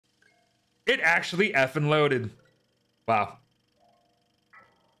It actually effing loaded. Wow.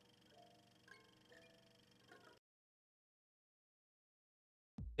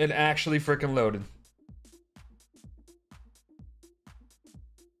 It actually freaking loaded.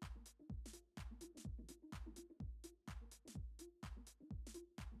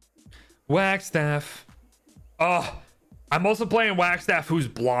 Wagstaff. Oh, I'm also playing Wagstaff who's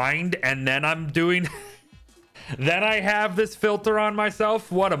blind, and then I'm doing... then I have this filter on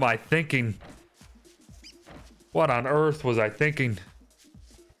myself. What am I thinking? What on earth was I thinking?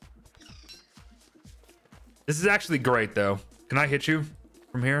 This is actually great, though. Can I hit you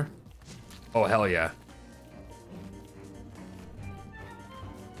from here? Oh, hell yeah.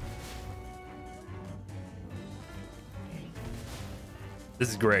 This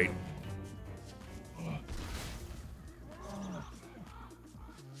is great.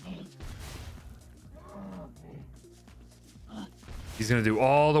 He's gonna do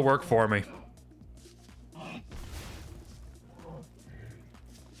all the work for me.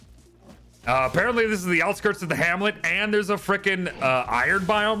 Apparently this is the outskirts of the hamlet, and there's a freaking iron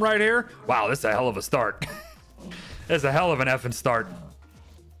biome right here. Wow, this is a hell of a start. This is a hell of an effing start.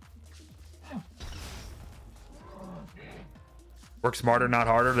 Work smarter, not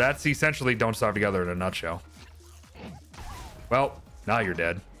harder. That's essentially Don't Starve Together in a nutshell. Well, now you're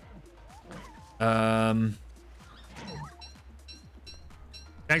dead.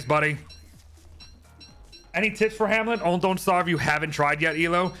 Thanks, buddy. Any tips for Hamlet? Oh, Don't Starve you haven't tried yet,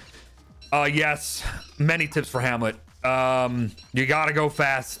 Elo? Yes, many tips for Hamlet. You gotta go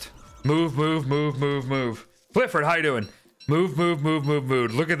fast. Move, move, move, move, move. Clifford, how you doing? Move, move, move, move,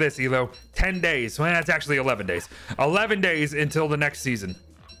 move. Look at this, Elo. 10 days. Well, that's actually 11 days. 11 days until the next season.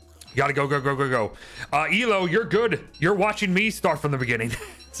 You gotta go, go, go, go, go. Elo, you're good. You're watching me start from the beginning.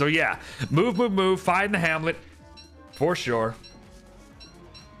 So yeah, move, move, move. Find the Hamlet for sure.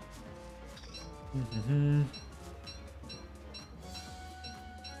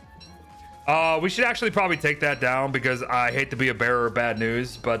 We should actually probably take that down because I hate to be a bearer of bad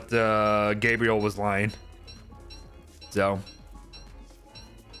news, but Gabriel was lying. So,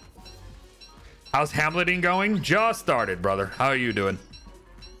 how's Hamleting going? Just started, brother. How are you doing?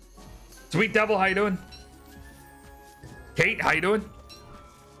 Sweet Devil, how you doing? Kate, how you doing?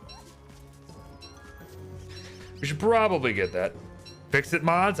 We should probably get that. Fix It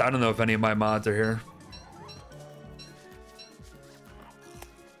mods? I don't know if any of my mods are here.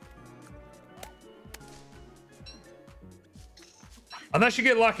 Unless you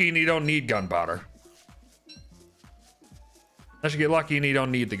get lucky and you don't need gunpowder. Unless you get lucky and you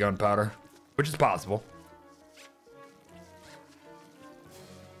don't need the gunpowder, which is possible.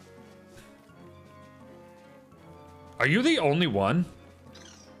 Are you the only one?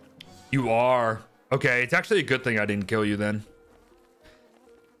 You are. Okay, it's actually a good thing I didn't kill you then.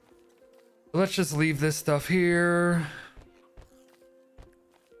 Let's just leave this stuff here.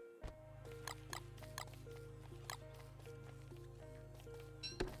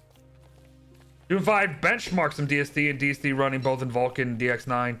 Doom 5 benchmark some DSD and DSD running both in Vulkan and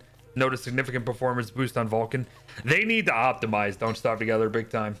DX9. Notice significant performance boost on Vulkan. They need to optimize Don't Starve Together big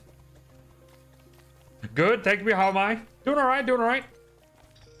time. Good, thank you. How am I? Doing all right, doing all right.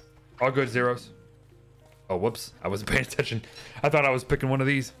 All good, zeros. Oh, whoops. I wasn't paying attention. I thought I was picking one of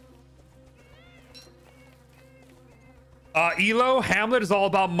these. Elo, Hamlet is all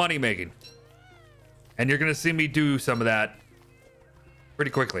about money making. And you're going to see me do some of that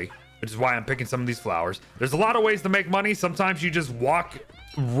pretty quickly, which is why I'm picking some of these flowers. There's a lot of ways to make money. Sometimes you just walk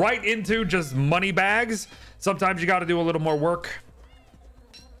right into just money bags. Sometimes you got to do a little more work.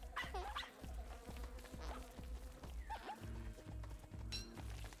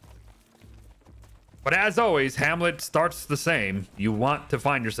 But as always, Hamlet starts the same. You want to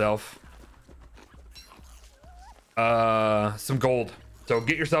find yourself some gold. So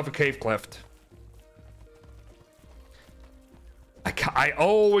get yourself a cave cleft. I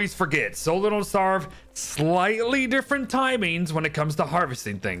always forget. So Little Starve, slightly different timings when it comes to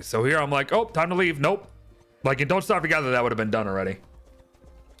harvesting things. So here I'm like, oh, time to leave. Nope. Like in Don't Starve Together, that would have been done already.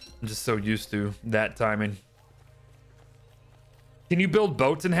 I'm just so used to that timing. Can you build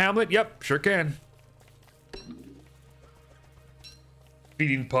boats in Hamlet? Yep, sure can.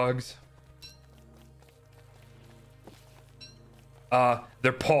 Feeding pugs.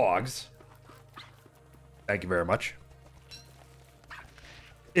 They're pogs. Thank you very much.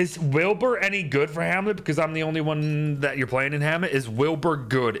 Is Wilbur any good for Hamlet? Because I'm the only one that you're playing in Hamlet. Is Wilbur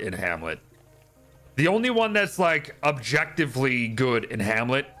good in Hamlet? The only one that's like objectively good in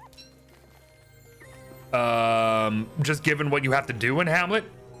Hamlet. Just given what you have to do in Hamlet.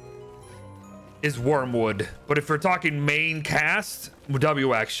 is Wormwood. But if we're talking main cast,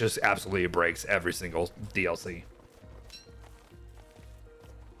 WX just absolutely breaks every single DLC.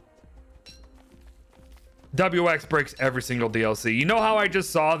 WX breaks every single DLC. You know how I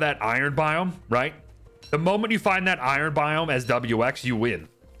just saw that iron biome, right? The moment you find that iron biome as WX, you win.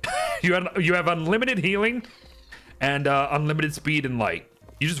 you have unlimited healing and unlimited speed and light.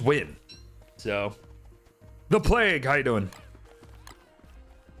 You just win. So, the Plague, how you doing?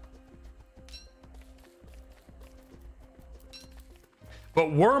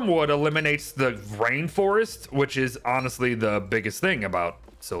 But Wormwood eliminates the rainforest, which is honestly the biggest thing about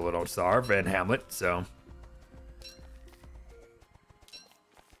Solo Don't Starve and Hamlet, so.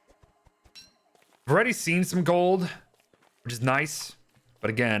 I've already seen some gold, which is nice. But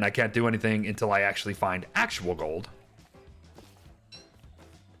again, I can't do anything until I actually find actual gold.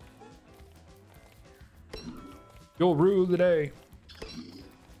 You'll rule the day.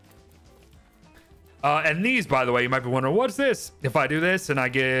 And these, by the way, you might be wondering, what's this? If I do this and I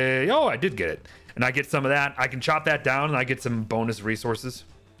get... Oh, I did get it. And I get some of that. I can chop that down and I get some bonus resources.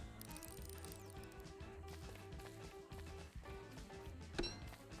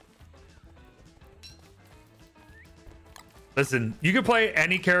 Listen, you can play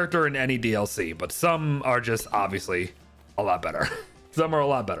any character in any DLC, but some are just obviously a lot better. Some are a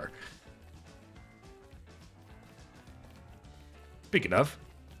lot better. Speaking of.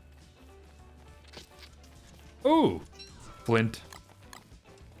 Ooh, flint.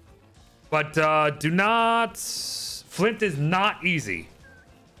 But do not... Flint is not easy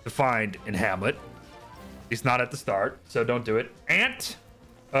to find in Hamlet. It's not at the start, so don't do it. Ant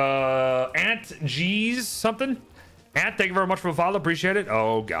G's something. Ant, thank you very much for the follow. Appreciate it.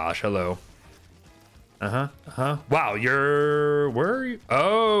 Oh, gosh. Hello. Wow, you're... Where are you?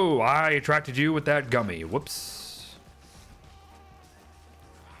 Oh, I attracted you with that gummy. Whoops.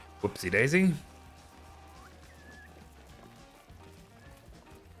 Whoopsie daisy.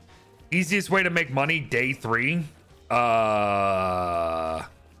 Easiest way to make money, day 3.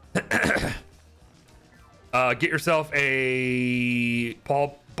 Get yourself a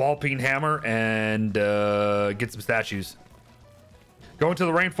ball peen hammer and get some statues. Go into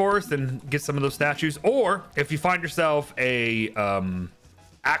the rainforest and get some of those statues. Or if you find yourself a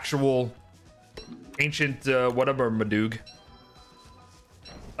actual ancient whatever Madoog,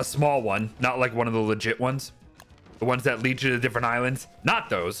 a small one, not like one of the legit ones, the ones that lead you to different islands, not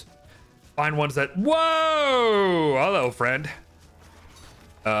those. Find ones that... Whoa! Hello, friend.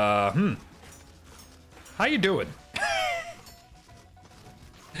 How you doing?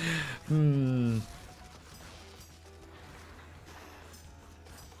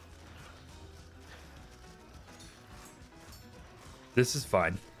 This is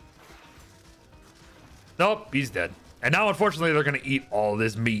fine. Nope, he's dead. And now, unfortunately, they're going to eat all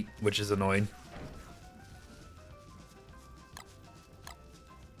this meat, which is annoying.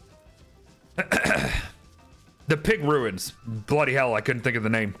 The Pig Ruins. Bloody hell, I couldn't think of the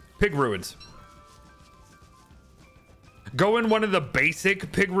name. Pig Ruins. Go in one of the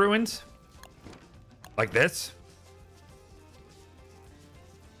basic Pig Ruins. Like this.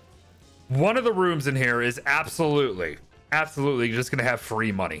 One of the rooms in here is absolutely just gonna have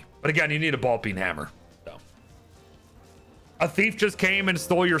free money. But again, you need a ball peen hammer. So. A thief just came and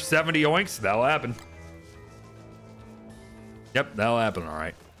stole your 70 oinks. That'll happen. Yep, that'll happen, all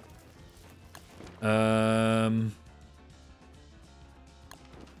right.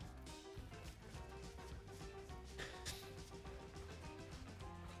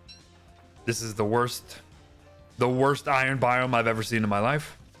 This is the worst iron biome I've ever seen in my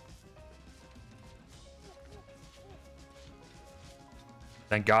life.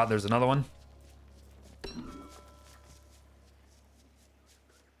 Thank God there's another one.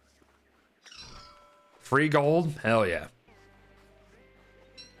 Free gold? Hell yeah.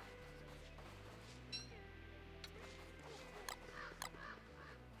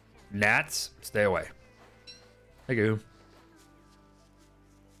 Gnats, stay away. Thank you.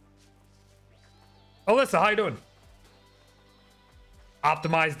 Alyssa, how you doing?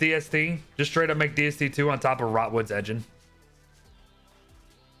 Optimize DST. Just straight up make DST2 on top of Rotwood's engine.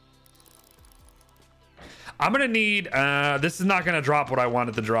 I'm gonna need this is not gonna drop what I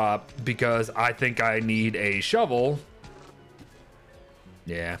wanted to drop because I think I need a shovel.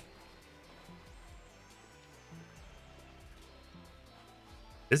 Yeah.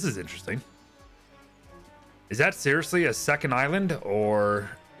 This is interesting. Is that seriously a second island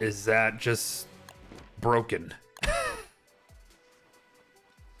or is that just broken?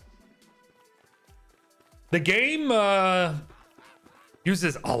 The game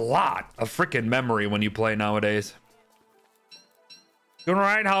uses a lot of freaking memory when you play nowadays. Doing all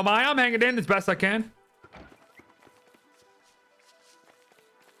right. How am I? I'm hanging in as best I can.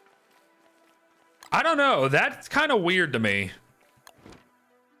 I don't know. That's kind of weird to me.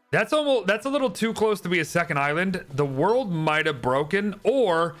 That's a little too close to be a second island. The world might have broken,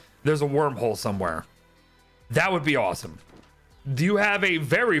 or there's a wormhole somewhere. That would be awesome. Do you have a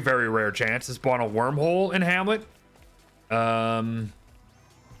very, very rare chance to spawn a wormhole in Hamlet? And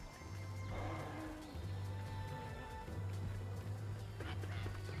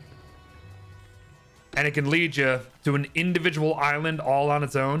it can lead you to an individual island all on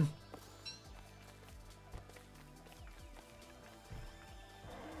its own.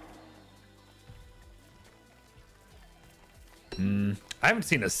 I haven't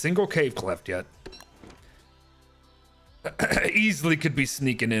seen a single cave cleft yet. Easily could be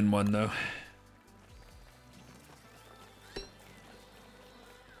sneaking in one though.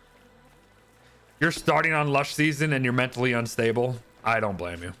 You're starting on lush season and you're mentally unstable. I don't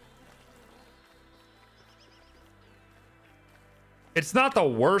blame you. It's not the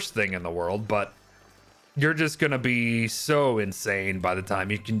worst thing in the world, but you're just gonna be so insane by the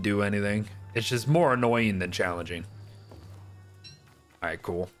time you can do anything. It's just more annoying than challenging. All right,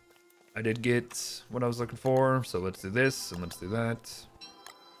 cool. I did get what I was looking for, so let's do this and let's do that.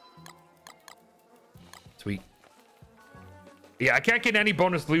 Sweet. Yeah, I can't get any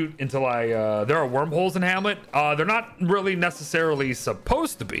bonus loot until there are wormholes in Hamlet. They're not really necessarily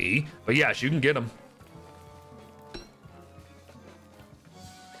supposed to be, but yes, you can get them.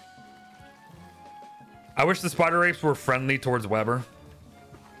 I wish the spider apes were friendly towards Weber.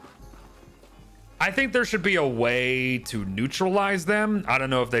 I think there should be a way to neutralize them. I don't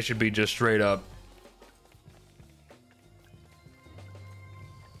know if they should be just straight up.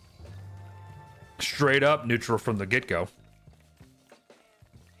 Straight up neutral from the get-go.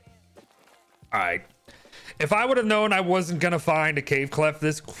 All right. If I would have known I wasn't going to find a cave cleft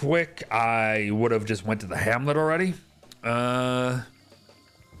this quick, I would have just went to the Hamlet already.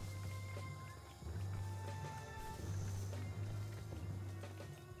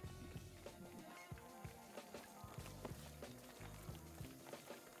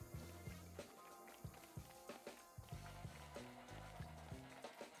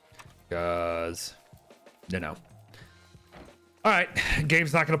 Because, you know. All right,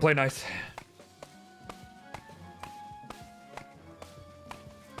 game's not gonna play nice.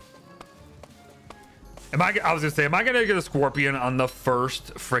 I was gonna say, am I gonna get a scorpion on the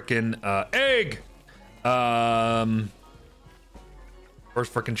first frickin' egg?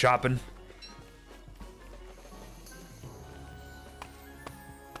 First frickin' chopping.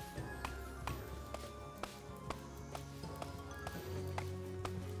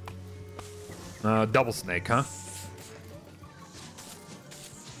 Double snake, huh?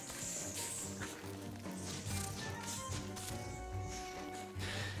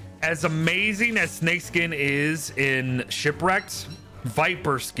 As amazing as snakeskin is in Shipwrecked,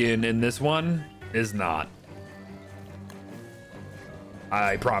 viper skin in this one is not.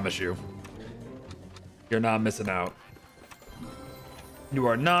 I promise you. You're not missing out. You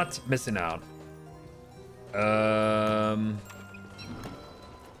are not missing out.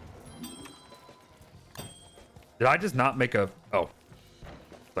 Did I just not make a... Oh.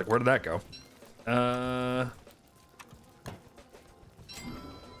 Like, where did that go?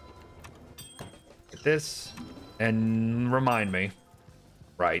 Get this. And remind me.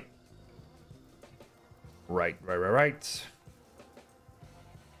 Right. Right.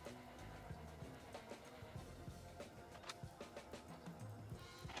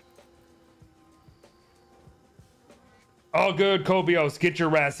 All good, Kobios. Get your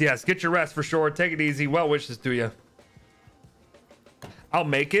rest. Yes, get your rest for sure. Take it easy. Well wishes to you. I'll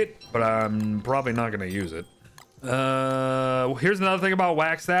make it, but I'm probably not going to use it. Here's another thing about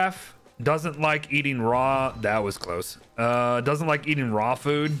Wagstaff. Doesn't like eating raw. That was close. Doesn't like eating raw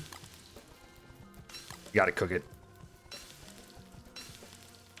food. You got to cook it.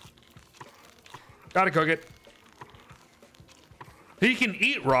 Got to cook it. He can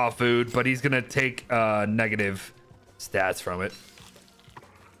eat raw food, but he's going to take negative stats from it.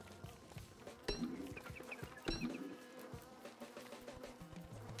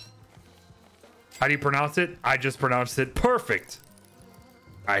 How do you pronounce it? I just pronounced it perfect.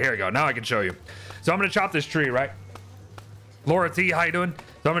 All right, here we go. Now I can show you. So I'm gonna chop this tree, right? Laura T, how you doing?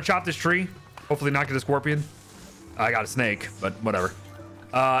 So I'm gonna chop this tree. Hopefully not get a scorpion. I got a snake, but whatever.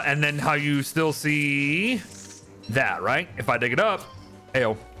 And then how you still see that, right? If I dig it up,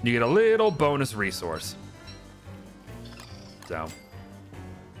 heyo, you get a little bonus resource. So.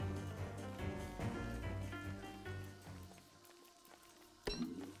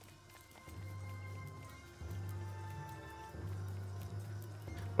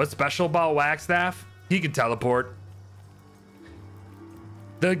 What's special about Wagstaff? He can teleport.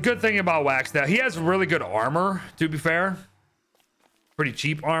 The good thing about Wagstaff, he has really good armor, to be fair. Pretty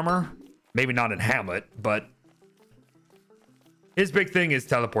cheap armor. Maybe not in Hamlet, but his big thing is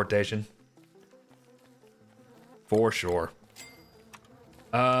teleportation. For sure.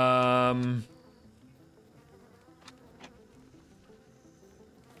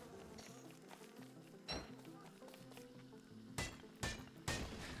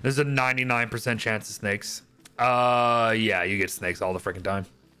 There's a 99% chance of snakes. Yeah, you get snakes all the freaking time.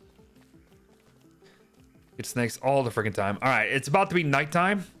 Get snakes all the freaking time. All right, it's about to be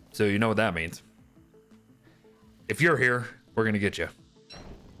nighttime, so you know what that means. If you're here, we're gonna get you.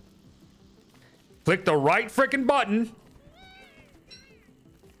 Click the right freaking button.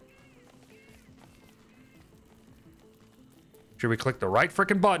 Should we click the right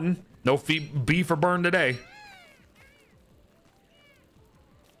freaking button? No B for burn today.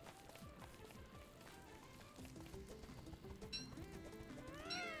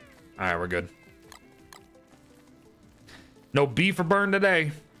 All right, we're good. No B for burn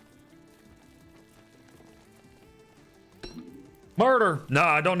today. Murder. No,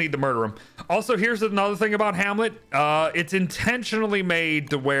 I don't need to murder him. Also, here's another thing about Hamlet. It's intentionally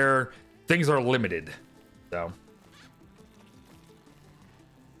made to where things are limited. So.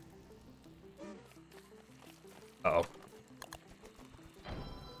 Uh-oh.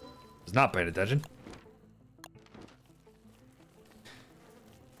 Was not paying attention.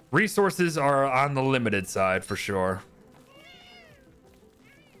 Resources are on the limited side for sure.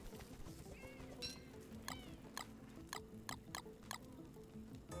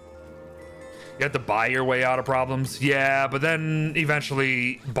 You have to buy your way out of problems. Yeah, but then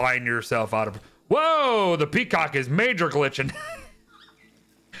eventually buying yourself out of... Whoa, the peacock is major glitching.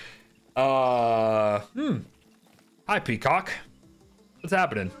 Hi, peacock. What's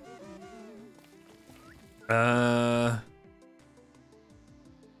happening?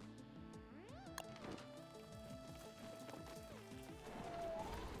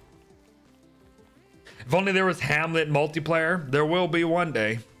 If only there was Hamlet multiplayer. There will be one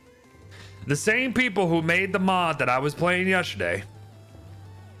day. The same people who made the mod that I was playing yesterday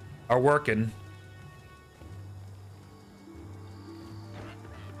are working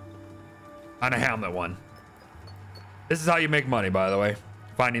on a Hamlet one. This is how you make money, by the way.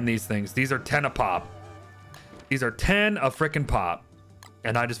 Finding these things. These are 10 a pop. These are 10 a freaking pop.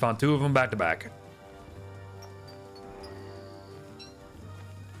 And I just found 2 of them back to back.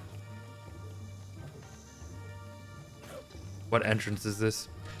 What entrance is this?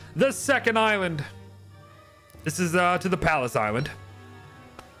 The second island. This is to the Palace Island.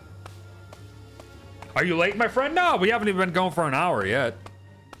 Are you late, my friend? No, we haven't even been going for an hour yet.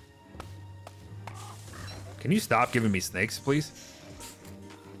 Can you stop giving me snakes, please?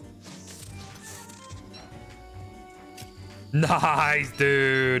 Nice,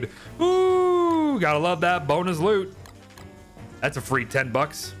 dude. Ooh, gotta love that bonus loot. That's a free 10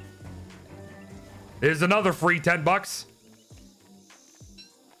 bucks. There's another free 10 bucks.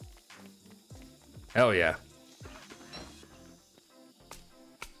 Hell yeah.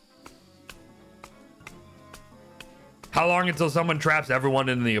 How long until someone traps everyone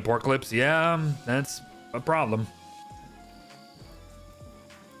in the apocalypse? Yeah, that's a problem.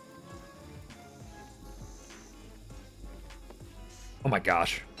 Oh my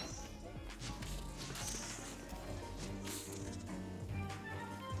gosh.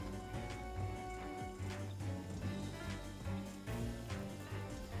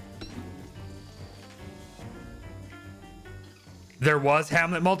 There was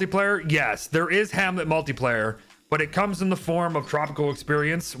Hamlet multiplayer? Yes, there is Hamlet multiplayer, but it comes in the form of Tropical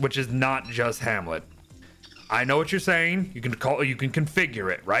Experience, which is not just Hamlet. I know what you're saying. You can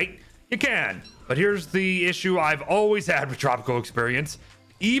configure it, right? You can. But here's the issue I've always had with Tropical Experience.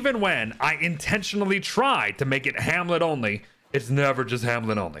 Even when I intentionally try to make it Hamlet only, it's never just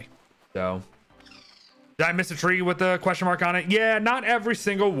Hamlet only. So, did I miss a tree with the question mark on it? Yeah, not every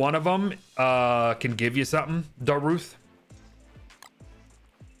single one of them can give you something, Daruth.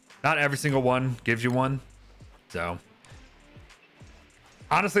 Not every single one gives you one. So,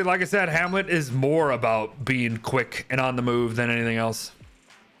 honestly, like I said, Hamlet is more about being quick and on the move than anything else.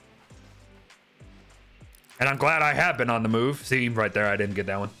 And I'm glad I have been on the move. See, right there, I didn't get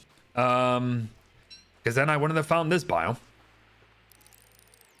that one. Because then I wouldn't have found this biome.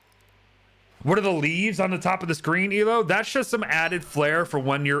 What are the leaves on the top of the screen, Elo? That's just some added flair for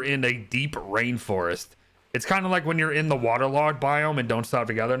when you're in a deep rainforest. It's kind of like when you're in the waterlogged biome and don't stop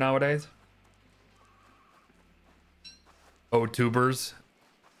together nowadays. Oh, tubers.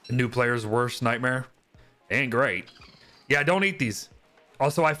 New player's worst nightmare. Ain't great. Yeah, don't eat these.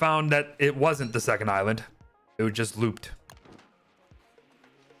 Also, I found that it wasn't the second island. It was just looped.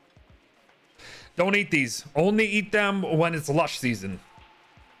 Don't eat these. Only eat them when it's lush season.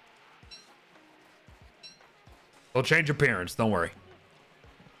 They'll change appearance, don't worry.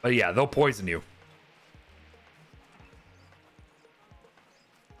 But yeah, they'll poison you.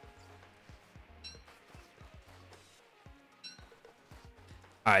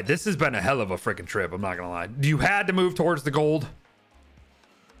 All right, this has been a hell of a freaking trip. I'm not gonna lie. You had to move towards the gold.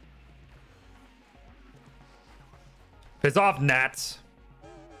 Piss off, gnats.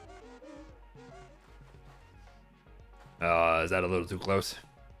 Is that a little too close?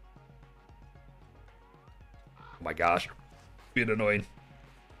 Oh my gosh. Being annoying.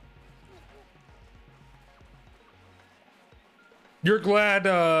 You're glad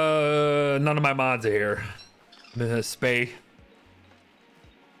none of my mods are here. Spay.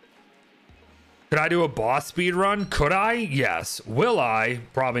 Could I do a boss speed run? Could I? Yes. Will I?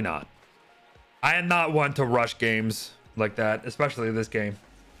 Probably not. I am not one to rush games like that, especially this game.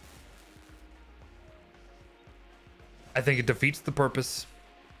 I think it defeats the purpose.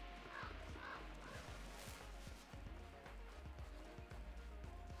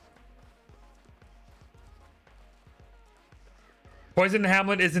 Poison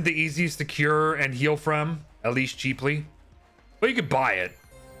Hamlet isn't the easiest to cure and heal from, at least cheaply. Well, you could buy it.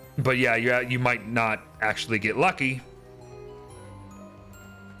 But yeah, you might not actually get lucky.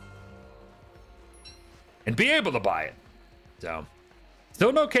 And be able to buy it. So,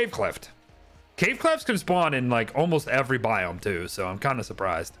 still no cave cleft. Cave clefts can spawn in like almost every biome too, so I'm kind of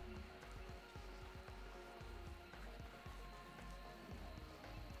surprised.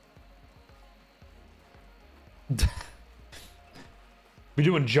 We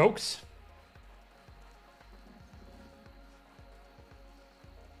doing jokes?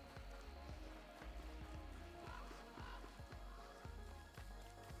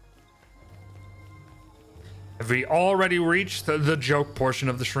 Have we already reached the joke portion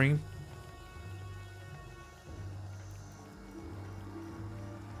of the stream?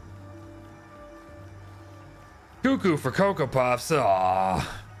 Cuckoo for Cocoa Puffs. Aww.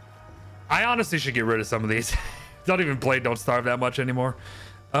 I honestly should get rid of some of these. Don't even play Don't Starve that much anymore.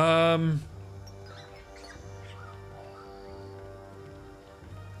 Fine.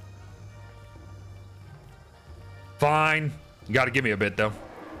 You gotta give me a bit though.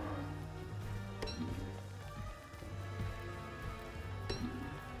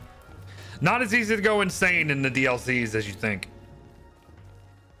 Not as easy to go insane in the DLCs as you think.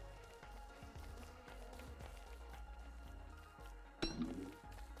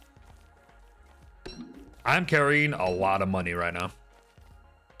 I'm carrying a lot of money right now.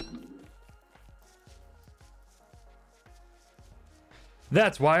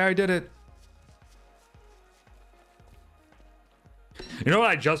 That's why I did it. You know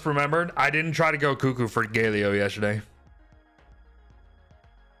what I just remembered? I didn't try to go cuckoo for Galio yesterday.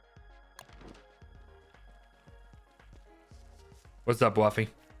 What's up, Wuffy?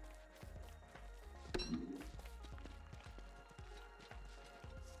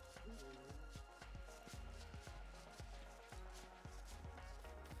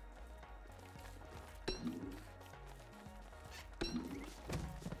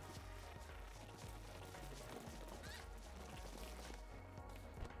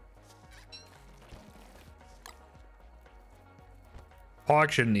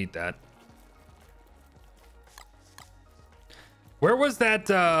 Hawk shouldn't eat that. Where was that,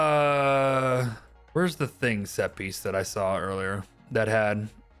 where's the thing set piece that I saw earlier that had...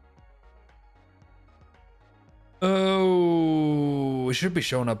 Oh, it should be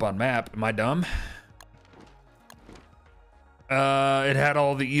showing up on map. Am I dumb? It had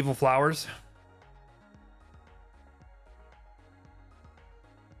all the evil flowers.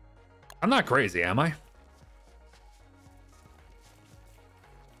 I'm not crazy, am I?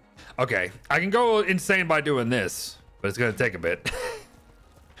 Okay, I can go insane by doing this, but it's gonna take a bit.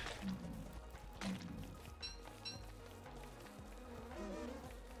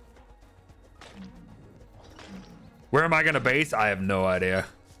 Where am I gonna base? I have no idea.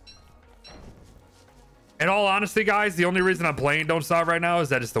 In all honesty, guys, the only reason I'm playing Don't Starve right now is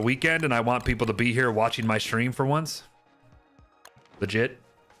that it's the weekend and I want people to be here watching my stream for once. Legit.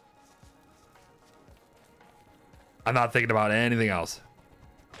 I'm not thinking about anything else.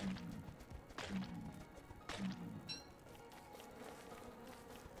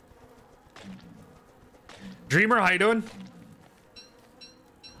 Dreamer, how you doing?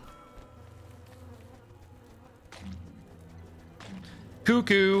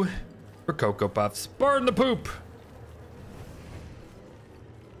 Cuckoo for Cocoa Puffs. Burn the poop.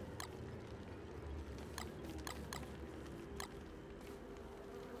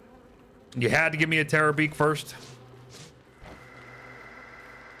 You had to give me a Terror Beak first.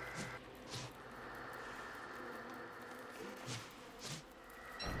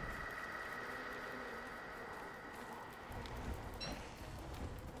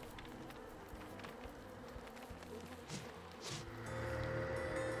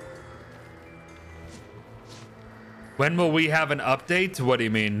 When will we have an update? What do you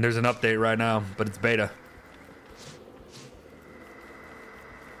mean? There's an update right now, but it's beta.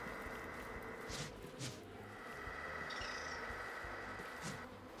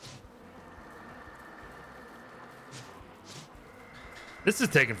 This is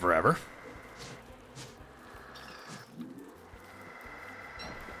taking forever.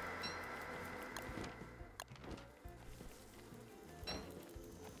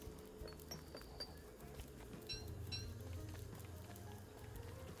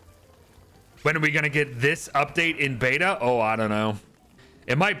 When are we going to get this update in beta? Oh, I don't know.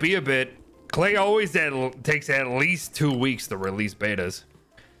 It might be a bit. Clay always takes at least 2 weeks to release betas.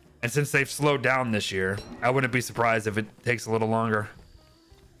 And since they've slowed down this year, I wouldn't be surprised if it takes a little longer.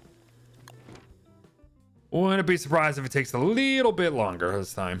 Wouldn't be surprised if it takes a little bit longer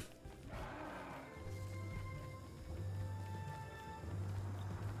this time.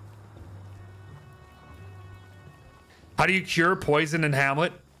 How do you cure poison in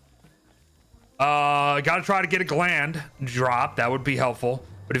Hamlet? Gotta try to get a gland drop. That would be helpful.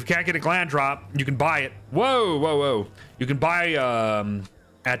 But if you can't get a gland drop, you can buy it. Whoa, whoa, whoa. You can buy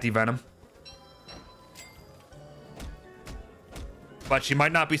anti-venom. But she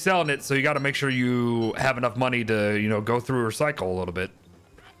might not be selling it, so you got to make sure you have enough money to, you know, go through her cycle a little bit.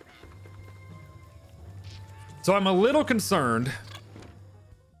 So I'm a little concerned.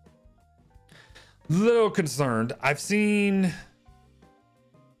 I've seen...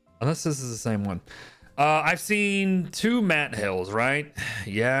 Unless this is the same one. I've seen 2 Matt Hills, right?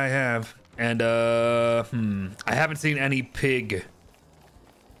 Yeah, I have. And, I haven't seen any pig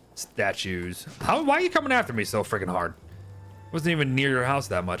statues. Why are you coming after me so freaking hard? Wasn't even near your house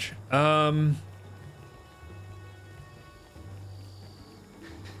that much. Haven't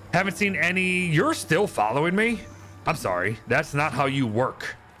seen any. You're still following me? I'm sorry. That's not how you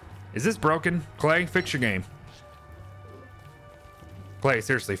work. Is this broken? Clay, fix your game. Clay,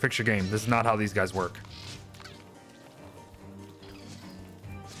 seriously, fix your game. This is not how these guys work.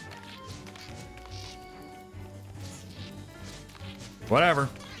 Whatever.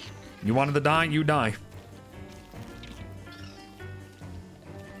 You wanted to die, you die.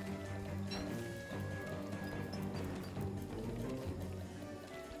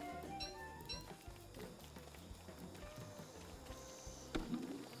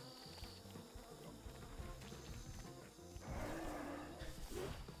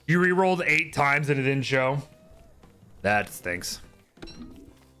 You re-rolled 8 times and it didn't show. That stinks.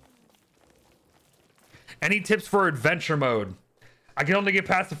 Any tips for adventure mode? I can only get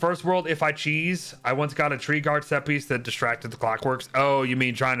past the first world if I cheese. I once got a tree guard set piece that distracted the clockworks. Oh, you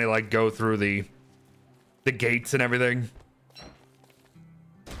mean trying to like go through the gates and everything?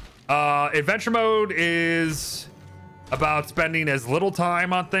 Adventure mode is about spending as little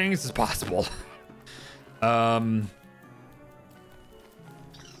time on things as possible.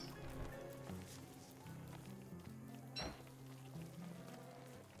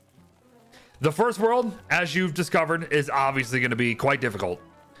 The first world, as you've discovered, is obviously going to be quite difficult,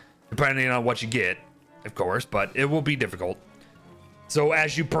 depending on what you get, of course, but it will be difficult. So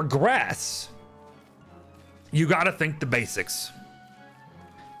as you progress, you got to think the basics.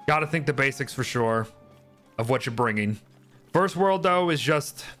 Got to think the basics for sure of what you're bringing. First world, though, is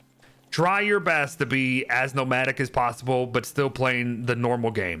just try your best to be as nomadic as possible, but still playing the normal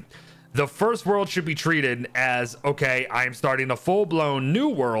game. The first world should be treated as, okay, I am starting a full-blown new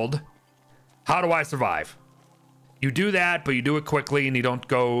world. How do I survive? You do that, but you do it quickly and you don't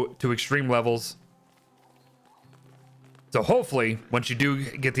go to extreme levels. So hopefully, once you do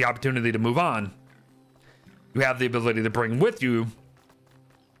get the opportunity to move on, you have the ability to bring with you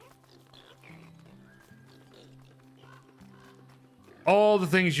all the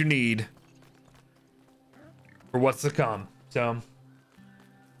things you need for what's to come. So,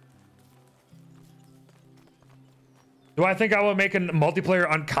 do I think I will make a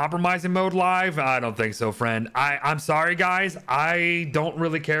multiplayer uncompromising mode live? I don't think so, friend. I'm sorry, guys. I don't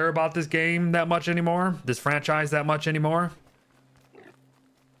really care about this game that much anymore. This franchise that much anymore.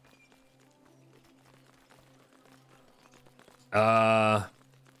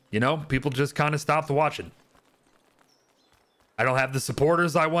 You know, people just kind of stopped watching. I don't have the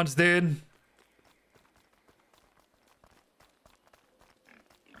supporters I once did.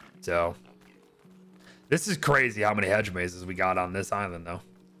 So... this is crazy how many hedge mazes we got on this island, though.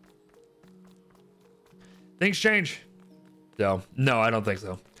 Things change. So no, I don't think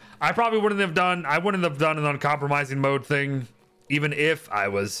so. I probably wouldn't have done an uncompromising mode thing, even if I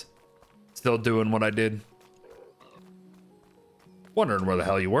was still doing what I did. Wondering where the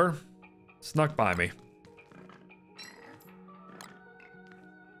hell you were. Snuck by me.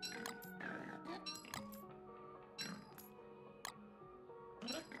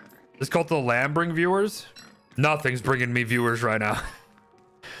 This cult of the lamb bring viewers? Nothing's bringing me viewers right now.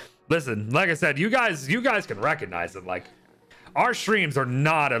 Listen, like I said, you guys can recognize it. Like, our streams are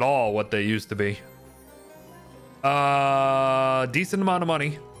not at all what they used to be. Decent amount of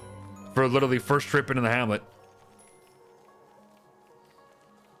money for literally first trip into the Hamlet.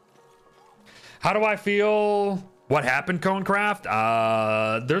 How do I feel? What happened,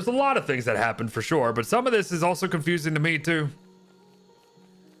 Conecraft? There's a lot of things that happened for sure, but some of this is also confusing to me too.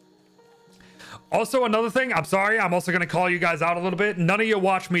 Also, another thing, I'm sorry, I'm also going to call you guys out a little bit. None of you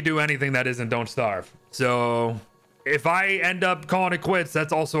watch me do anything that isn't Don't Starve. So if I end up calling it quits,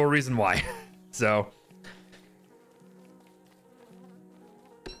 that's also a reason why. So.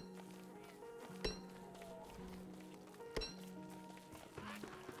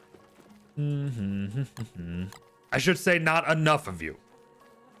 I should say not enough of you.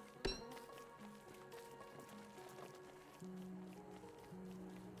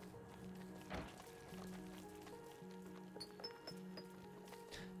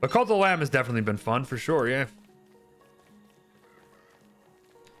 But Cult of the Lamb has definitely been fun for sure, yeah.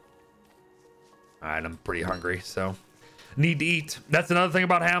 Alright, I'm pretty hungry, so need to eat. That's another thing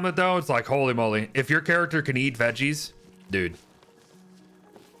about Hamlet though. It's like, holy moly, if your character can eat veggies, dude,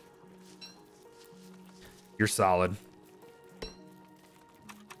 you're solid.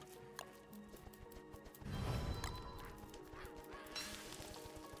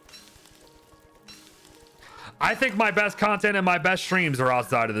 I think my best content and my best streams are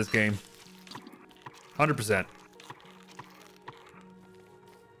outside of this game. 100%.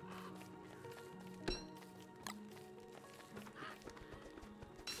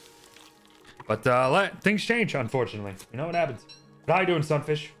 But things change, unfortunately. You know what happens. But how you doing,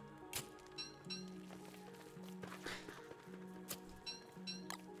 Sunfish?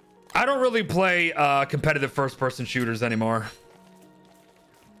 I don't really play competitive first-person shooters anymore.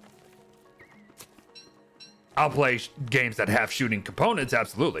 I'll play games that have shooting components,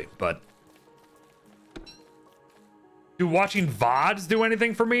 absolutely, but do watching VODs do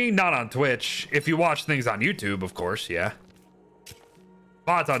anything for me? Not on Twitch. If you watch things on YouTube, of course, yeah.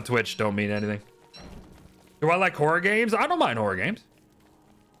 VODs on Twitch don't mean anything. Do I like horror games? I don't mind horror games.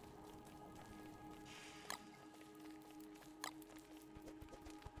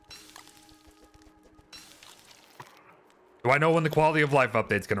 Do I know when the quality of life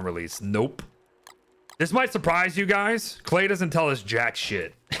update's gonna release? Nope. This might surprise you guys. Clay doesn't tell us jack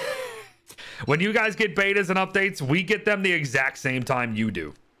shit. When you guys get betas and updates, we get them the exact same time you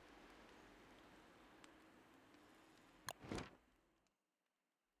do.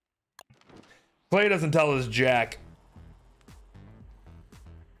 Clay doesn't tell us jack.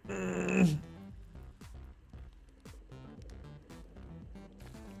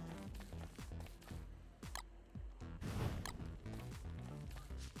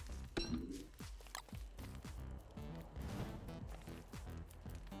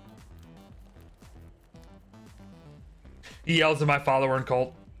 He yells at my follower in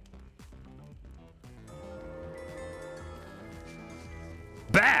cult.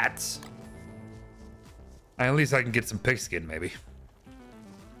 Bats? At least I can get some pigskin, maybe.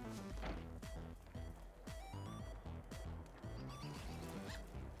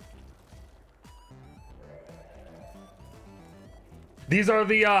 These are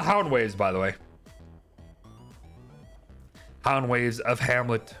the hound waves, by the way. Hound waves of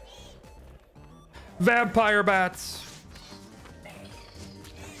Hamlet. Vampire bats.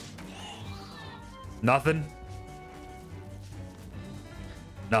 Nothing.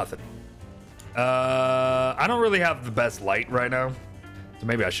 Nothing. I don't really have the best light right now, so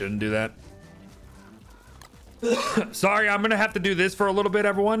maybe I shouldn't do that. Sorry, I'm gonna have to do this for a little bit,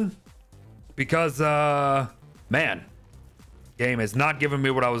 everyone, because man, game is not giving me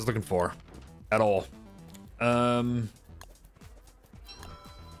what I was looking for at all. Game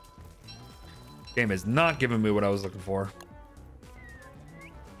is not giving me what I was looking for.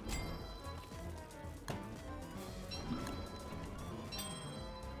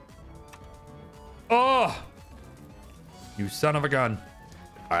 Oh, you son of a gun.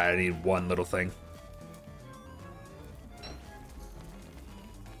 All right, I need one little thing.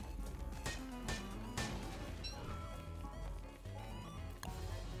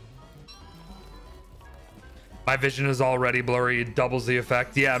 My vision is already blurry. It doubles the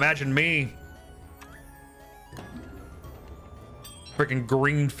effect. Yeah, imagine me. freaking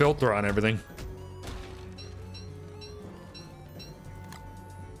green filter on everything.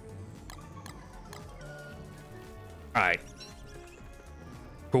 All right.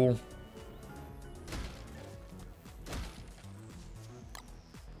 Cool.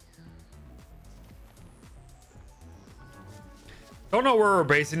 Don't know where we're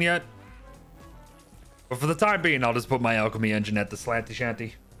basing yet. But for the time being, I'll just put my alchemy engine at the slanty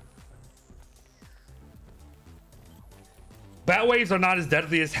shanty. Bat waves are not as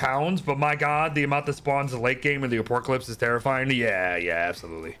deadly as hounds, but my god, the amount that spawns the late game in the apocalypse is terrifying. Yeah,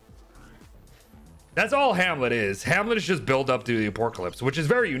 absolutely. That's all Hamlet is. Hamlet is just build up to the apocalypse, which is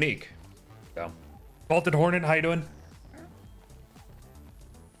very unique. So, Vaulted Hornet, how you doing?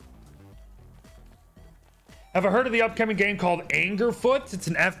 Have I heard of the upcoming game called Angerfoot? It's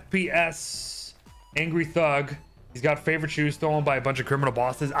an FPS angry thug. He's got favorite shoes stolen by a bunch of criminal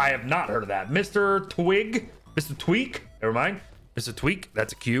bosses. I have not heard of that. Mr. Twig? Mr. Tweak? Never mind. Mr. Tweak,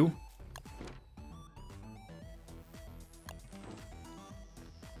 that's a Q.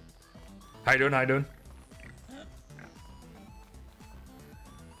 How you doing? How you doing?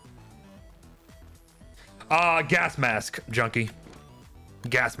 Gas mask, junkie.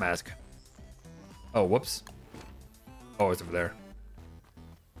 Gas mask. Oh, whoops. Oh, it's over there.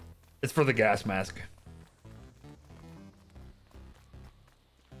 It's for the gas mask.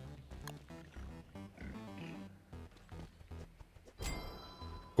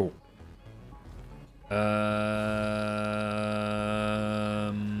 Cool.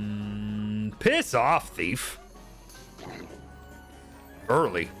 Piss off, thief.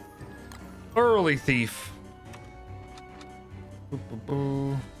 Early thief. Boo, boo,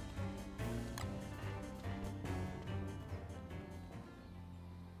 boo.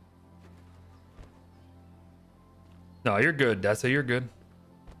 No, you're good, Dessa. You're good.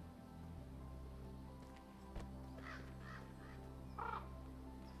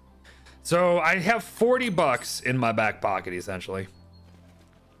 So I have 40 bucks in my back pocket, essentially.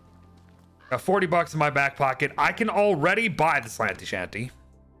 Got 40 bucks in my back pocket. I can already buy the slanty shanty,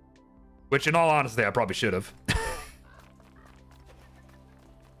 which in all honesty, I probably should have.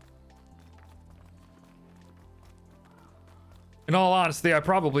 In all honesty, I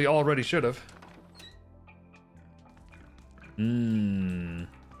probably already should have.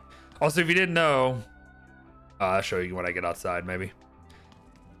 Also, if you didn't know, I'll show you when I get outside, maybe.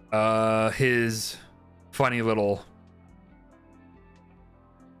 His funny little...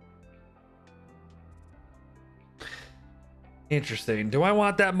 Interesting. Do I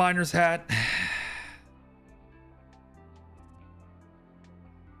want that miner's hat?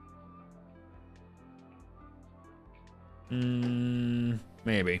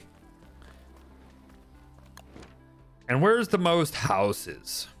 Maybe. And where's the most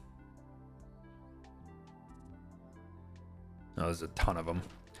houses? Oh, there's a ton of them.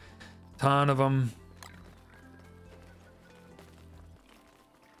 Ton of them.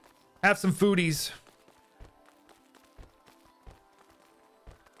 Have some foodies.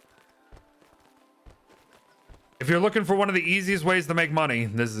 If you're looking for one of the easiest ways to make money,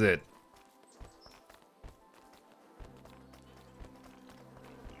 this is it.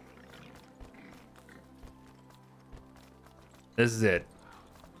 This is it.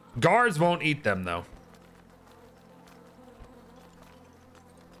 Guards won't eat them, though.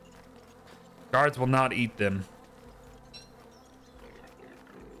 Guards will not eat them.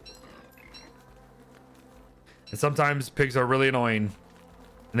 And sometimes pigs are really annoying,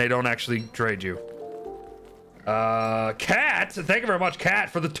 and they don't actually trade you. Cat, thank you very much, Cat,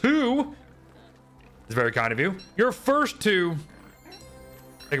 for the 2. It's very kind of you. Your first 2.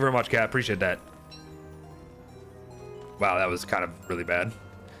 Thank you very much, Cat. Appreciate that. Wow, that was kind of really bad.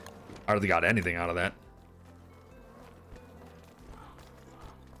 I hardly got anything out of that.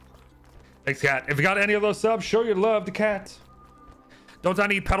 Thanks, Cat. If you got any of those subs, show your love to Cat. Don't I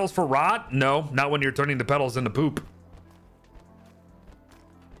need pedals for rot? No, not when you're turning the pedals into poop.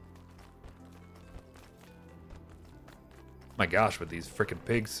 My gosh, with these freaking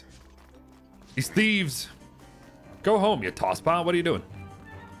pigs. These thieves. Go home, you tosspot. What are you doing?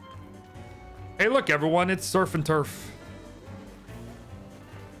 Hey, look, everyone. It's Surf and Turf.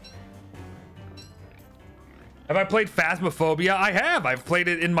 Have I played Phasmophobia? I have. I've played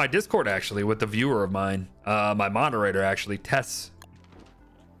it in my Discord, actually, with the viewer of mine. My moderator, actually, Tess.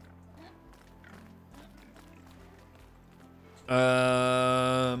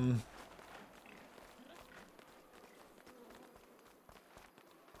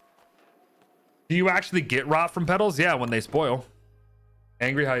 Do you actually get rot from pedals? Yeah, when they spoil.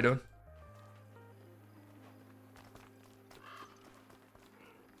 Angry, how you doing?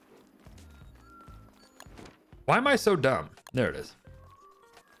 Why am I so dumb? There it is.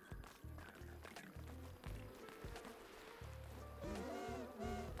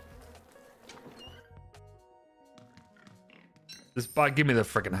 This bot, give me the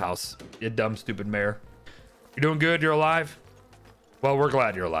freaking house. You dumb, stupid mayor. You're doing good. You're alive. Well, we're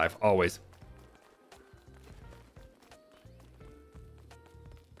glad you're alive. Always.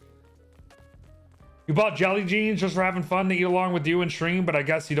 You bought jelly jeans just for having fun to eat along with you and stream, but I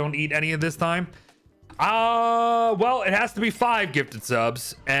guess you don't eat any of this time. Well, it has to be 5 gifted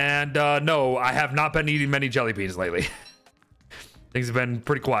subs, and no, I have not been eating many jelly beans lately. Things have been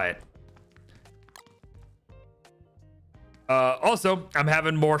pretty quiet. Also, I'm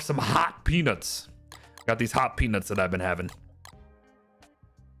having some hot peanuts. Got these hot peanuts that I've been having.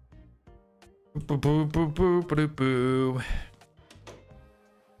 Boo, boo, boo, boo, boo, boo.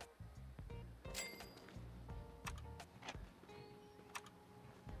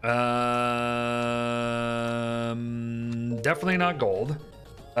 Definitely not gold.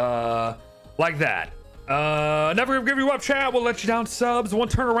 Like that. Never give you up, chat. We'll let you down subs. One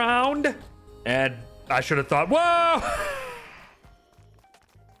turn around. And I should have thought, whoa!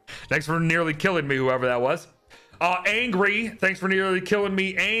 Thanks for nearly killing me, whoever that was. Angry. Thanks for nearly killing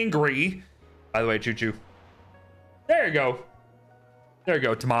me, Angry. By the way, choo choo. There you go. There you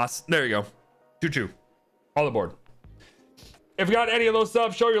go, Tomas. There you go. Choo choo. All aboard. If you got any of those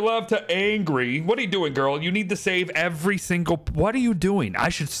subs, show your love to Angry. What are you doing, girl? You need to save every single... What are you doing? I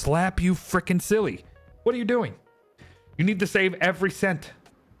should slap you frickin' silly. What are you doing? You need to save every cent.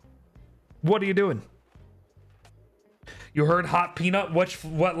 What are you doing? You heard hot peanut?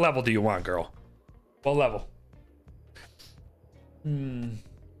 What level do you want, girl? What level? 1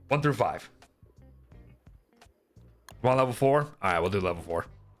 through 5. Want level 4? All right, we'll do level 4.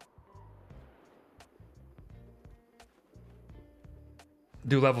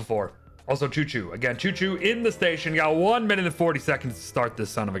 Do level 4. Also, Choo Choo. Again, Choo Choo in the station. You got 1 minute and 40 seconds to start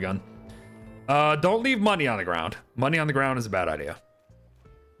this son of a gun. Don't leave money on the ground. Money on the ground is a bad idea.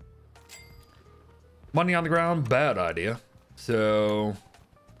 Money on the ground, bad idea. So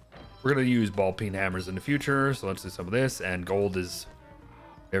we're gonna use ball peen hammers in the future. So let's do some of this. And gold is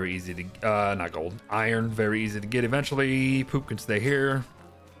very easy to not gold. Iron, very easy to get eventually. Poop can stay here.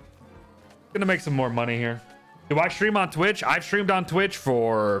 Gonna make some more money here. Do I stream on Twitch? I've streamed on Twitch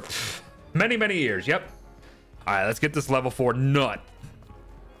for many, many years. Yep. All right, let's get this level 4 nut.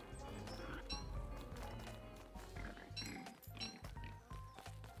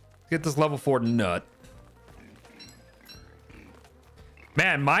 Get this level 4 nut.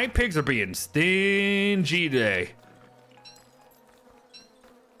 Man, my pigs are being stingy today.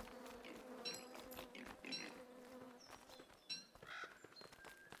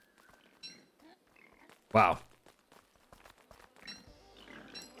 Wow.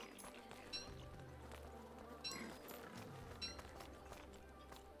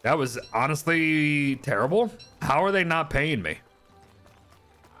 That was honestly terrible. How are they not paying me?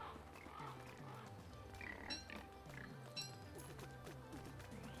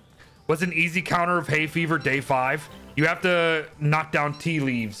 What's an easy counter of hay fever day 5? You have to knock down tea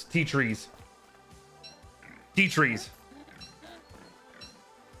leaves, tea trees. Tea trees.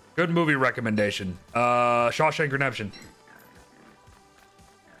 Good movie recommendation. Shawshank Redemption.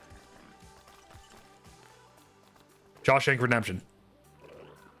 Shawshank Redemption.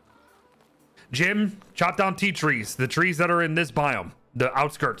 Jim, chop down tea trees. The trees that are in this biome. The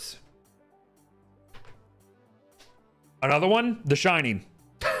outskirts. Another one? The Shining.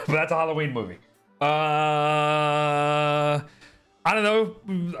 But that's a Halloween movie. I don't know.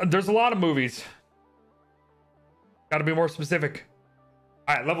 There's a lot of movies. Gotta be more specific.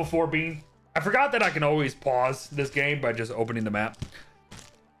 All right, level 4 bean. I forgot that I can always pause this game by just opening the map.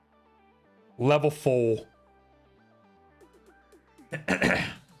 Level 4.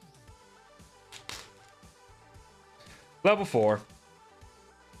 Level 4.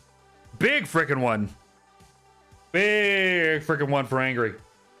 Big freaking one. Big freaking one for Angry.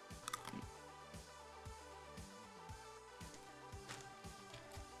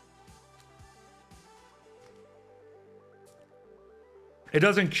 It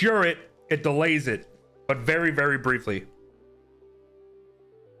doesn't cure it, it delays it, but very, very briefly.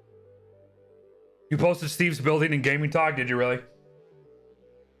 You posted Steve's building in Gaming Talk, did you really?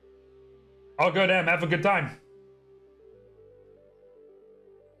 All good, Em. Have a good time.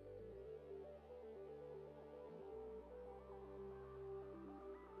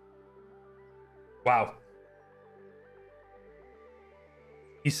 Wow.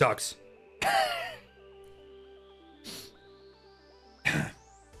 He sucks.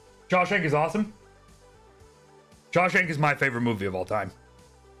 Shawshank is awesome. Shawshank is my favorite movie of all time.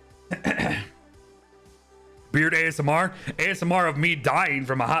 Beard ASMR? ASMR of me dying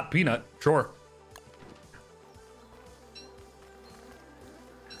from a hot peanut. Sure.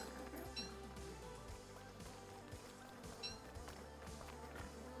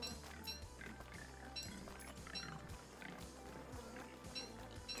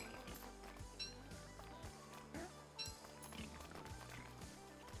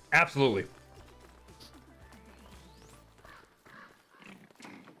 Absolutely.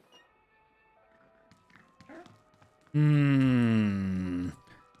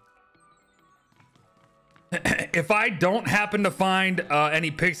 If I don't happen to find any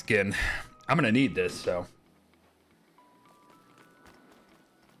pigskin, I'm gonna need this, so.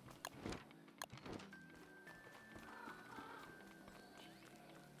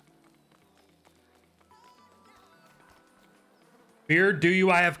 Beard, do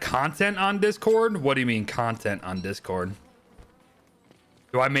I have content on Discord? What do you mean content on Discord?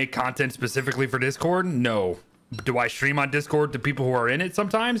 Do I make content specifically for Discord? No. Do I stream on Discord to people who are in it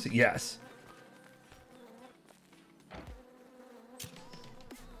sometimes? Yes.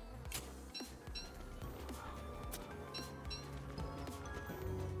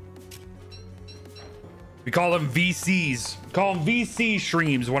 We call them VCs. Call them VC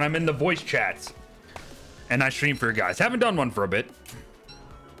streams when I'm in the voice chats. And I stream for you guys. Haven't done one for a bit.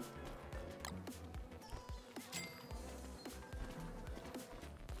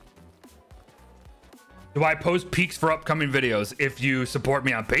 Do I post peaks for upcoming videos? If you support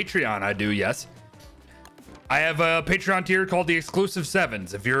me on Patreon, I do, yes. I have a Patreon tier called the Exclusive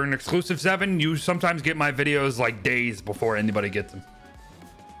Sevens. If you're an Exclusive 7, you sometimes get my videos like days before anybody gets them.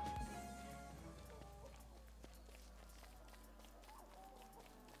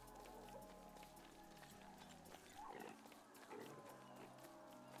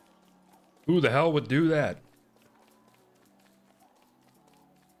 Who the hell would do that?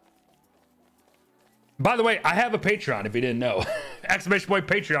 By the way, I have a Patreon if you didn't know. Exclamation point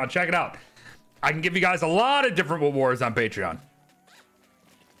Patreon, check it out. I can give you guys a lot of different rewards on Patreon.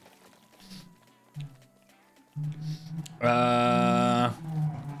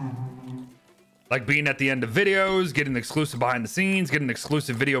 Like being at the end of videos, getting exclusive behind the scenes, getting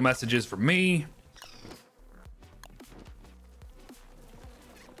exclusive video messages from me.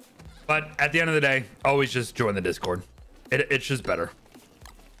 But at the end of the day, always just join the Discord. It's just better.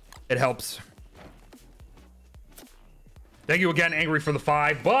 It helps. Thank you again, Angry, for the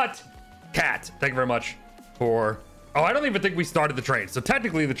 5. But, Cat, thank you very much for... Oh, I don't even think we started the train. So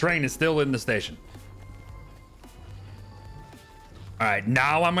technically, the train is still in the station. All right,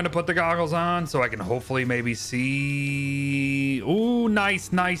 now I'm going to put the goggles on so I can hopefully maybe see... Ooh,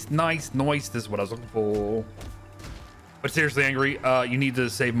 nice, nice, nice, nice. This is what I was looking for. But seriously, Angry, you need to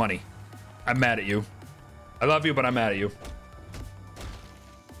save money. I'm mad at you. I love you, but I'm mad at you.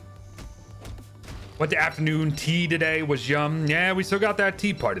 Went to afternoon tea today, was yum. Yeah, we still got that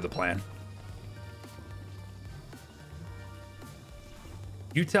tea part of the plan.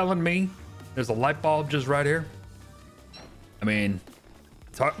 You telling me there's a light bulb just right here? I mean,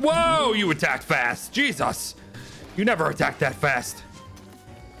 it's hard. Whoa, you attacked fast. Jesus. You never attacked that fast.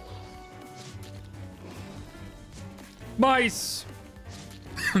 Mice.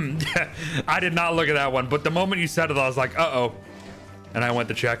 I did not look at that one, but the moment you said it, I was like, uh-oh. And I went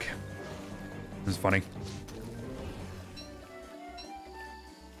to check. It was funny.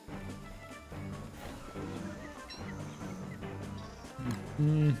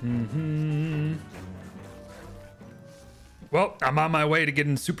 Well, I'm on my way to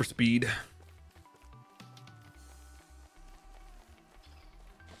getting super speed.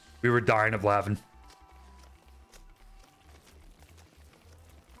 We were dying of laughing.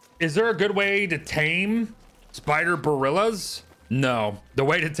 Is there a good way to tame spider gorillas? No. The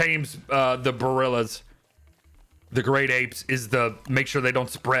way to tame the gorillas, the great apes, is to make sure they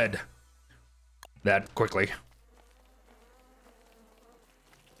don't spread that quickly.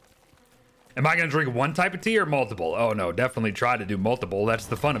 Am I going to drink one type of tea or multiple? Oh, no. Definitely try to do multiple. That's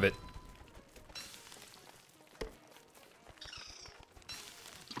the fun of it.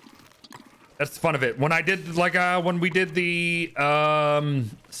 That's the fun of it. When I did, like, when we did the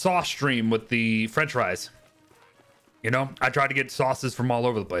sauce stream with the French fries, you know, I tried to get sauces from all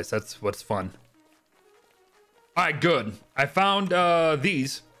over the place. That's what's fun. All right, good. I found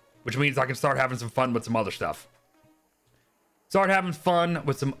these, which means I can start having some fun with some other stuff. Start having fun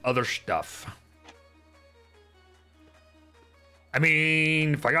with some other stuff. I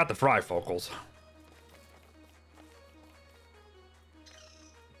mean, if I got the fry focals.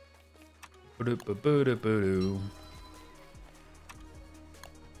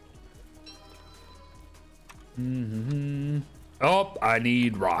 Oh, I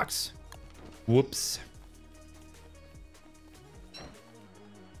need rocks. Whoops.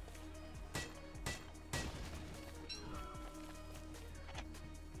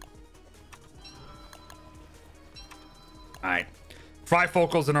 All right. Fry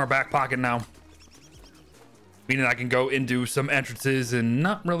focals in our back pocket now. Meaning I can go into some entrances and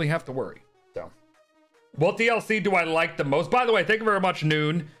not really have to worry. So, what DLC do I like the most? By the way, thank you very much,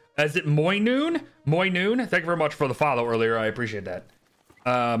 Noon. Is it Moynoon? Moynoon? Thank you very much for the follow earlier. I appreciate that.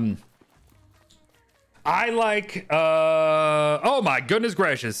 I like, oh my goodness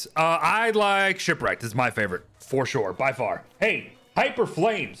gracious. I like Shipwrecked. This is my favorite, for sure, by far. Hey, Hyper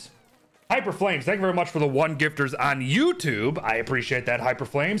Flames. Hyper Flames, thank you very much for the 1 gifters on YouTube. I appreciate that, Hyper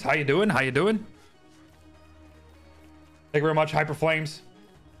Flames. How you doing? How you doing? Thank you very much, Hyper Flames.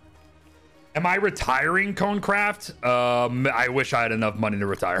 Am I retiring, Conecraft? I wish I had enough money to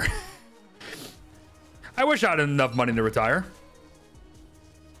retire. I wish I had enough money to retire.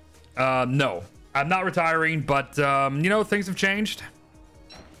 No, I'm not retiring, but, you know, things have changed.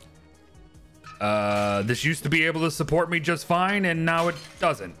 This used to be able to support me just fine, and now it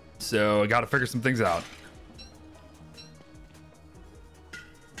doesn't. So I got to figure some things out.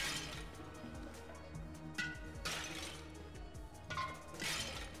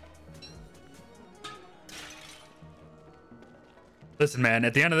 Listen, man,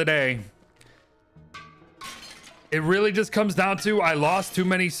 at the end of the day, it really just comes down to I lost too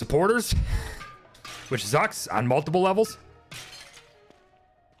many supporters, which sucks on multiple levels.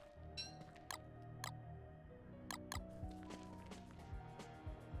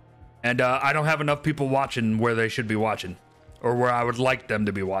 And I don't have enough people watching where they should be watching, or where I would like them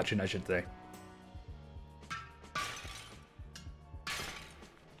to be watching, I should say.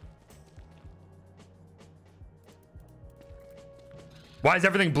 Why is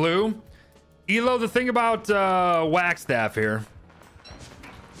everything blue? Elo, the thing about Wagstaff here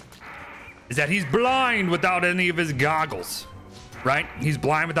is that he's blind without any of his goggles, right? He's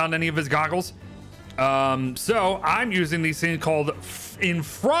blind without any of his goggles. So I'm using these things called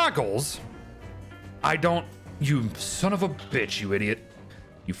infroggles. You son of a bitch, you idiot.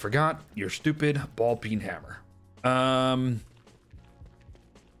 You forgot your stupid ball peen hammer. And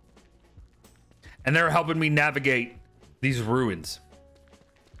they're helping me navigate these ruins.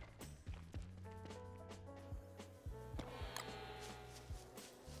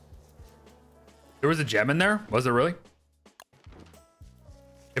 There was a gem in there? Was there really?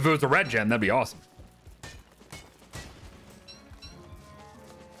 If it was a red gem, that'd be awesome.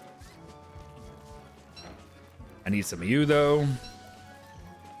 I need some of you, though.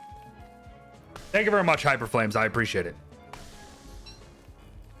 Thank you very much, Hyperflames. I appreciate it.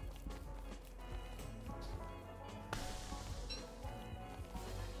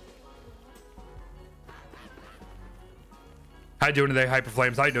 How you doing today,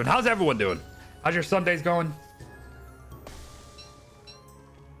 Hyperflames? How you doing? How's everyone doing? How's your Sundays going?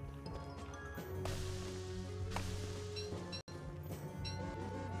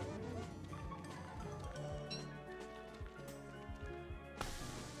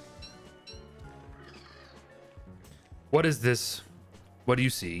 What is this? What do you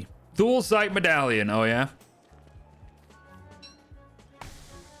see? Dual sight medallion. Oh, yeah.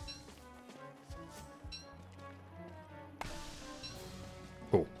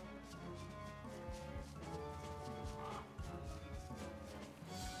 Cool.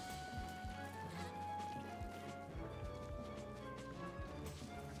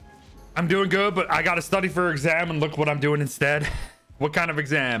 I'm doing good, but I got to study for exam, and look what I'm doing instead. What kind of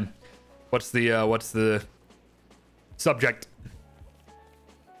exam? What's the subject?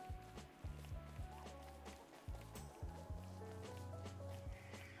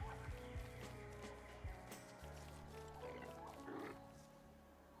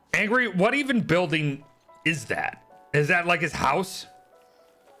 Angry, what even building is that? Is that like his house?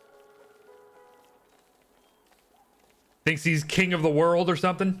 Thinks he's king of the world or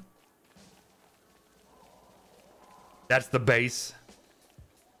something? That's the base.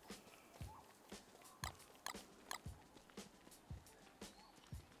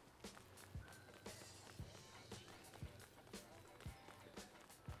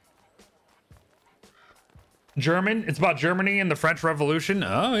 German? It's about Germany and the French Revolution?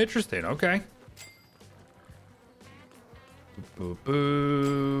 Oh, interesting. Okay. Boo,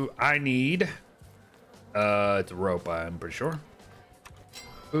 boo. I need... it's a rope, I'm pretty sure.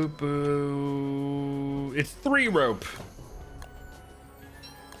 Boo, boo. It's 3 rope.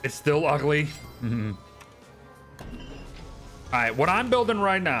 It's still ugly. All right, what I'm building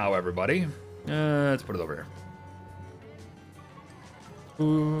right now, everybody. Let's put it over here.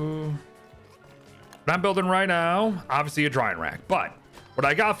 Ooh. What I'm building right now, obviously a drying rack, but what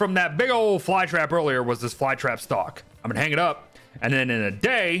I got from that big old fly trap earlier was this fly trap stalk. I'm gonna hang it up, and then in a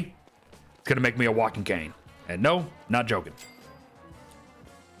day, it's gonna make me a walking cane. And no, not joking.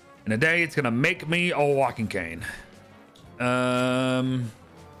 In a day, it's gonna make me a walking cane.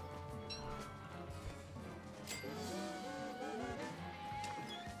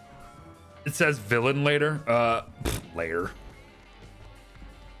 It says villain later. Later.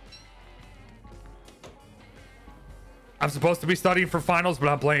 I'm supposed to be studying for finals, but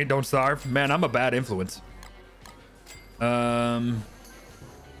I'm playing Don't Starve. Man, I'm a bad influence. I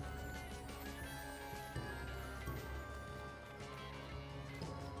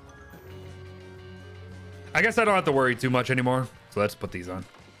guess I don't have to worry too much anymore. So let's put these on.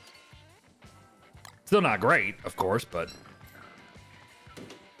 Still not great, of course, but...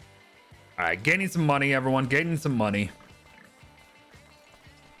 All right, gaining some money, everyone. Gaining some money.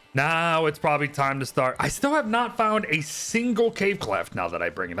 Now it's probably time to start. I still have not found a single cave cleft now that I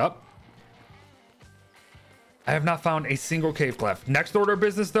bring it up. I have not found a single cave cleft. Next order of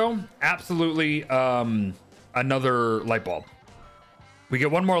business, though, absolutely another light bulb. We get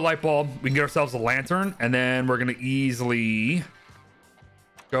one more light bulb. We can get ourselves a lantern, and then we're going to easily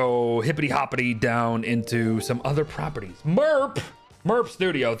go hippity-hoppity down into some other properties. Merp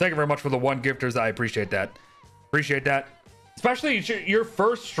Studio. Thank you very much for the 1 gifters. I appreciate that. Appreciate that. Especially your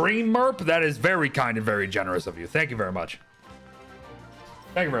first stream, Merp. That is very kind and very generous of you. Thank you very much.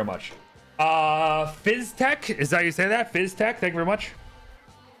 Thank you very much. FizzTech. Is that how you say that? FizzTech. Thank you very much.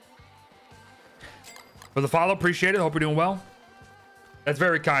 For the follow. Appreciate it. Hope you're doing well. That's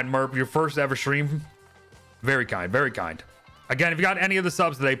very kind, Merp. Your first ever stream. Very kind. Very kind. Again, if you got any of the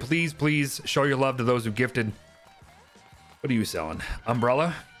subs today, please show your love to those who gifted. What are you selling?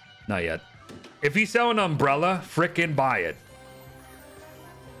 Umbrella? Not yet. If he's selling an umbrella, frickin' buy it.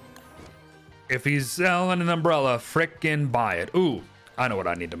 If he's selling an umbrella, frickin' buy it. Ooh, I know what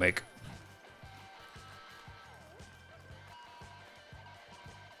I need to make.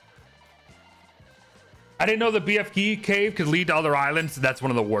 I didn't know the BFG cave could lead to other islands. That's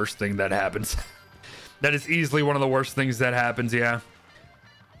one of the worst things that happens. That is easily one of the worst things that happens, yeah.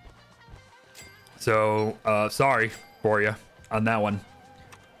 So, sorry for you on that one.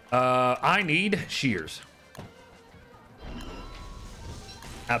 I need shears.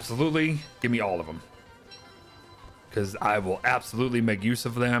 Absolutely. Give me all of them. Because I will absolutely make use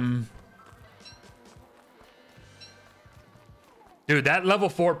of them. Dude, that level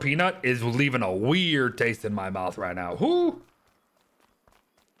 4 peanut is leaving a weird taste in my mouth right now. Whoo!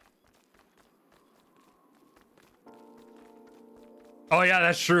 Oh, yeah,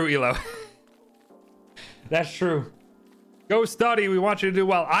 that's true, Elo. That's true. Go study. We want you to do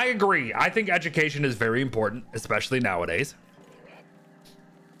well. I agree. I think education is very important, especially nowadays.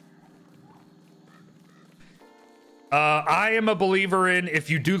 I am a believer in if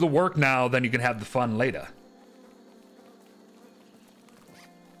you do the work now, then you can have the fun later.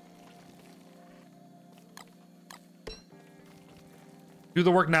 Do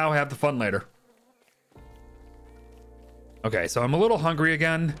the work now, have the fun later. Okay, so I'm a little hungry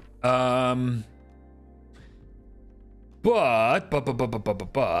again. But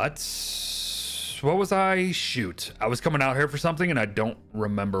what was I? Shoot, I was coming out here for something and I don't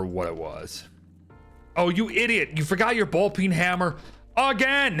remember what it was. Oh, you idiot. You forgot your ball peen hammer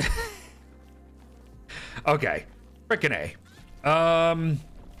again. Okay. Frickin' A.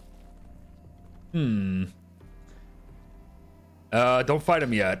 Don't fight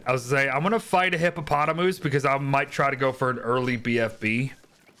him yet. I was gonna say, I'm gonna fight a hippopotamus because I might try to go for an early BFB.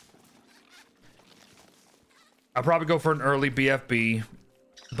 I'll probably go for an early BFB.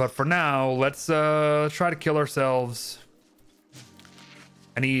 But for now, let's try to kill ourselves.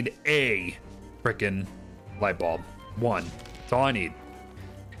 I need a frickin' light bulb. 1. That's all I need.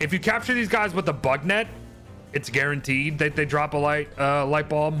 If you capture these guys with the bug net, it's guaranteed that they drop a light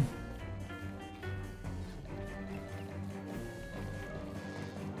bulb.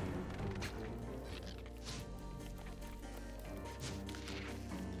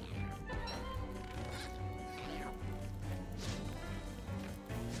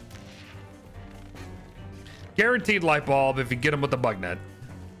 Guaranteed light bulb if you get them with the bug net.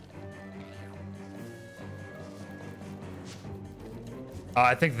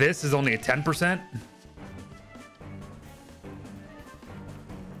 I think this is only a 10%.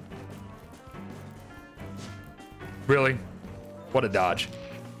 Really? What a dodge.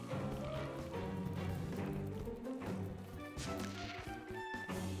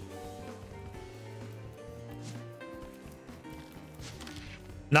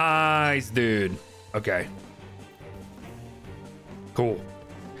 Nice, dude. Okay. Cool.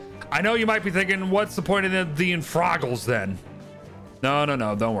 I know you might be thinking, what's the point of the infroggles then? No,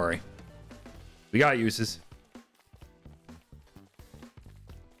 don't worry. We got uses.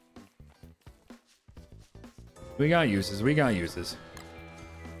 We got uses.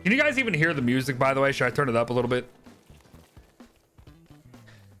 Can you guys even hear the music, by the way? Should I turn it up a little bit?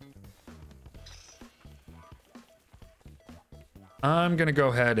 I'm gonna go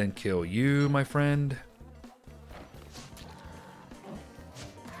ahead and kill you, my friend.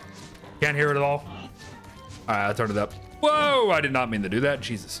 Can't hear it at all. All right, I'll turn it up. Whoa, I did not mean to do that.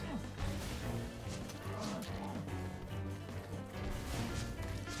 Jesus.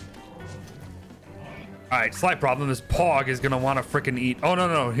 All right, slight problem. This pog is gonna want to freaking eat. Oh, no,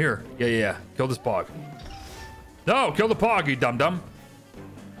 no, here. Yeah, yeah, yeah. Kill this pog. No, kill the pog, you dum-dum.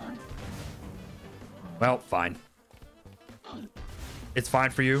 Well, fine. It's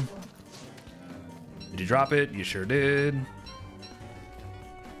fine for you. Did you drop it? You sure did.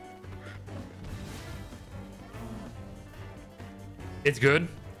 It's good.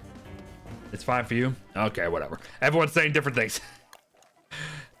 It's fine for you. Okay, whatever. Everyone's saying different things.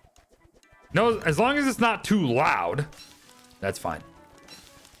 No, as long as it's not too loud, that's fine.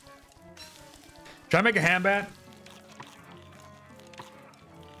 Try to make a ham bat.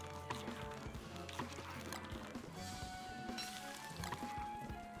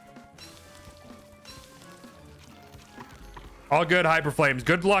 All good, Hyper Flames.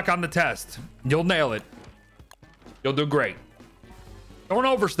 Good luck on the test. You'll nail it. You'll do great. Don't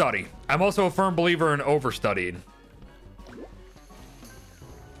overstudy. I'm also a firm believer in overstudying.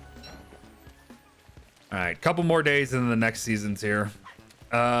 All right, couple more days and then the next season's here.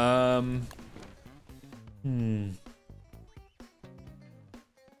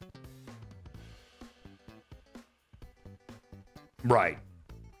 Right.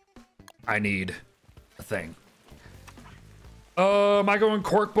 I need a thing. Am I going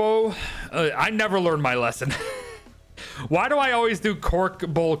cork bow? I never learned my lesson. Why do I always do cork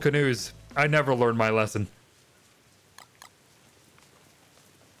bowl canoes? I never learned my lesson.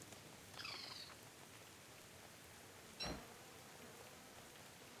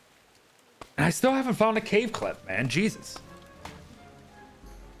 And I still haven't found a cave clip, man. Jesus.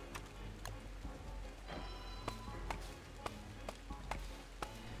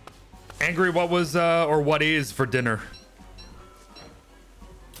 Angry, what was or what is for dinner?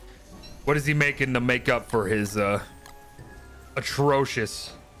 What is he making to make up for his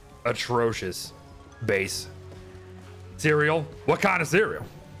atrocious base? Cereal? What kind of cereal?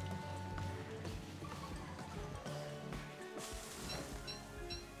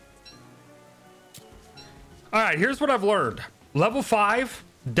 All right, here's what I've learned. Level 5,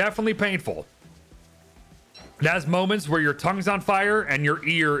 definitely painful. It has moments where your tongue's on fire and your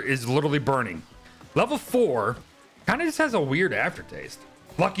ear is literally burning. Level 4 kind of just has a weird aftertaste.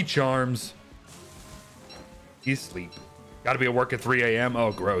 Lucky Charms. You sleep. Got to be at work at 3 a.m.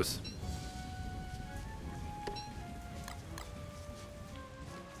 Oh, gross.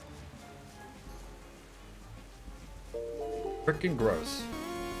 Freaking gross.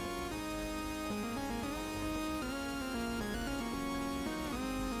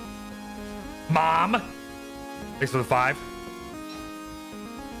 Mom. Thanks for the 5.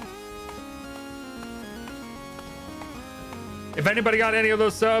 If anybody got any of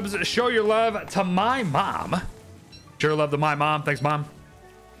those subs, show your love to my mom. Sure love to my mom. Thanks, Mom.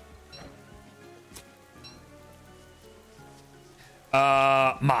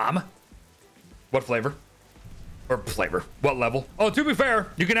 Mom. What flavor? Or flavor. What level? Oh, to be fair,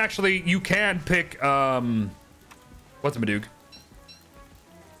 you can pick, what's a Madoog?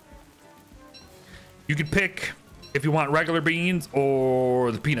 You can pick if you want regular beans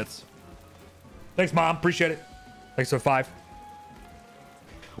or the peanuts. Thanks, Mom. Appreciate it. Thanks for 5.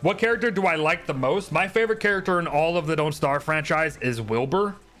 What character do I like the most? My favorite character in all of the Don't Starve franchise is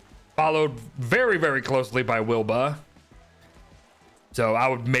Wilbur, followed very, very closely by Wilba. So I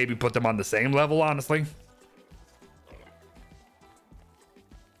would maybe put them on the same level, honestly.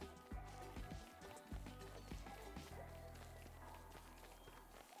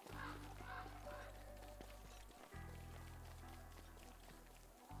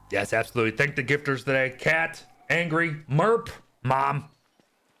 Yes, absolutely. Thank the gifters today. Cat, Angry, Merp, Mom.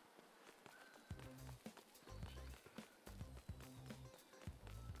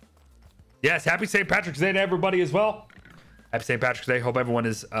 Yes, happy St. Patrick's Day to everybody as well. Happy St. Patrick's Day. Hope everyone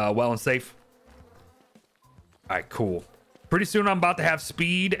is well and safe. All right, cool. Pretty soon I'm about to have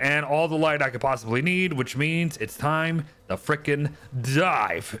speed and all the light I could possibly need, which means it's time to frickin'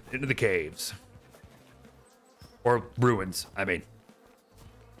 dive into the caves. Or ruins, I mean.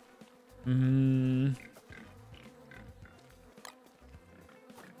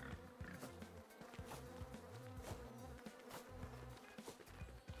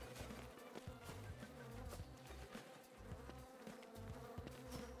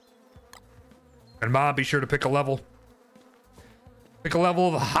 And Mom, be sure to pick a level. Pick a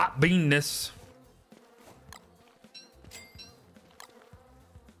level of hot beanness.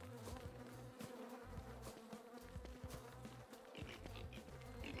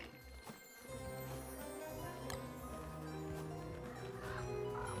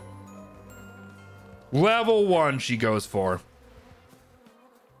 Level 1 she goes for.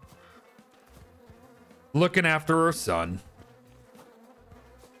 Looking after her son.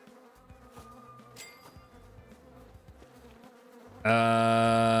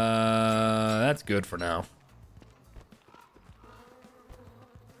 That's good for now.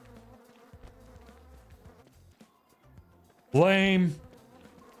 Lame.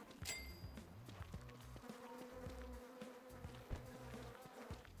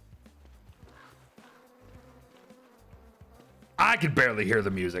 I could barely hear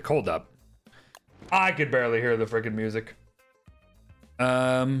the music. Hold up. I could barely hear the freaking music.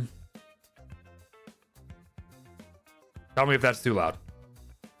 Tell me if that's too loud.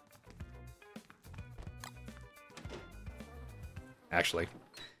 Actually.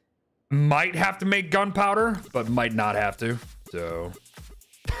 Might have to make gunpowder, but might not have to. So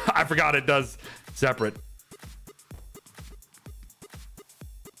I forgot it does separate.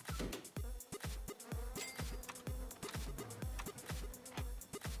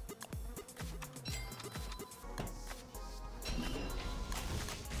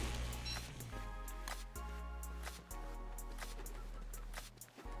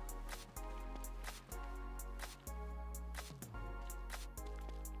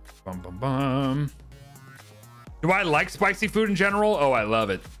 Bum, bum, bum. Do I like spicy food in general? Oh, I love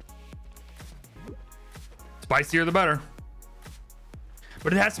it. Spicier the better.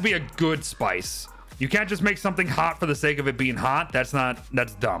 But it has to be a good spice. You can't just make something hot for the sake of it being hot. That's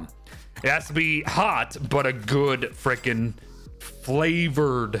dumb. It has to be hot, but a good freaking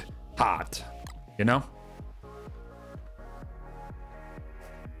flavored hot. You know?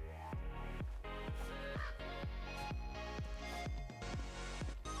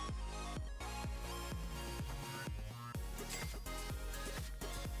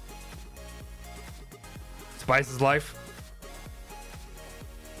 Spice is life.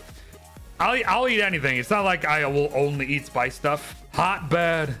 I'll eat anything. It's not like I will only eat spice stuff. Hot,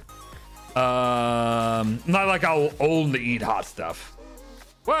 bad. Not like I'll only eat hot stuff.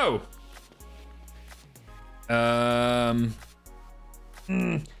 Whoa.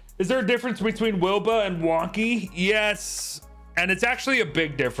 Is there a difference between Wilbur and Wonky? Yes, and it's actually a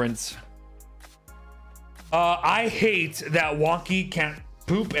big difference. I hate that Wonky can't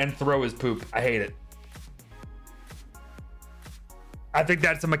poop and throw his poop. I hate it. I think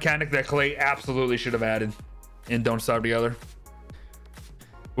that's a mechanic that Clay absolutely should have added in Don't Starve Together.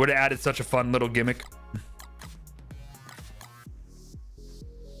 Would have added such a fun little gimmick.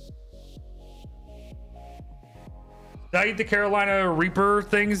 Did I eat the Carolina Reaper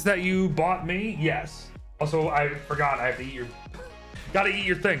things that you bought me? Yes. Also, I forgot I have to eat your... Gotta eat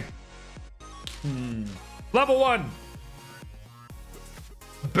your thing. Level 1.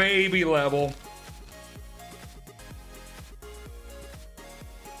 Baby level.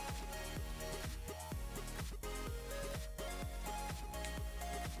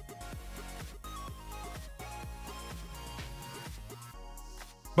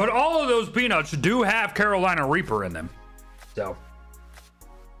 But all of those peanuts do have Carolina Reaper in them. So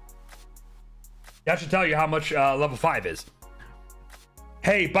that should tell you how much level 5 is.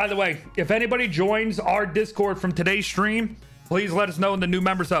 Hey, by the way, if anybody joins our Discord from today's stream, please let us know in the new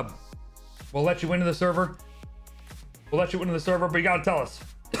members hub. We'll let you into the server. We'll let you into the server, but you gotta tell us.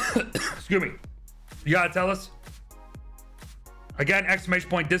 Excuse me. You gotta tell us. Again, !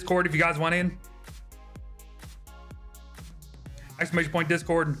 Discord if you guys want in. !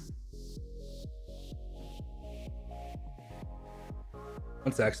 Discord.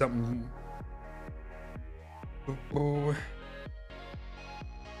 One sec, something. Ooh.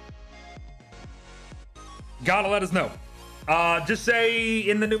 Gotta let us know. Just say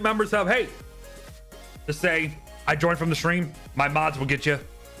in the new members hub, hey, just say I joined from the stream. My mods will get you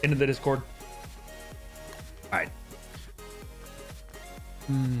into the Discord. All right.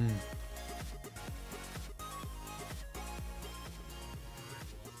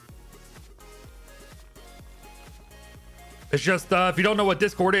 It's just, if you don't know what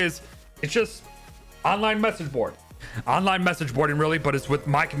Discord is, it's just online message board. Online message boarding, really, but it's with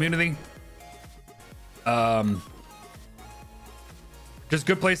my community. Just a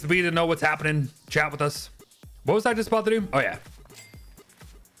good place to be to know what's happening. Chat with us. What was I just about to do? Oh, yeah.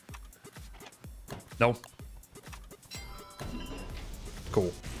 No.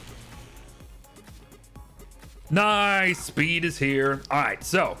 Cool. Nice. Speed is here. All right.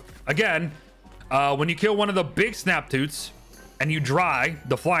 So, again, when you kill one of the big snap toots and you dry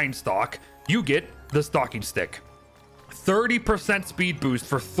the flying stalk, you get the stalking stick. 30% speed boost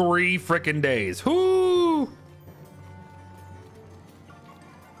for 3 freaking days. Whoo!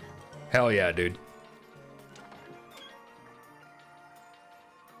 Hell yeah, dude.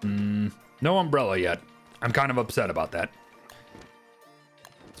 No umbrella yet. I'm kind of upset about that.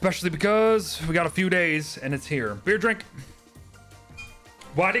 Especially because we got a few days and it's here. Beer drink.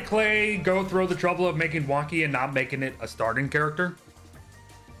 Why did Clay go through the trouble of making Wonky and not making it a starting character?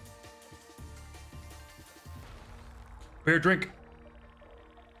 Beer drink.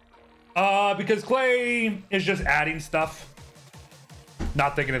 Because Clay is just adding stuff.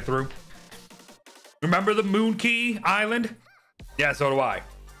 Not thinking it through. Remember the Moon Key Island? Yeah, so do I.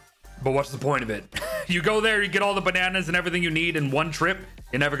 But what's the point of it? You go there, you get all the bananas and everything you need in one trip,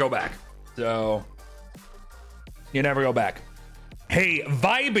 you never go back. So, you never go back. Hey,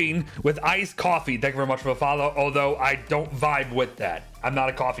 vibing with iced coffee. Thank you very much for the follow. Although I don't vibe with that. I'm not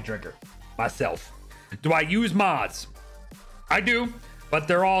a coffee drinker myself. Do I use mods? I do, but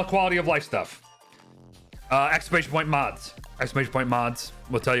they're all quality of life stuff. Exclamation point mods. Exclamation point mods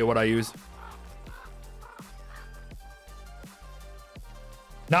will tell you what I use.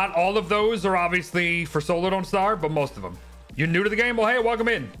 Not all of those are obviously for Solo Don't Starve, but most of them. You're new to the game? Well, hey, welcome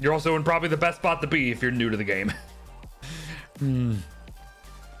in. You're also in probably the best spot to be if you're new to the game.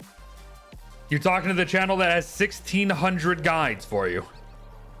 You're talking to the channel that has 1,600 guides for you.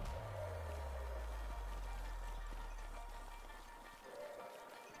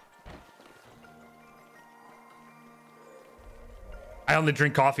 I only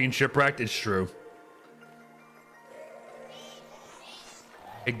drink coffee in Shipwrecked. It's true.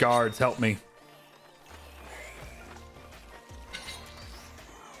 Hey, guards, help me.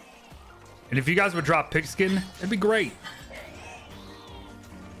 And if you guys would drop pigskin, it'd be great.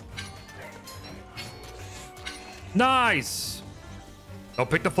 Nice. Oh,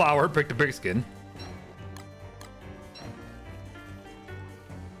 pick the flower, pick the pigskin.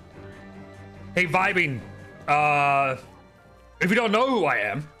 Hey, vibing. If you don't know who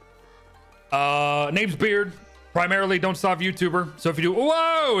I am, name's Beard. Primarily Don't Starve YouTuber. So if you do,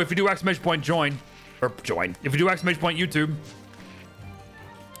 whoa, if you do exclamation point join, or join, if you do exclamation point YouTube,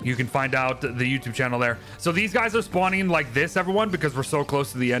 you can find out the YouTube channel there. So these guys are spawning like this, everyone, because we're so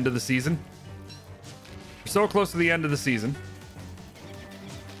close to the end of the season. We're so close to the end of the season.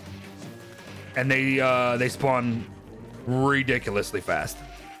 And they spawn ridiculously fast.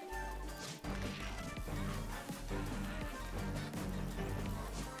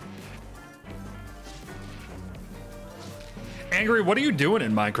 Angry, what are you doing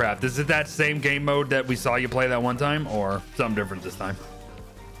in Minecraft? Is it that same game mode that we saw you play that one time, or something different this time?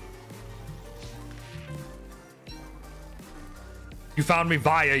 You found me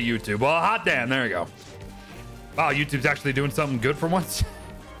via YouTube. Well, hot damn, there you go. Wow, YouTube's actually doing something good for once.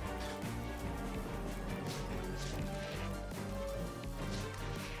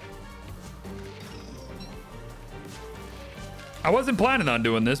 I wasn't planning on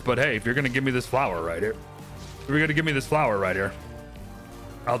doing this, but hey, if you're gonna give me this flower right here, if you're gonna give me this flower right here,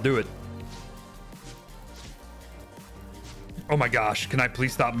 I'll do it. Oh my gosh, can I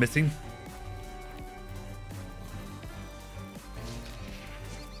please stop missing?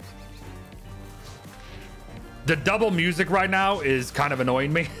 The double music right now is kind of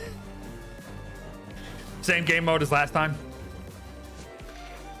annoying me. Same game mode as last time.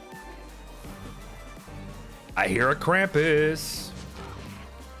 I hear a Krampus.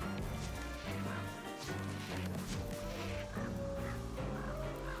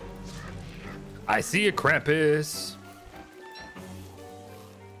 I see a Krampus.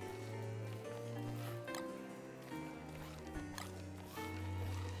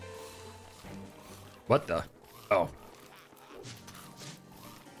 What the? Oh.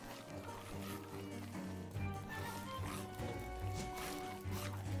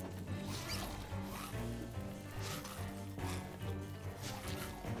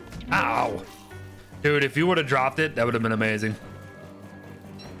 Ow. Dude, if you would have dropped it, that would have been amazing.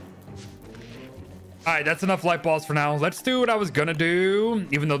 All right, that's enough light balls for now. Let's do what I was gonna do,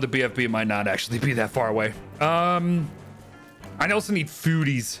 even though the BFB might not actually be that far away. I also need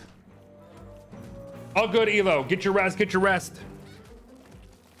foodies. All good, Elo. Get your rest, get your rest.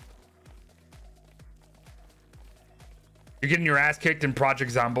 You're getting your ass kicked in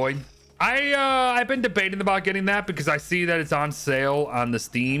Project Zomboid. I've been debating about getting that because I see that it's on sale on the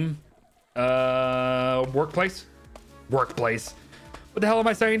Steam workplace. What the hell am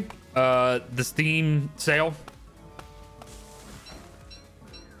I saying? The Steam sale.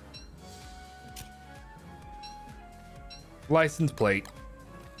 License plate.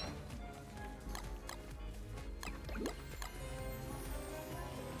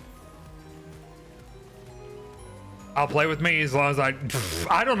 I'll play with me as long as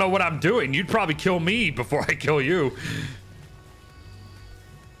I don't know what I'm doing. You'd probably kill me before I kill you.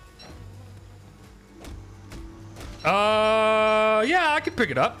 Yeah, I could pick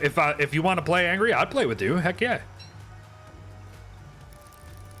it up. If you want to play Angry, I'd play with you. Heck yeah.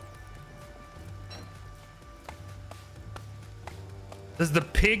 Does the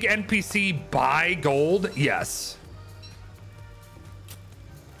pig NPC buy gold? Yes.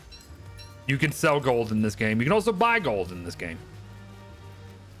 You can sell gold in this game. You can also buy gold in this game.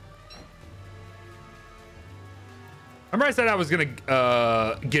 Remember I said I was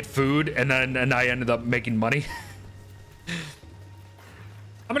gonna get food and I ended up making money?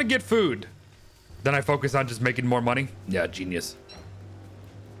 I'm gonna get food. Then I focus on just making more money. Yeah, genius.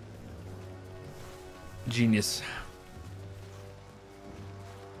 Genius.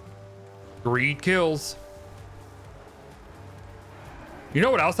 Greed kills. You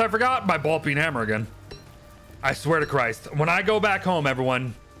know what else I forgot? My ball peen hammer again. I swear to Christ. When I go back home,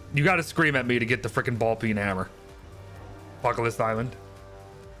 everyone, you gotta scream at me to get the freaking ball peen hammer. Apocalypse Island.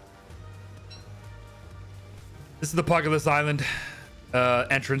 This is the Apocalypse Island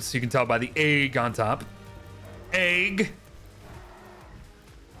entrance. You can tell by the egg on top. Egg.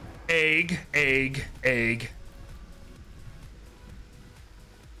 Egg, egg, egg.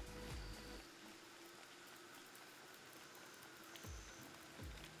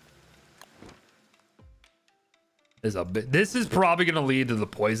 This is probably going to lead to the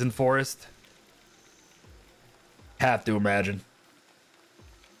poison forest. Have to imagine.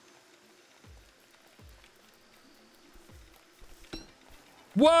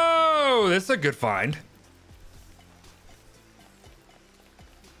 Whoa, this is a good find.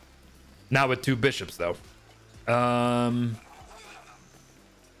 Now with 2 bishops though.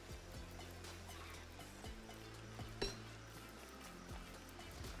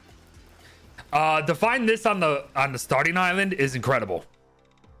 To find this on the starting island is incredible.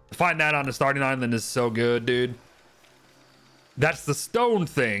 To find that on the starting island is so good, dude. That's the stone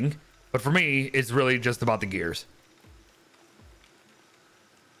thing, but for me, it's really just about the gears.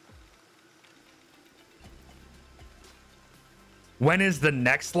 When is the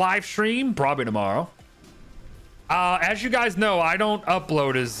next live stream? Probably tomorrow. As you guys know, I don't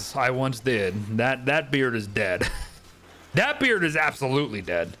upload as I once did. That beard is dead. That beard is absolutely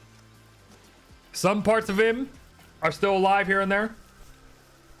dead. Some parts of him are still alive here and there.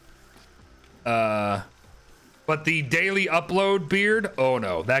 But the daily upload beard, oh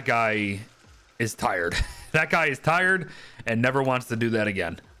no, that guy is tired. That guy is tired and never wants to do that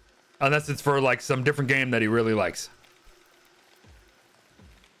again. Unless it's for like some different game that he really likes.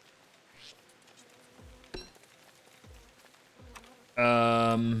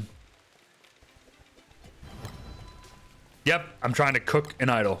 Yep, I'm trying to cook an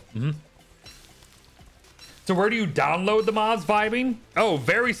idol. So where do you download the mods, Vibing? Oh,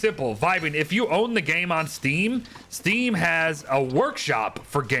 very simple. Vibing, if you own the game on Steam, Steam has a workshop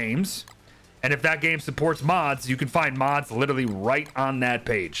for games. And if that game supports mods, you can find mods literally right on that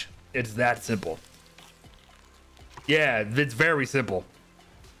page. It's that simple. Yeah, it's very simple.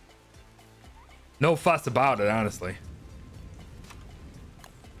 No fuss about it, honestly.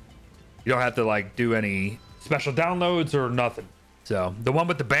 You don't have to like do any special downloads or nothing. So the one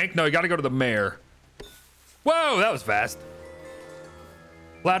with the bank, no, you got to go to the mayor. Whoa, that was fast.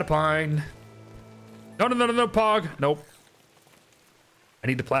 Platypine. No, Pog. Nope. I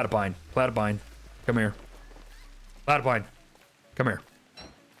need the Platypine. Platypine. Come here. Platypine. Come here.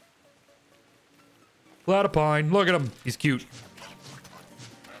 Platypine. Look at him. He's cute.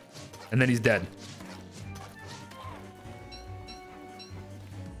 And then he's dead.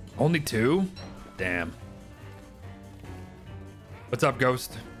 Only 2? Damn. What's up,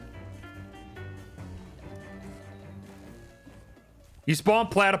 Ghost? You spawn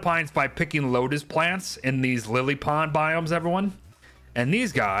platypines by picking lotus plants in these lily pond biomes, everyone. And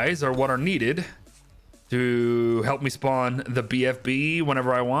these guys are what are needed to help me spawn the BFB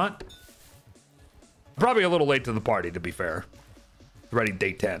whenever I want. Probably a little late to the party, to be fair. It's already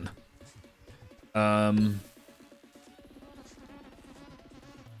day 10.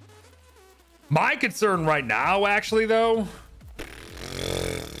 My concern right now, actually, though,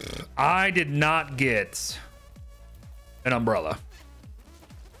 I did not get an umbrella.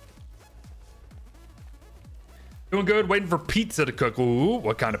 Doing good, waiting for pizza to cook. Ooh,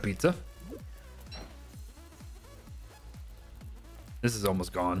 what kind of pizza? This is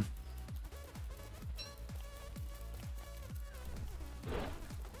almost gone.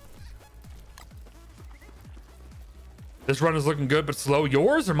 This run is looking good, but slow.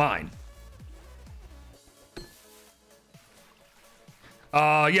 Yours or mine?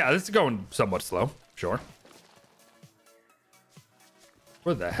 Yeah, this is going somewhat slow. Sure.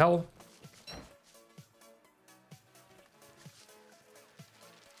 Where the hell?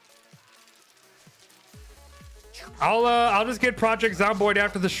 I'll just get Project Zomboid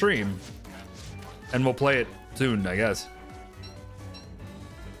after the stream, and we'll play it soon, I guess.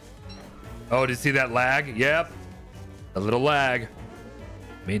 Oh, did you see that lag? Yep, a little lag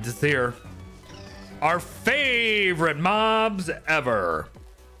means it's here. Our favorite mobs ever.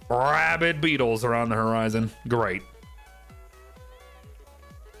 Rabid beetles are on the horizon. Great.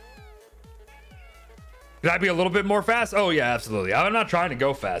 Could I be a little bit more fast? Oh yeah, absolutely. I'm not trying to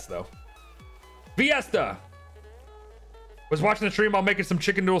go fast though. Fiesta was watching the stream while making some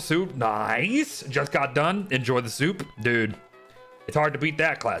chicken noodle soup. Nice. Just got done. Enjoy the soup, dude. It's hard to beat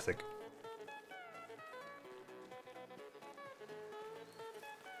that classic.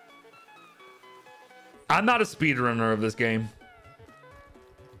 I'm not a speedrunner of this game.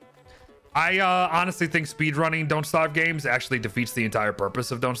 I honestly think speedrunning Don't Starve games actually defeats the entire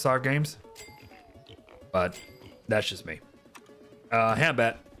purpose of Don't Starve games. But that's just me.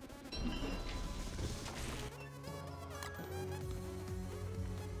 Hambat.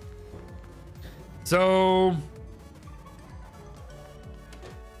 So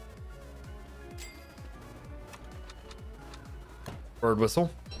bird whistle.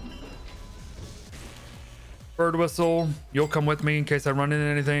 Bird whistle. You'll come with me in case I run into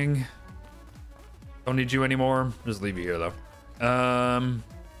anything. Don't need you anymore. Just leave you here though.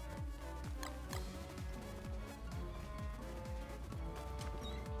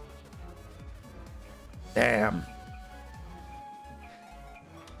 Damn.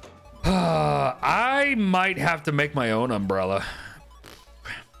 I might have to make my own umbrella.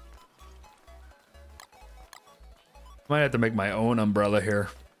 Might have to make my own umbrella here.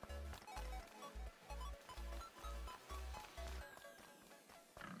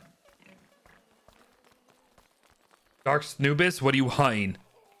 Dark Snoobus, what are you hunt?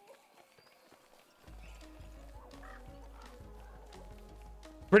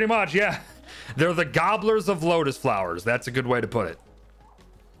 Pretty much, yeah. They're the gobblers of lotus flowers. That's a good way to put it.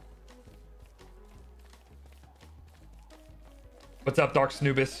 What's up, Dark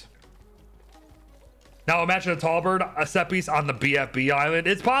Snoobus? Now imagine a tall bird, a set piece on the BFB island.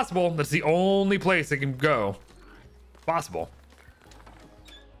 It's possible. That's the only place it can go. Possible.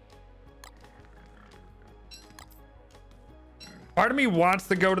 Part of me wants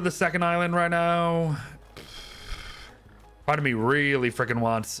to go to the second island right now. Part of me really freaking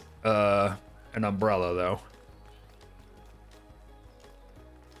wants an umbrella though.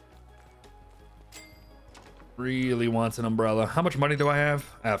 Really wants an umbrella. How much money do I have?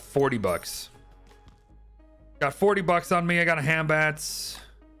 I have 40 bucks. Got 40 bucks on me. I got a Hambats.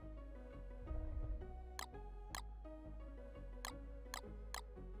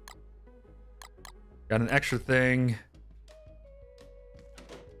 Got an extra thing.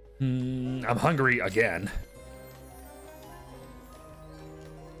 I'm hungry again.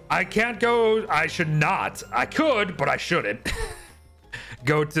 I can't go. I should not. I could, but I shouldn't.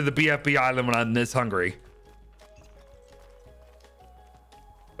 Go to the BFB island when I'm this hungry.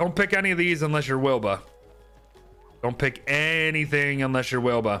 Don't pick any of these unless you're Wilbur. Don't pick anything unless you're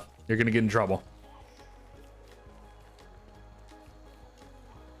Wilbur. You're gonna get in trouble.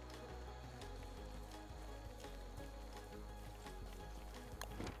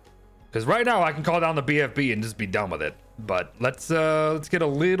 Because right now I can call down the BFB and just be done with it. But let's get a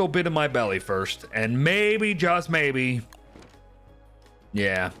little bit of my belly first, and maybe, just maybe,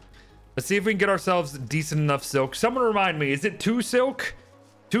 yeah. Let's see if we can get ourselves decent enough silk. Someone remind me, is it 2 silk?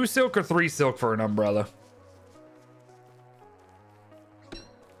 2 silk or 3 silk for an umbrella?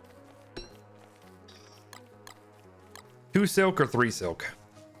 Two silk or 3 silk?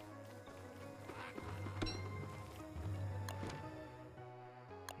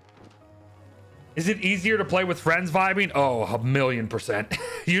 Is it easier to play with friends vibing? Oh, 1,000,000%.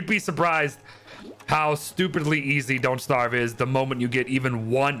 You'd be surprised how stupidly easy Don't Starve is the moment you get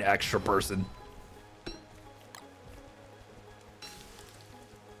even one extra person.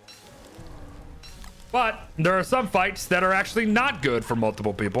 But there are some fights that are actually not good for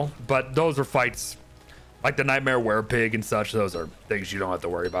multiple people. But those are fights like the Nightmare Werepig and such. Those are things you don't have to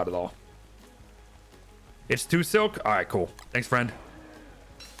worry about at all. It's 2 silk? All right, cool. Thanks, friend.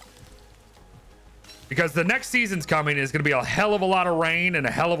 Because the next season's coming is going to be a hell of a lot of rain and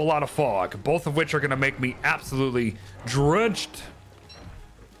a hell of a lot of fog. Both of which are going to make me absolutely drenched.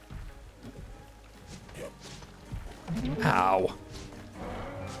 Ow.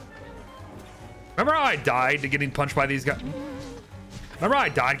 Remember how I died to getting punched by these guys? Remember how I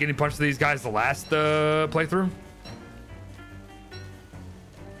died getting punched by these guys the last playthrough?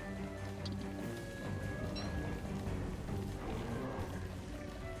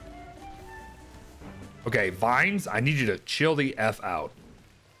 Okay, Vines, I need you to chill the F out.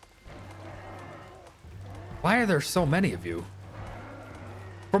 Why are there so many of you?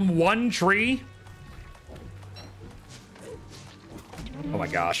 From one tree? Oh my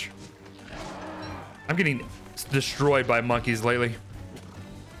gosh. I'm getting destroyed by monkeys lately.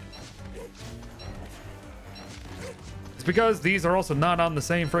 It's because these are also not on the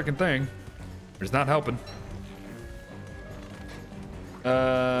same freaking thing. It's not helping.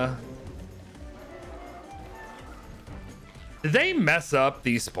 Did they mess up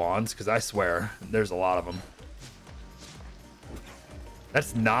these spawns? Because I swear there's a lot of them.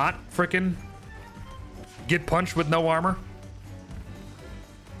 That's not freaking get punched with no armor.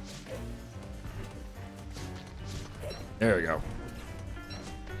 There we go.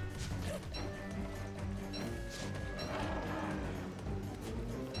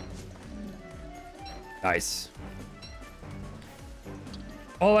 Nice.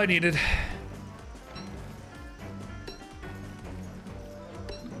 All I needed.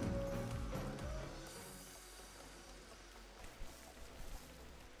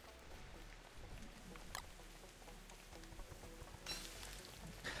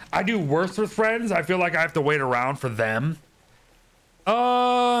 I do worse with friends. I feel like I have to wait around for them.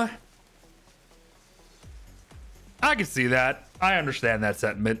 I can see that. I understand that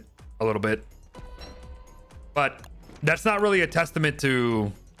sentiment a little bit. But that's not really a testament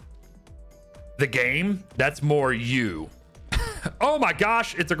to the game. That's more you. Oh my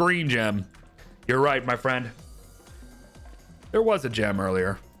gosh, it's a green gem. You're right, my friend. There was a gem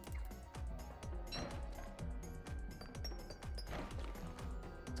earlier.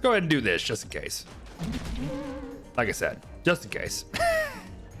 Let's go ahead and do this just in case. Like I said, just in case.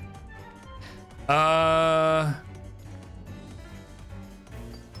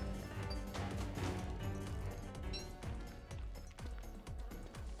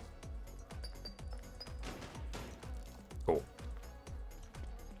 Cool.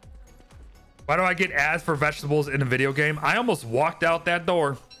 Why do I get ads for vegetables in a video game? I almost walked out that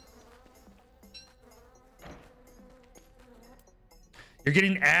door. You're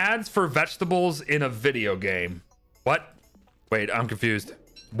getting ads for vegetables in a video game. What? Wait, I'm confused.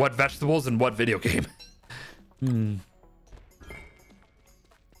 What vegetables in what video game?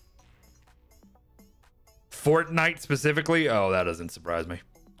 Fortnite specifically? Oh, that doesn't surprise me.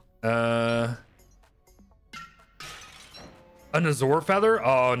 An Azure feather?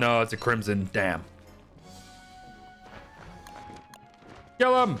 Oh no, it's a crimson. Damn.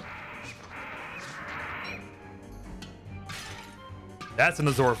 Kill him. That's an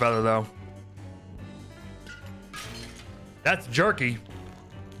Azure feather though. That's jerky.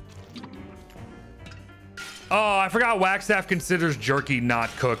 Oh, I forgot Wagstaff considers jerky not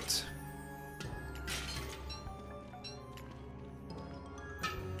cooked.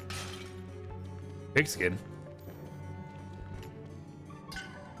 Pigskin.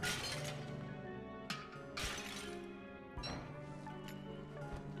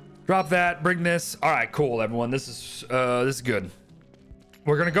 Drop that, bring this. All right, cool, everyone. This is good.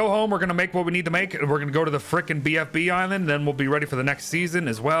 We're gonna go home. We're gonna make what we need to make. We're gonna go to the frickin' BFB island. Then we'll be ready for the next season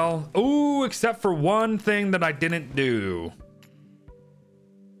as well. Ooh, except for one thing that I didn't do.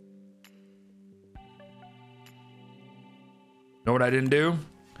 Know what I didn't do?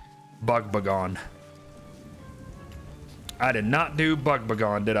 Bug Bagon. I did not do Bug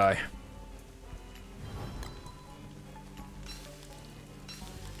Bagon, did I?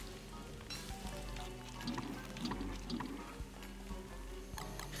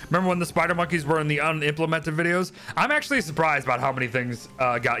 Remember when the spider monkeys were in the unimplemented videos? I'm actually surprised about how many things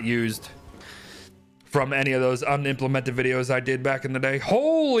got used from any of those unimplemented videos I did back in the day.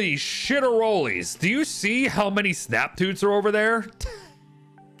 Holy shit-a-rollies. Do you see how many snap toots are over there?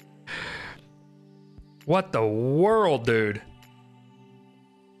 What the world, dude?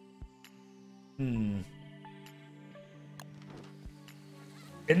 In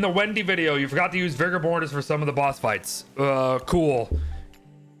the Wendy video, you forgot to use Vigor Mortis for some of the boss fights. Cool.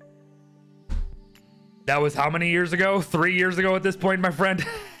 That was how many years ago? 3 years ago at this point, my friend?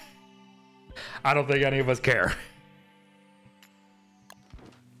 I don't think any of us care.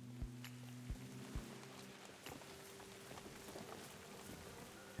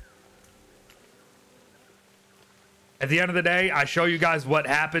 At the end of the day, I show you guys what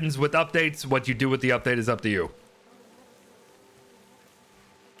happens with updates. What you do with the update is up to you.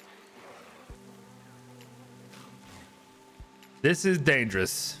 This is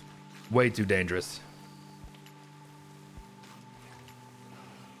dangerous. Way too dangerous.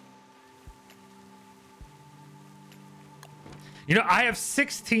 You know, I have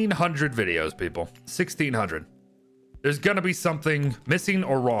 1,600 videos, people. 1,600. There's gonna be something missing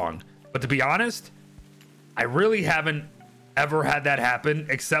or wrong. But to be honest, I really haven't ever had that happen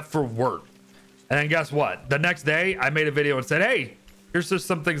except for work. And then guess what? The next day, I made a video and said, hey, here's just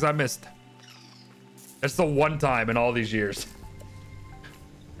some things I missed. That's the one time in all these years.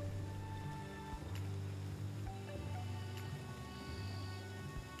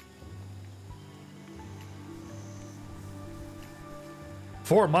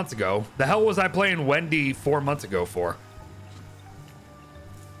 Four months ago? The hell was I playing Wendy 4 months ago for?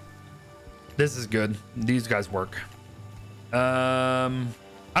 This is good. These guys work. I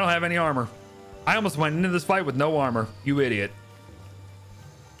don't have any armor. I almost went into this fight with no armor. You idiot.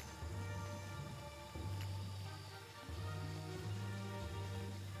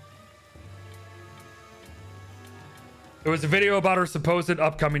 It was a video about her supposed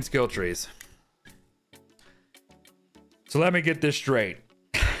upcoming skill trees. So let me get this straight.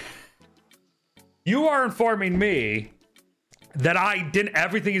 You are informing me that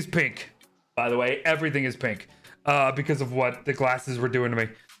everything is pink. By the way, everything is pink. Because of what the glasses were doing to me.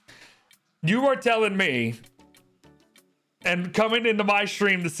 You are telling me and coming into my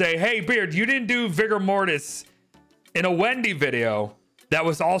stream to say, hey, Beard, you didn't do Vigor Mortis in a Wendy video that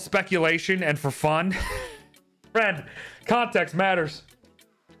was all speculation and for fun. Friend, context matters.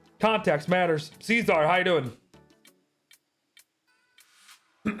 Context matters. Caesar, how you doing?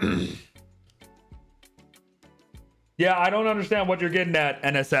 Yeah, I don't understand what you're getting at,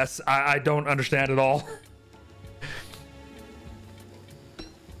 NSS. I don't understand at all.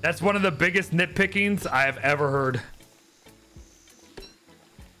 That's one of the biggest nitpickings I have ever heard.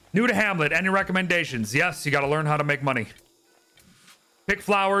 New to Hamlet, any recommendations? Yes, you got to learn how to make money. Pick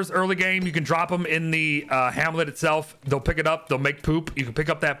flowers early game. You can drop them in the Hamlet itself. They'll pick it up. They'll make poop. You can pick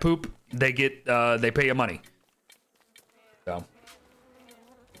up that poop. They get they pay you money. So.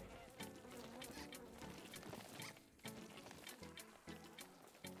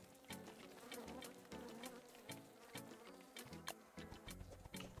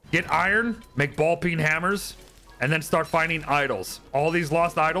 Get iron, make ball peen hammers, and then start finding idols. All these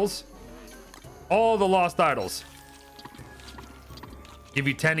lost idols. All the lost idols. Give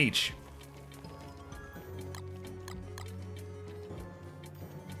you 10 each.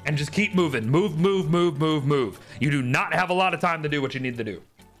 And just keep moving. Move, move, move, move, move. You do not have a lot of time to do what you need to do.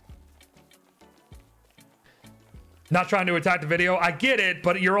 Not trying to attack the video. I get it,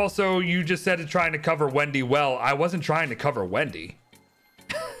 but you're also, you just said it's trying to cover Wendy well. I wasn't trying to cover Wendy.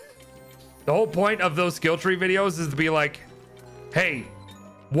 The whole point of those skill tree videos is to be like, hey,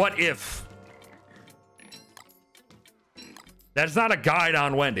 what if? That's not a guide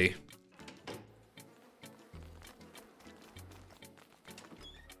on Wendy.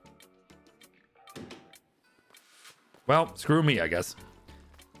 Well, screw me, I guess.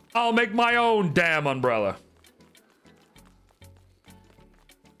 I'll make my own damn umbrella.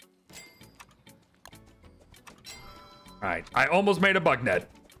 All right, I almost made a bug net.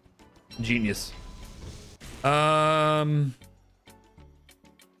 Genius.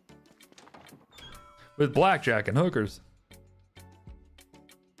 With blackjack and hookers.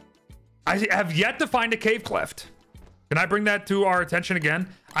 I have yet to find a cave cleft. Can I bring that to our attention again?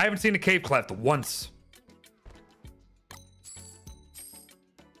 I haven't seen a cave cleft once.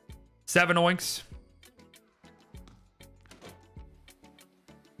 7 oinks.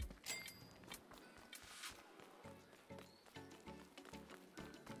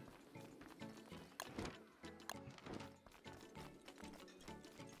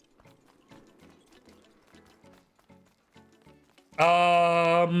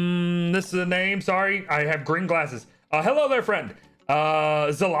 This is a name. Sorry, I have green glasses. Hello there, friend.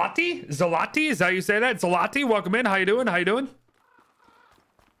 Zalati? Zalati? Is that how you say that? Zalati, welcome in. How you doing? How you doing?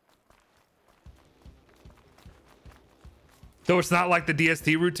 So it's not like the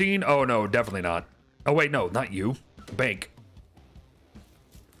DST routine? Oh, no, definitely not. Oh, wait, no, not you. Bank.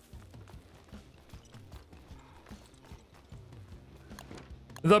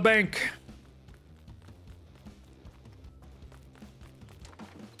 The bank.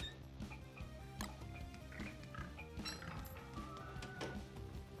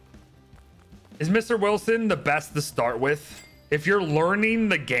 Is Mr. Wilson the best to start with? If you're learning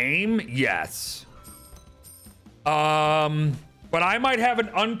the game, yes. But I might have an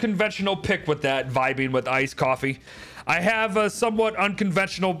unconventional pick with that, vibing with iced coffee. I have a somewhat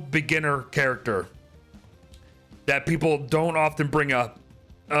unconventional beginner character that people don't often bring up.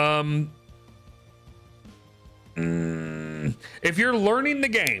 If you're learning the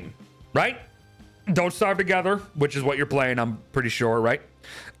game, right? Don't Starve Together, which is what you're playing, I'm pretty sure, right?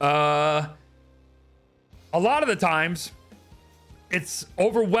 A lot of the times, it's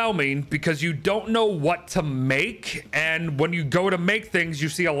overwhelming because you don't know what to make. And when you go to make things, you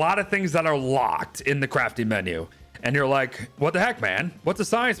see a lot of things that are locked in the crafting menu. and you're like, what the heck, man? What's a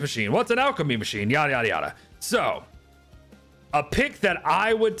science machine? What's an alchemy machine? Yada, yada, yada. So a pick that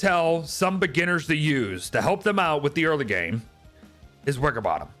I would tell some beginners to use to help them out with the early game is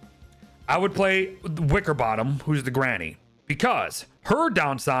Wickerbottom. I would play Wickerbottom, who's the granny, because her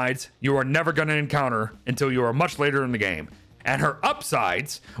downsides you are never going to encounter until you are much later in the game. And her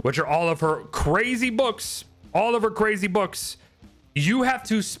upsides, which are all of her crazy books, you have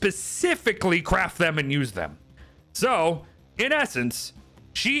to specifically craft them and use them. So, in essence,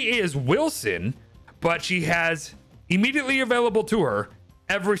 she is Wilson, but she has immediately available to her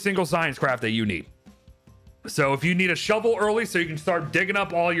every single science craft that you need. So if you need a shovel early so you can start digging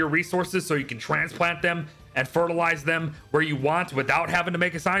up all your resources so you can transplant them and fertilize them where you want without having to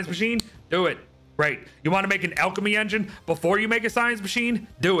make a science machine, do it. Great. You want to make an alchemy engine before you make a science machine?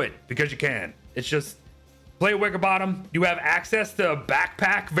 Do it, because you can. It's just play Wickerbottom. You have access to a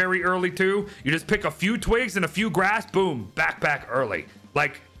backpack very early too. You just pick a few twigs and a few grass, boom, backpack early.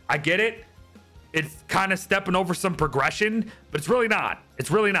 Like, I get it. It's kind of stepping over some progression, but it's really not. It's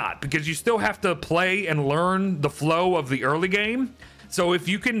really not, because you still have to play and learn the flow of the early game. So if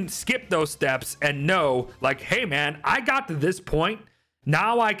you can skip those steps and know, like, hey man, I got to this point,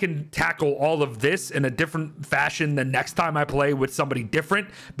 now I can tackle all of this in a different fashion the next time I play with somebody different,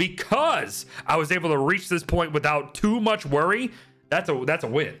 because I was able to reach this point without too much worry. That's a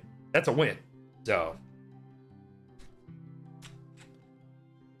win. That's a win. So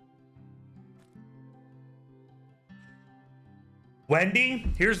Wendy,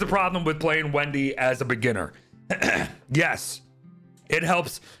 here's the problem with playing Wendy as a beginner. Yes, it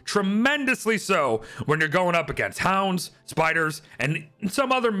helps tremendously so when you're going up against hounds, spiders, and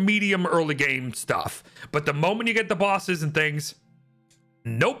some other medium early game stuff. But the moment you get the bosses and things,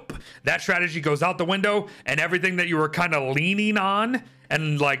 nope, that strategy goes out the window, and everything that you were kind of leaning on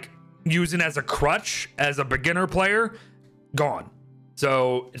and like using as a crutch as a beginner player, gone.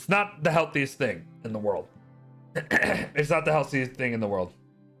 So it's not the healthiest thing in the world. It's not the healthiest thing in the world.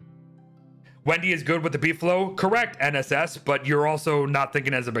 Wendy is good with the beat flow. Correct, NSS, but you're also not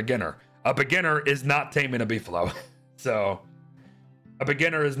thinking as a beginner. A beginner is not taming a beat flow. So a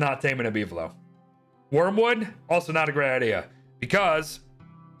beginner is not taming a beat flow. Wormwood, also not a great idea, because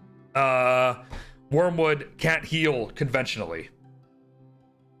Wormwood can't heal conventionally.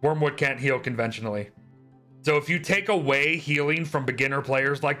 Wormwood can't heal conventionally. So if you take away healing from beginner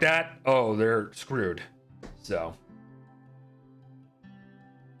players like that, oh, they're screwed. So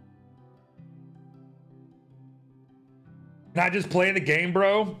can I just play the game,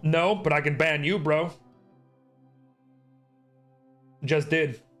 bro? No, but I can ban you, bro. Just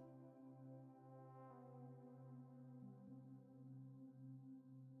did.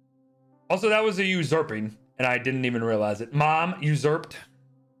 Also, that was a usurping, and I didn't even realize it. Mom, usurped.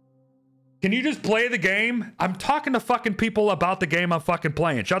 Can you just play the game? I'm talking to fucking people about the game I'm fucking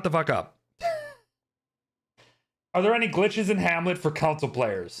playing. Shut the fuck up. Are there any glitches in Hamlet for console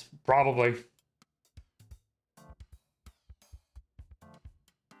players? Probably.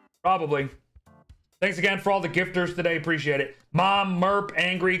 Probably. Thanks again for all the gifters today. Appreciate it. Mom, Merp,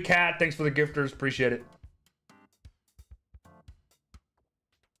 Angry, Cat. Thanks for the gifters. Appreciate it.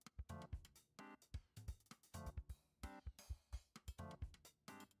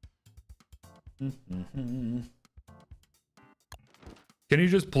 Can you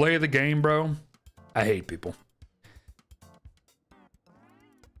just play the game, bro? I hate people.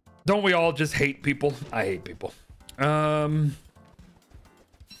 Don't we all just hate people? I hate people. How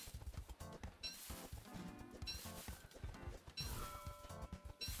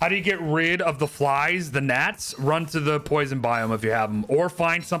do you get rid of the flies, the gnats? Run to the poison biome if you have them, or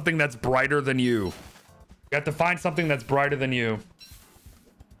find something that's brighter than you. You have to find something that's brighter than you.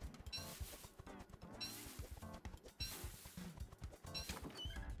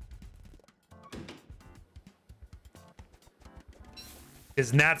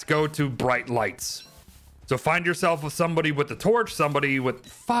 Is gnats go to bright lights. So find yourself with somebody with the torch, somebody with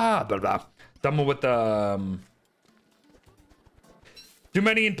someone with too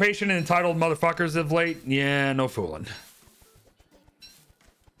many impatient and entitled motherfuckers of late. Yeah, no fooling.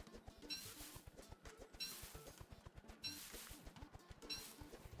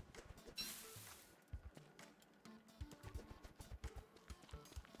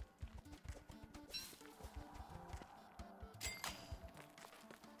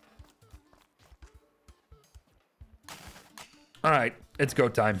 All right, it's go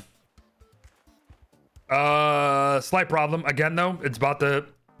time. Slight problem again though. It's about to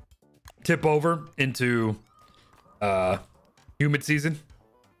tip over into humid season.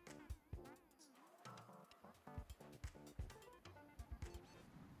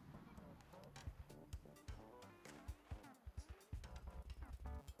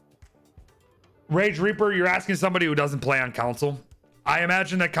 Rage Reaper, you're asking somebody who doesn't play on console. I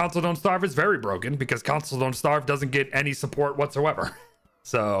imagine that Console Don't Starve is very broken because Console Don't Starve doesn't get any support whatsoever.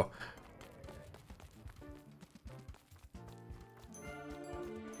 So...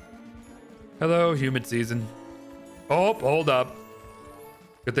 Hello, humid season. Oh, hold up.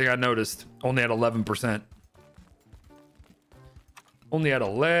 Good thing I noticed. Only at 11%. Only at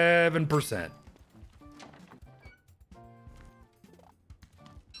 11%.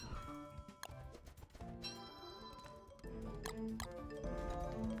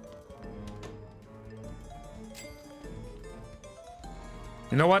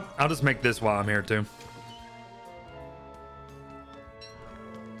 You know what? I'll just make this while I'm here too.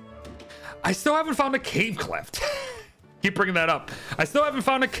 I still haven't found a cave cleft. Keep bringing that up. I still haven't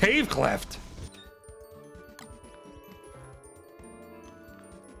found a cave cleft.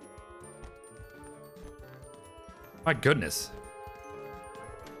 My goodness.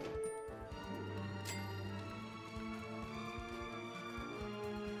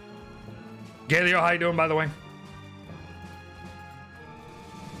 Galio, how you doing, by the way?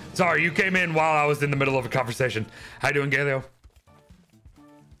 Sorry, you came in while I was in the middle of a conversation. How you doing, Galio?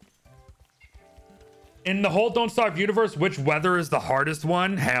 In the whole Don't Starve universe, which weather is the hardest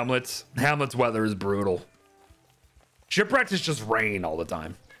one? Hamlet's. Hamlet's weather is brutal. Shipwrecked is just rain all the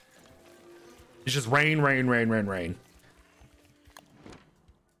time. It's just rain, rain, rain, rain, rain.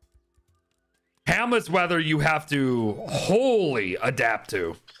 Hamlet's weather you have to wholly adapt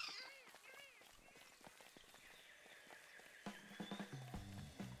to.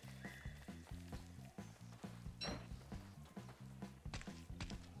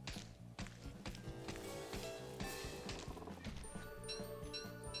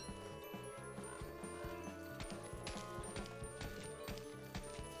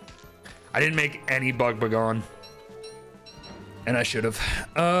 I didn't make any bug on, and I should have.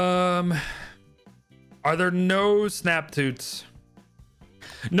 Are there no snap toots?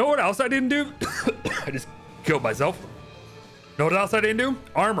 Know what else I didn't do? I just killed myself. Know what else I didn't do?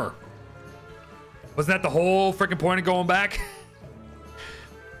 Armor. Wasn't that the whole freaking point of going back?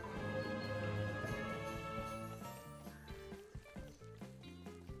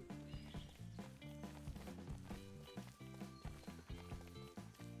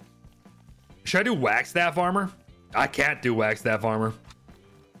 Should I do Wagstaff armor? I can't do Wagstaff armor.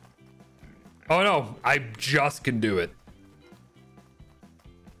 Oh no, I just can do it.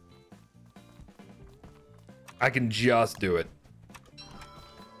 I can just do it.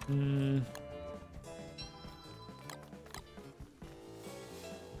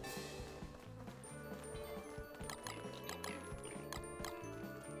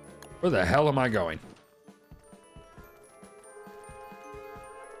 Where the hell am I going?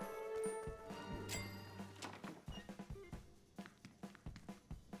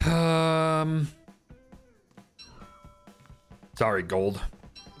 Sorry, gold.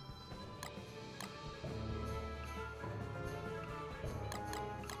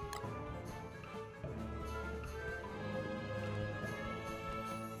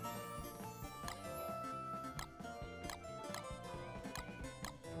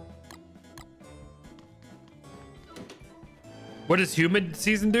 What does humid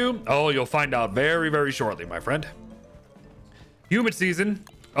season do? Oh, you'll find out very, very shortly, my friend. Humid season.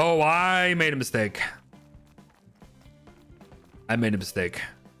 Oh, I made a mistake. I made a mistake.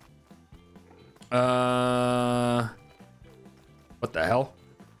 What the hell?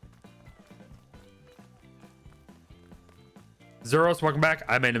 Zeros, welcome back.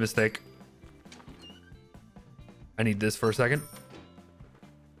 I made a mistake. I need this for a second.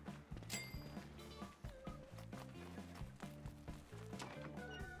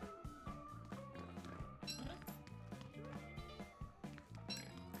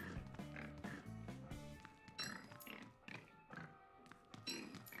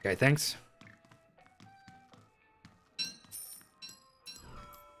 Okay, thanks.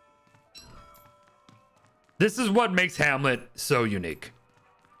 This is what makes Hamlet so unique.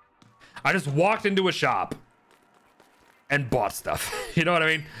 I just walked into a shop and bought stuff. You know what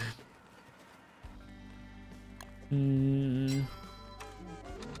I mean?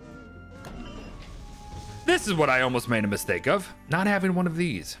 This is what I almost made a mistake of. Not having one of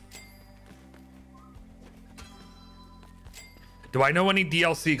these. Do I know any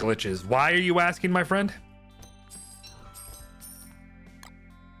DLC glitches? Why are you asking, my friend?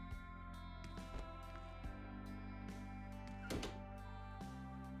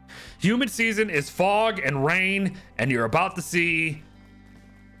 Humid season is fog and rain, and you're about to see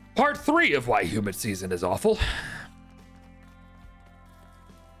part 3 of why humid season is awful.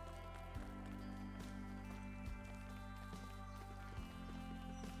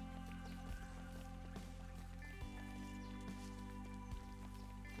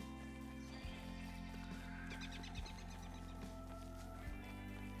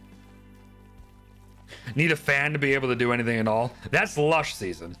 Need a fan to be able to do anything at all. That's lush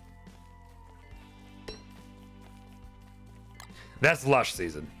season. That's lush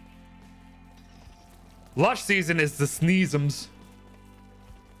season. Lush season is the sneezums.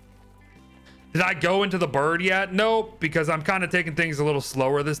 Did I go into the bird yet? Nope, because I'm kind of taking things a little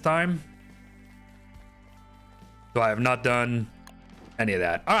slower this time. So I have not done any of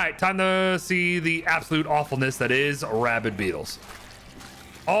that. All right, time to see the absolute awfulness that is rabid beetles.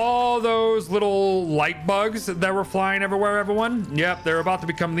 All those little light bugs that were flying everywhere, everyone. Yep, they're about to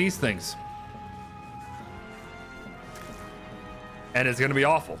become these things. And it's gonna be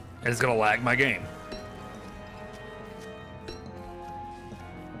awful. And it's gonna lag my game.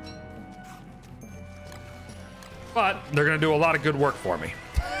 But they're gonna do a lot of good work for me.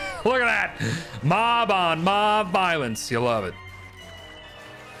 Look at that. Mob on mob violence. You love it.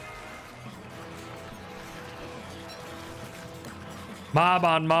 Mob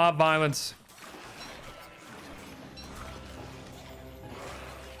on mob violence.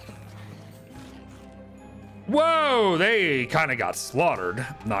 Whoa, they kind of got slaughtered.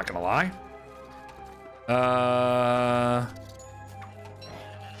 Not gonna lie.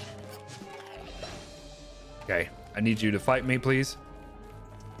 Okay, I need you to fight me, please.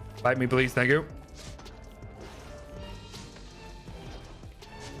 Fight me, please. Thank you.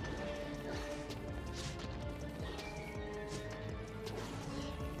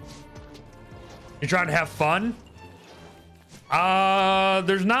 You're trying to have fun?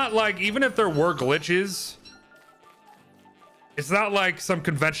 There's not like, even if there were glitches, it's not like some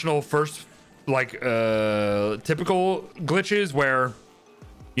conventional first, like, typical glitches where,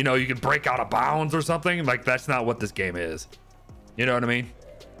 you know, you can break out of bounds or something. Like, that's not what this game is. You know what I mean?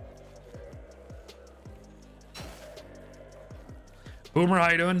 Boomer,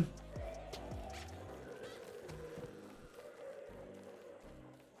 how you doing?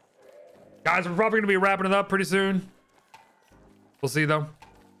 Guys, we're probably going to be wrapping it up pretty soon. We'll see, though.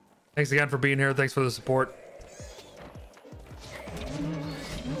 Thanks again for being here. Thanks for the support.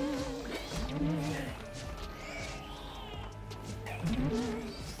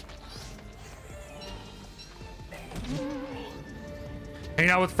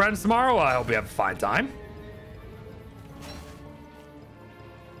 Hanging out with friends tomorrow? I hope you have a fine time.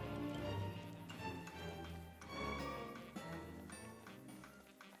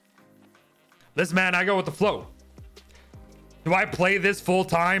 Listen, man, I go with the flow. Do I play this full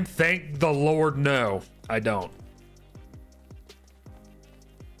time? Thank the Lord, no, I don't.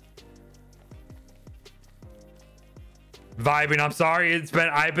 Vibing, I'm sorry.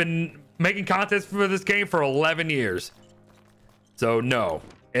 I've been making content for this game for 11 years. So no,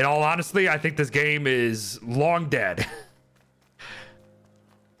 in all honesty, I think this game is long dead.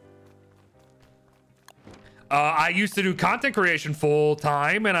 I used to do content creation full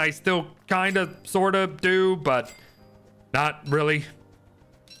time, and I still kind of sort of do, but not really.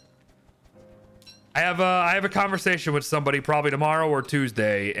 I have a conversation with somebody probably tomorrow or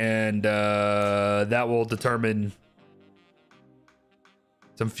Tuesday, and that will determine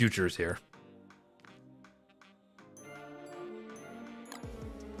some futures here.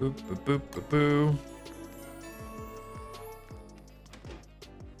 Boop, boop, boop, boop, boop.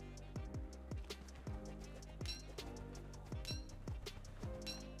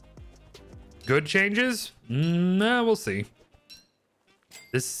 Good changes? Nah, we'll see.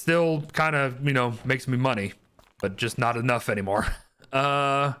 This still kind of, you know, makes me money, but just not enough anymore.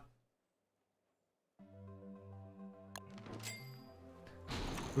 Bug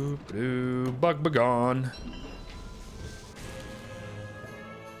gone.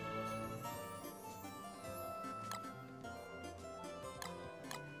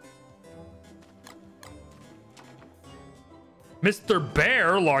 Mr.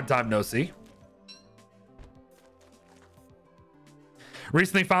 Bear, long time no see.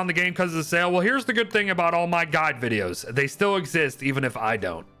 Recently found the game because of the sale. Well, here's the good thing about all my guide videos. They still exist even if I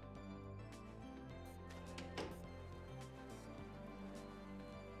don't.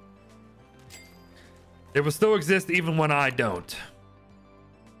 They will still exist even when I don't.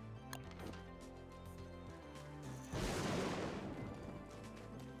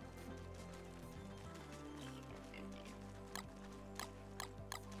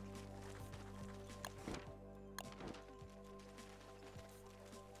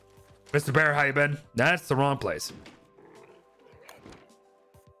 Mr. Bear, how you been? That's the wrong place.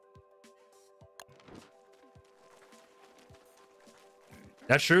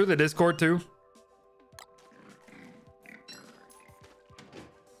 That's true, the Discord too.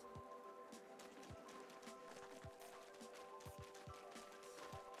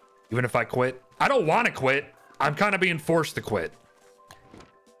 Even if I quit. I don't want to quit. I'm kind of being forced to quit.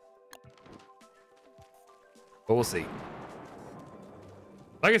 we'll see.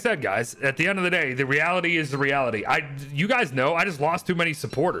 Like I said, guys, at the end of the day, the reality is the reality. You guys know I just lost too many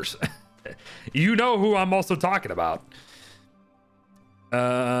supporters. You know who I'm also talking about.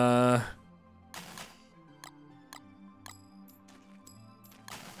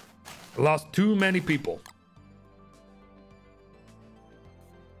 Lost too many people.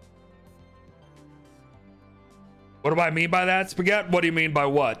 What do I mean by that, Spaghetti? What do you mean by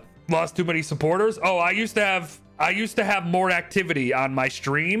what? Lost too many supporters? Oh, I used to have more activity on my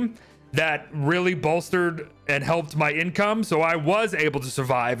stream that really bolstered and helped my income, so I was able to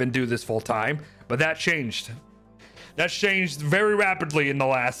survive and do this full time, but that changed. That's changed very rapidly in the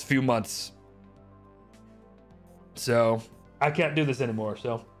last few months. So I can't do this anymore.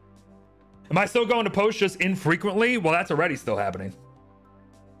 So am I still going to post just infrequently? Well, that's already still happening.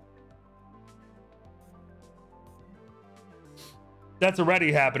 That's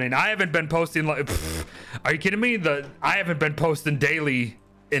already happening. I haven't been posting like, are you kidding me? I haven't been posting daily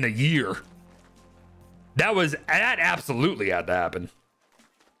in a year. That absolutely had to happen.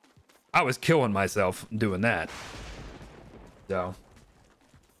 I was killing myself doing that. So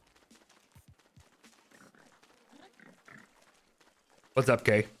what's up,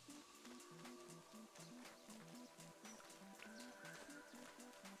 Kay?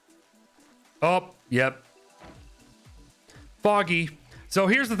 Oh, yep. Foggy. So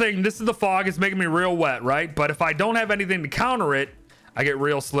here's the thing. This is the fog. It's making me real wet, right? But if I don't have anything to counter it, I get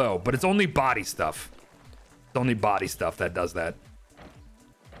real slow. But it's only body stuff. It's only body stuff that does that.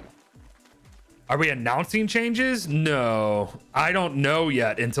 Are we announcing changes? No, I don't know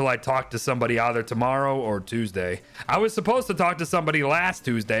yet until I talk to somebody either tomorrow or Tuesday. I was supposed to talk to somebody last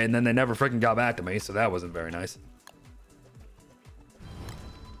Tuesday and then they never freaking got back to me. So that wasn't very nice.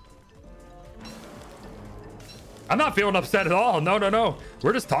 I'm not feeling upset at all. No, no, no.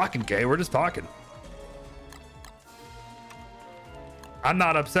 We're just talking, Kay. We're just talking. I'm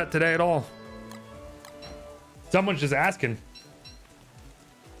not upset today at all. Someone's just asking.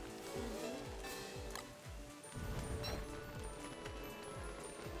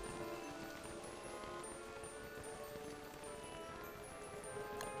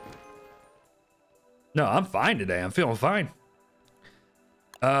 No, I'm fine today. I'm feeling fine.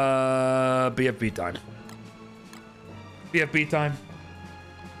 BFB time. BFB time.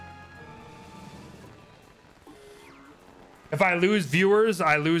 If I lose viewers,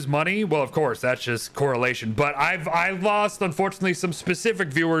 I lose money. Well, of course, that's just correlation. But I lost, unfortunately, some specific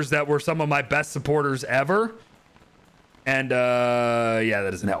viewers that were some of my best supporters ever. And yeah,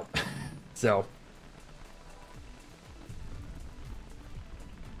 that doesn't help. So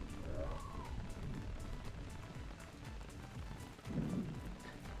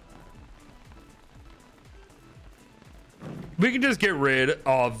we can just get rid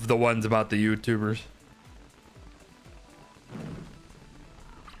of the ones about the YouTubers.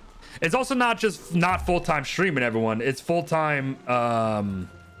 It's also not just not full-time streaming, everyone. It's full-time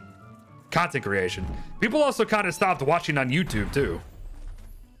content creation. People also kind of stopped watching on YouTube too.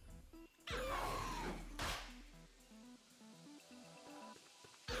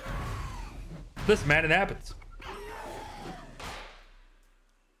 Listen, man, it happens.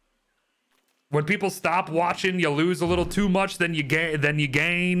 When people stop watching, you lose a little too much, then you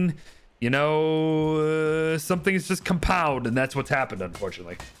gain. You know, some things just compound, and that's what's happened,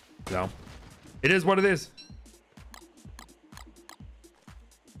 unfortunately. So, it is what it is.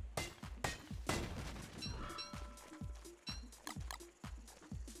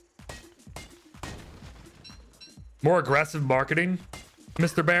 More aggressive marketing,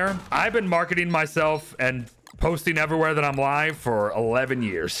 Mr. Bear. I've been marketing myself and posting everywhere that I'm live for 11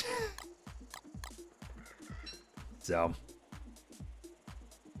 years. So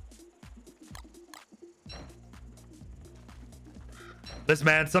listen,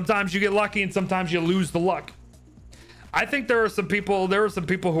 man, sometimes you get lucky and sometimes you lose the luck. I think there are some people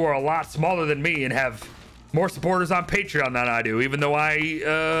who are a lot smaller than me and have more supporters on Patreon than I do, even though I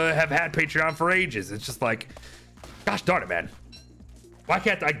have had Patreon for ages. It's just like, gosh darn it, man, why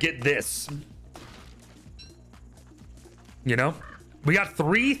can't I get this? You know, we got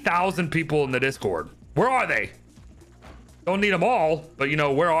 3,000 people in the Discord. Where are they? Don't need them all, but you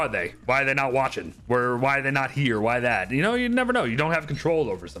know, where are they? Why are they not watching? Why are they not here? Why that? You know, you never know. You don't have control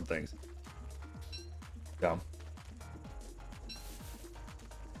over some things. So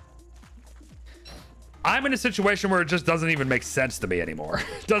I'm in a situation where it just doesn't even make sense to me anymore.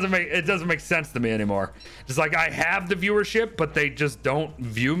 It doesn't make sense to me anymore. Just like I have the viewership, but they just don't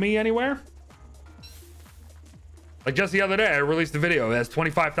view me anywhere. Like just the other day, I released a video that has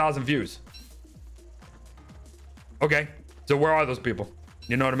 25,000 views. Okay. So where are those people?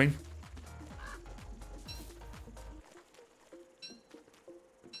 You know what I mean?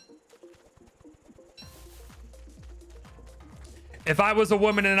 If I was a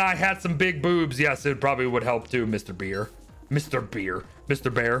woman and I had some big boobs, yes, it probably would help too, Mr. Beer. Mr. Beer.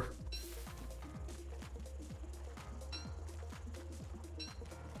 Mr. Bear.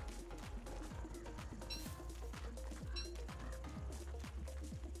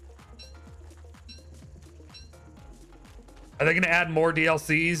 Are they going to add more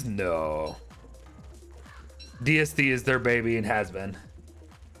DLCs? No. DSD is their baby and has been.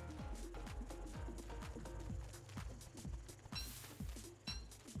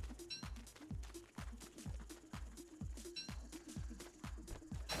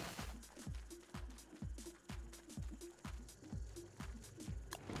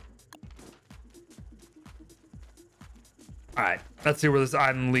 All right, let's see where this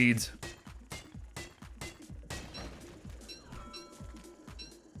island leads.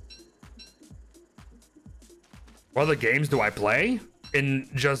 What other games do I play? In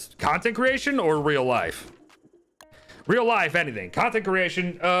just content creation or real life? Real life, anything. Content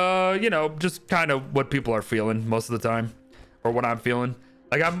creation, you know, just kind of what people are feeling most of the time. Or what I'm feeling.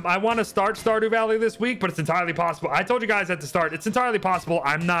 Like, I want to start Stardew Valley this week, but it's entirely possible. I told you guys at the start, it's entirely possible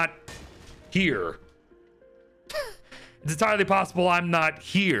I'm not here. It's entirely possible I'm not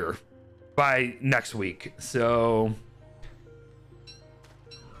here by next week. So...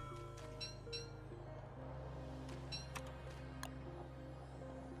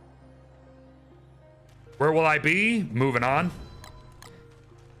 where will I be? Moving on.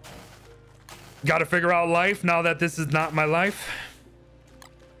 Got to figure out life now that this is not my life.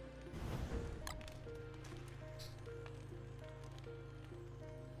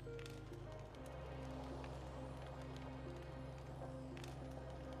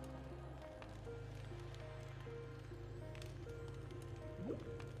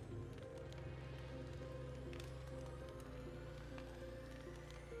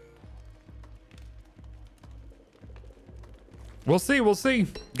 We'll see. We'll see.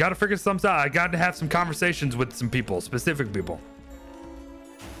 Got to figure something out. I got to have some conversations with some people, specific people.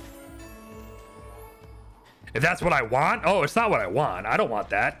 If that's what I want. Oh, it's not what I want. I don't want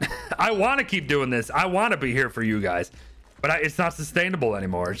that. I want to keep doing this. I want to be here for you guys, but it's not sustainable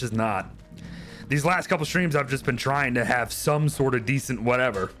anymore. It's just not. These last couple streams, I've just been trying to have some sort of decent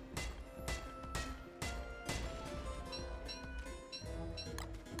whatever.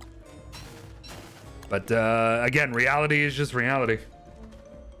 But again, reality is just reality.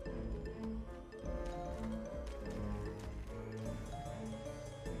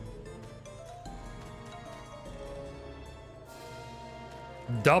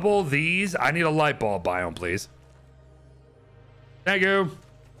 Double these. I need a light bulb biome, please. Thank you.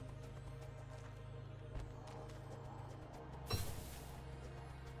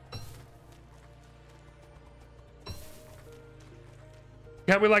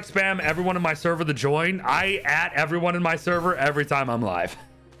 Can't we like spam everyone in my server to join? I at everyone in my server every time I'm live.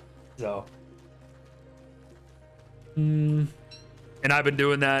 So. And I've been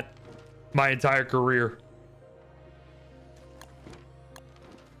doing that my entire career.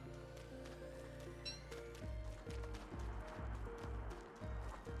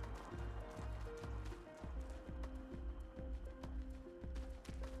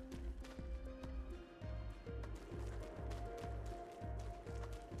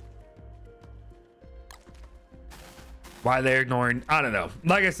 Why they're ignoring, I don't know.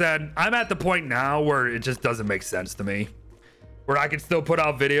 Like I said, I'm at the point now where it just doesn't make sense to me. Where I can still put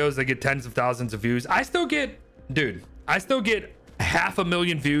out videos that get tens of thousands of views. I still get, dude, I still get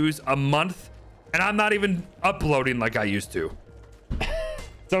 500,000 views a month, and I'm not even uploading like I used to.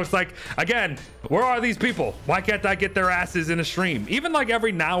 So it's like, again, where are these people? Why can't I get their asses in a stream? Even like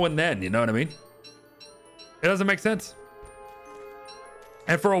every now and then, you know what I mean? It doesn't make sense.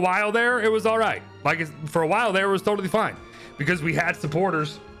 And for a while there, it was all right. Like, for a while there, it was totally fine. Because we had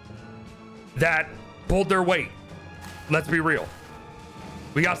supporters that pulled their weight. Let's be real.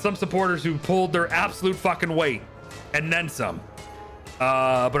 We got some supporters who pulled their absolute fucking weight. And then some.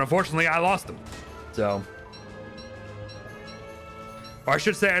 But unfortunately, I lost them. So. Or I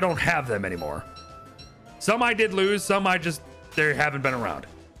should say I don't have them anymore. Some I did lose. Some I just, they haven't been around.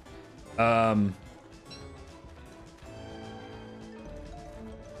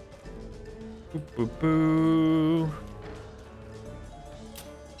 Boop, boop, boo.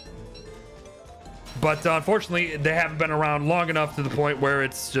 But unfortunately, they haven't been around long enough to the point where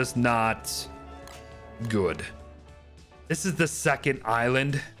it's just not good. This is the second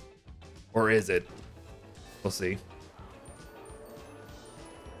island. Or is it? We'll see.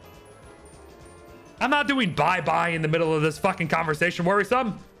 I'm not doing bye-bye in the middle of this fucking conversation,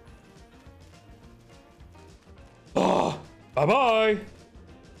 worrisome. Oh, bye-bye.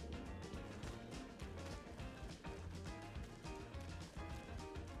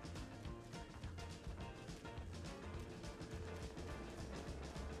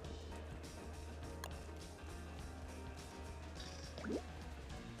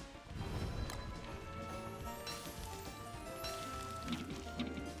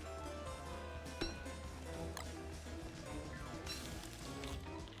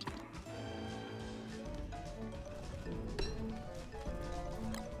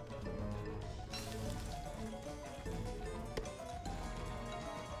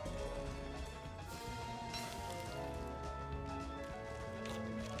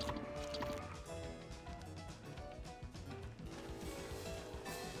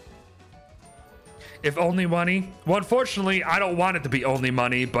 If only money. Well, unfortunately, I don't want it to be only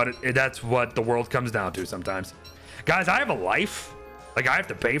money, but that's what the world comes down to sometimes. Guys, I have a life. Like, I have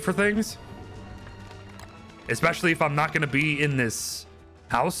to pay for things. Especially if I'm not going to be in this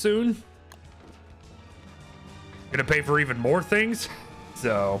house soon. Gonna pay for even more things.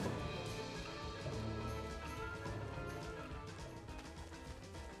 So...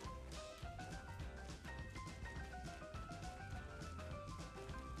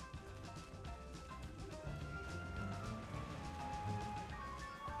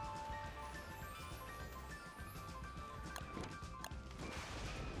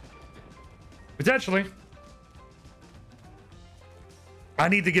 potentially. I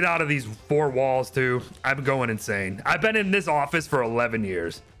need to get out of these 4 walls too. I'm going insane. I've been in this office for 11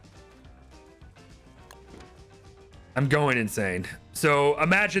 years. I'm going insane. So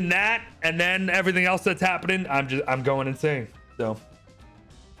imagine that, and then everything else that's happening. I'm going insane. So.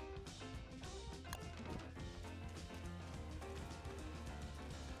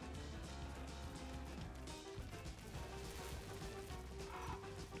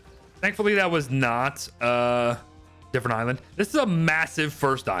 Thankfully, that was not different island. This is a massive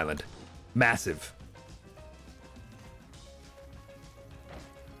first island. Massive.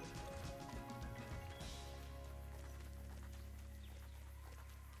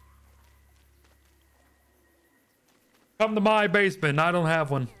 Come to my basement. I don't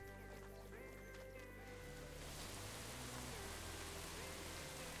have one.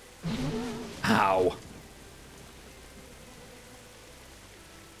 How?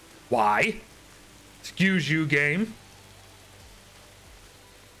 Why? Excuse you, game.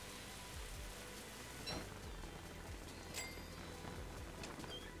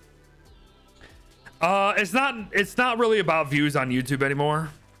 It's not really about views on YouTube anymore.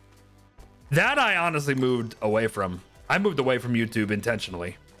 That I honestly moved away from. I moved away from YouTube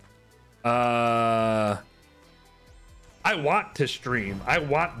intentionally. I want to stream. I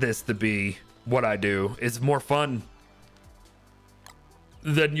want this to be what I do. It's more fun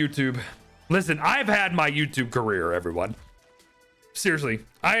than YouTube. Listen, I've had my YouTube career, everyone. Seriously,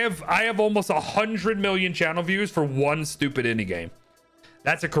 I have almost 100 million channel views for one stupid indie game.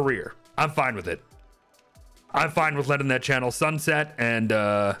 That's a career. I'm fine with it. I'm fine with letting that channel sunset and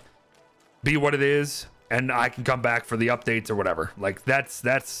be what it is, and I can come back for the updates or whatever. Like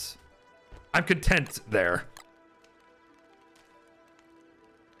that's I'm content there.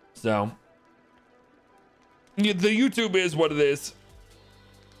 So the YouTube is what it is.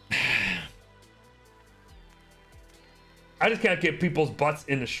 I just can't get people's butts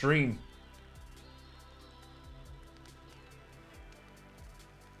in the stream.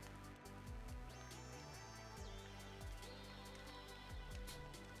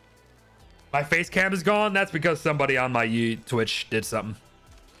 My face cam is gone. That's because somebody on my Twitch did something.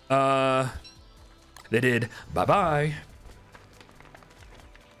 They did. Bye-bye.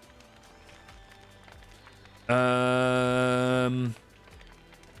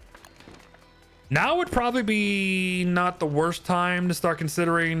 Now would probably be not the worst time to start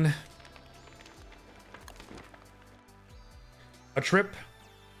considering a trip.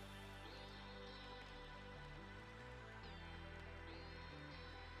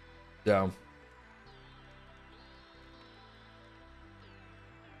 So.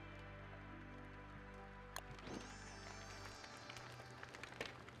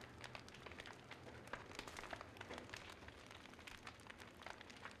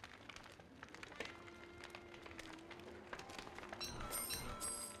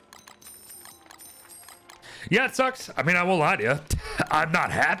 Yeah, it sucks. I mean, I won't lie to you. I'm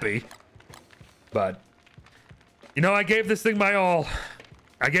not happy. But, you know, I gave this thing my all.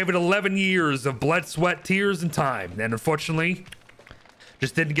 I gave it 11 years of blood, sweat, tears, and time. And unfortunately,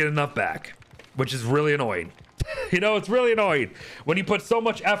 just didn't get enough back. Which is really annoying. You know, it's really annoying. When you put so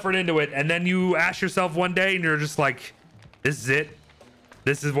much effort into it, and then you ask yourself one day, and you're just like, this is it.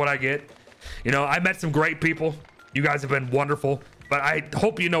 This is what I get. You know, I met some great people. You guys have been wonderful. But I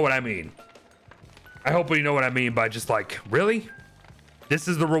hope you know what I mean. I hope you know what I mean by just like, really? This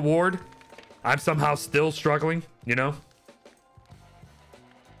is the reward? I'm somehow still struggling, you know?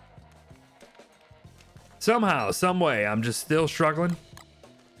 Somehow, some way, I'm just still struggling.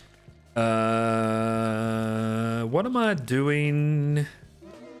 What am I doing?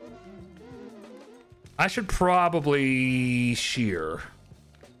 I should probably shear.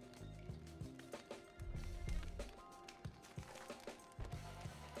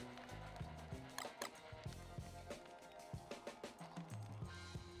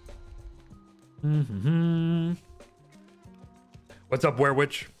 Mm-hmm. What's up,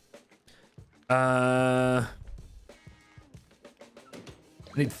 Werewitch? I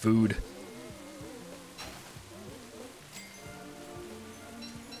need food.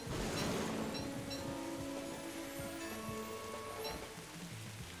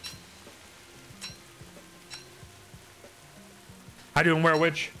 How doing,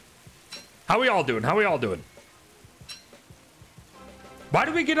 Werewitch? How we all doing? How we all doing? Why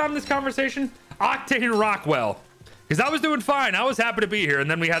did we get on this conversation? Octane Rockwell. Because I was doing fine. I was happy to be here, and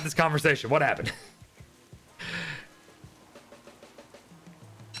then we had this conversation. What happened?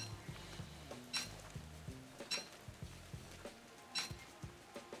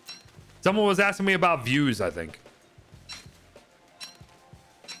 Someone was asking me about views, I think.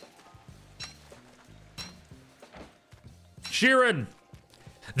 Sheeran.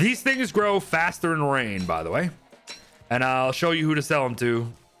 These things grow faster in rain, by the way. And I'll show you who to sell them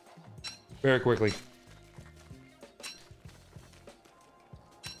to very quickly.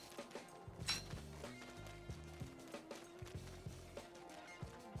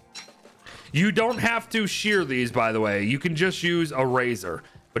 You don't have to shear these, by the way. You can just use a razor.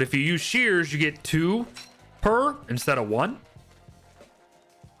 But if you use shears, you get 2 per instead of 1.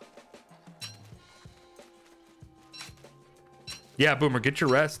 Yeah, Boomer, get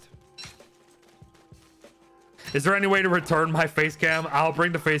your rest. Is there any way to return my face cam? I'll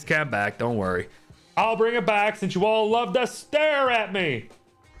bring the face cam back. Don't worry. I'll bring it back since you all love to stare at me.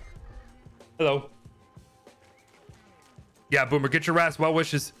 Hello. Yeah, Boomer, get your rest. Well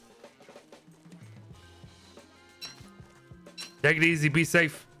wishes. Take it easy. Be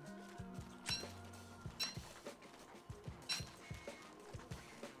safe.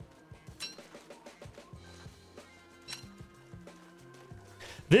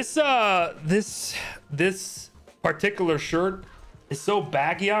 This particular shirt is so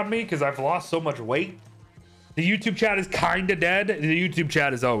baggy on me because I've lost so much weight. The YouTube chat is kind of dead. The YouTube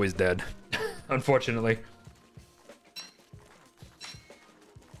chat is always dead, unfortunately.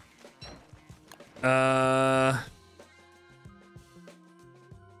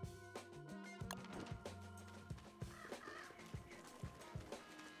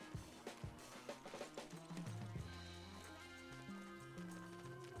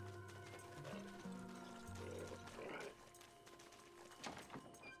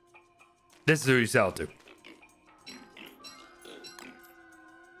 This is who you sell it to. Make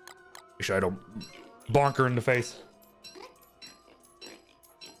sure I don't bonk her in the face.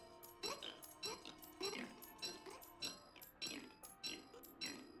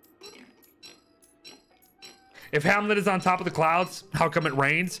 If Hamlet is on top of the clouds, how come it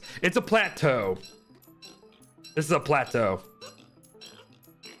rains? It's a plateau. This is a plateau.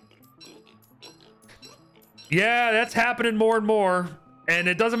 Yeah, that's happening more and more. And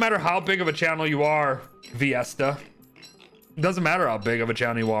it doesn't matter how big of a channel you are, Viesta. It doesn't matter how big of a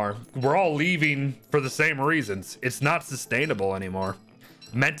channel you are. We're all leaving for the same reasons. It's not sustainable anymore.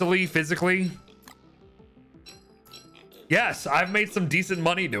 Mentally, physically. Yes, I've made some decent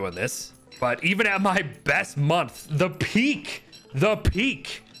money doing this. But even at my best month, the peak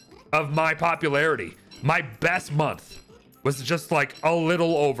of my popularity, my best month was just like a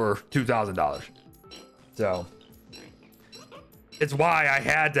little over $2,000. So it's why I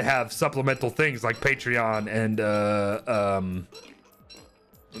had to have supplemental things like Patreon and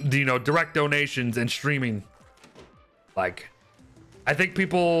you know, direct donations and streaming. Like, I think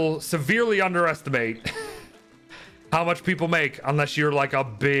people severely underestimate how much people make unless you're like a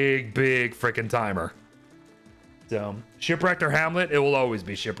big freaking timer. So Shipwrecked or Hamlet, it will always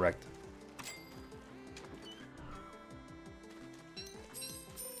be Shipwrecked.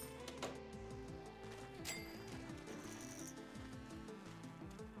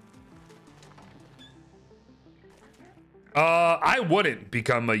 I wouldn't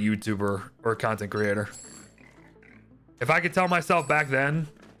become a YouTuber or a content creator. If I could tell myself back then,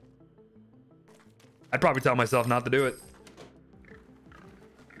 I'd probably tell myself not to do it.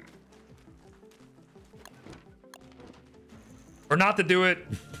 Or not to do it.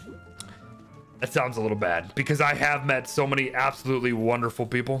 That sounds a little bad because I have met so many absolutely wonderful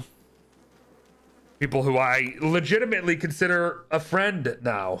people. People who I legitimately consider a friend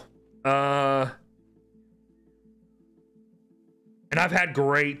now. And I've had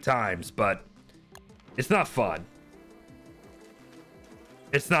great times, but it's not fun.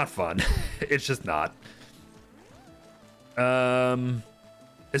 It's not fun. It's just not.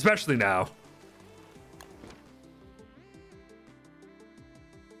 Especially now.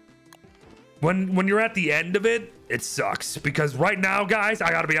 When you're at the end of it, it sucks. Because right now, guys,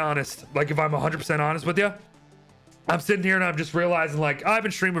 I gotta be honest. Like, if I'm 100% honest with you, I'm sitting here and I'm just realizing, like, I've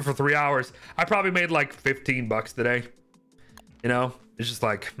been streaming for 3 hours. I probably made like 15 bucks today. You know, it's just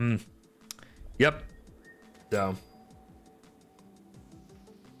like, yep. So.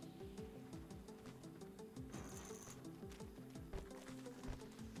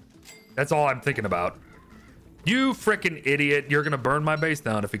 That's all I'm thinking about. You freaking idiot. You're going to burn my base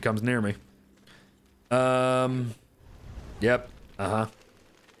down if he comes near me. Yep. Uh-huh.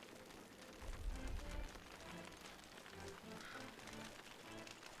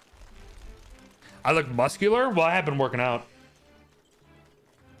 I look muscular? Well, I have been working out.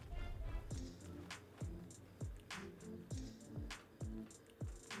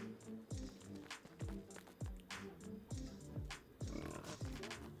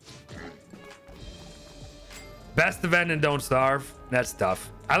 Best event and Don't Starve. That's tough.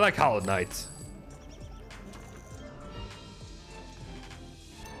 I like Hollow Knights.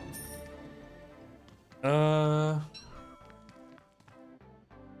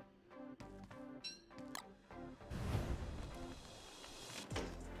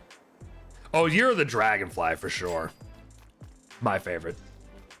 Oh, you're the Dragonfly for sure. My favorite.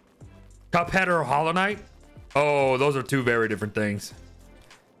 Cuphead or Hollow Knight? Oh, those are two very different things.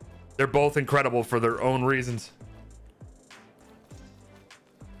 They're both incredible for their own reasons.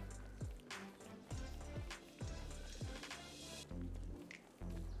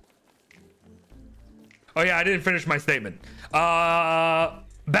 Oh yeah, I didn't finish my statement.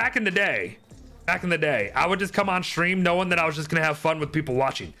 Back in the day, I would just come on stream knowing that I was just gonna have fun with people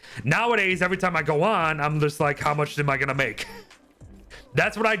watching. Nowadays, every time I go on, I'm just like, how much am I gonna make?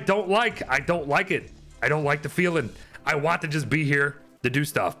 That's what I don't like. I don't like it. I don't like the feeling. I want to just be here to do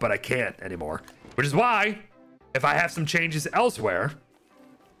stuff, but I can't anymore. Which is why, if I have some changes elsewhere,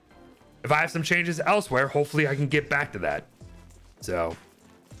 hopefully I can get back to that. So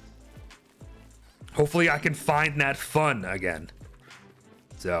hopefully I can find that fun again.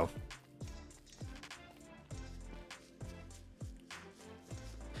 So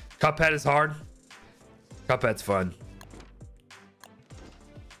Cuphead is hard. Cuphead's fun.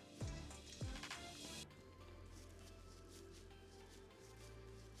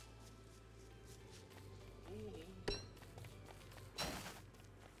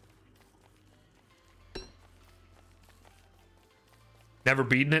 Never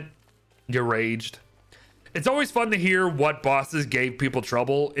beaten it? You're raged. It's always fun to hear what bosses gave people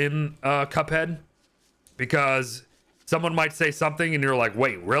trouble in Cuphead, because someone might say something and you're like,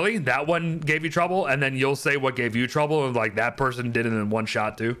 wait, really? That one gave you trouble? And then you'll say what gave you trouble, and like that person did it in one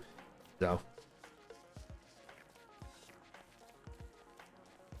shot too. So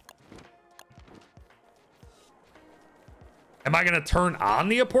am I gonna turn on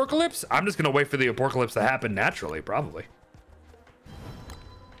the apocalypse? I'm just gonna wait for the apocalypse to happen naturally, probably.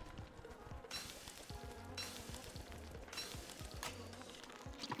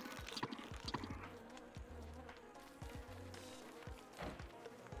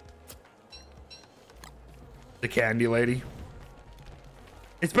 The candy lady.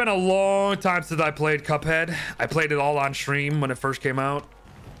 It's been a long time since I played Cuphead. I played it all on stream when it first came out.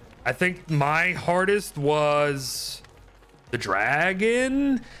 I think my hardest was the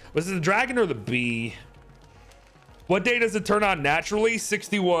dragon. Was it the dragon or the bee? What day does it turn on naturally?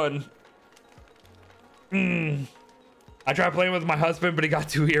 61. I tried playing with my husband, but he got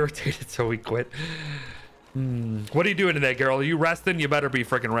too irritated, so we quit. What are you doing today, girl? Are you resting? You better be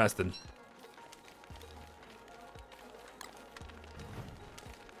freaking resting.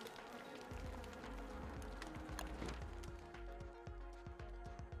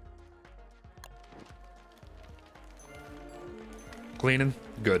 Cleaning?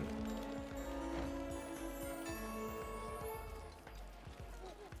 Good.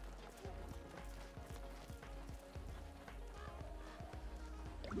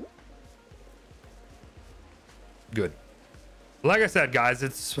 Good. Like I said, guys,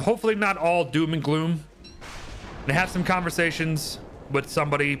 it's hopefully not all doom and gloom. And have some conversations with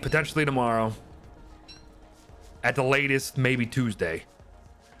somebody potentially tomorrow. At the latest, maybe Tuesday.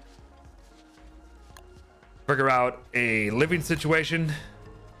 Figure out a living situation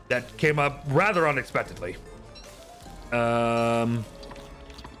that came up rather unexpectedly. And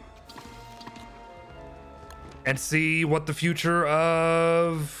see what the future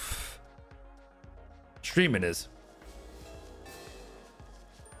of streaming is.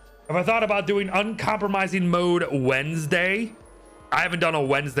 Have I thought about doing uncompromising mode Wednesday? I haven't done a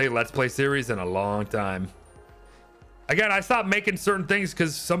Wednesday Let's Play series in a long time. Again, I stopped making certain things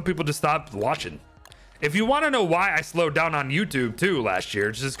because some people just stopped watching. If you want to know why I slowed down on YouTube too last year,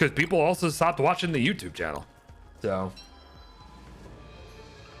 it's just because people also stopped watching the YouTube channel. So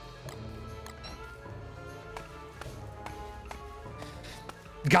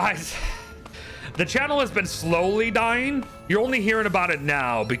guys, the channel has been slowly dying. You're only hearing about it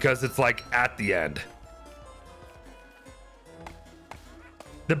now because it's like at the end.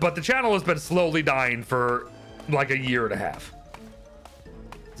 But the channel has been slowly dying for like a year and a half.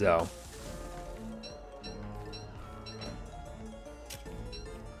 So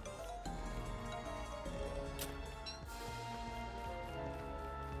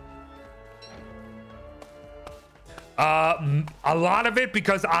A lot of it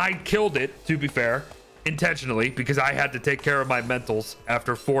because I killed it, to be fair, intentionally, because I had to take care of my mentals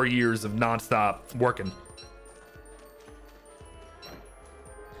after 4 years of nonstop working.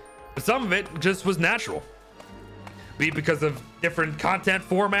 But some of it just was natural. Be it because of different content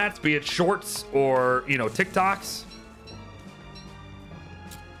formats, be it shorts or, you know, TikToks.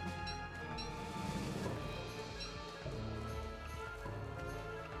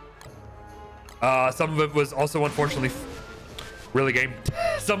 Some of it was also unfortunately really game.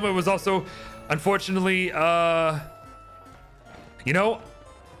 Some of it was also unfortunately, you know,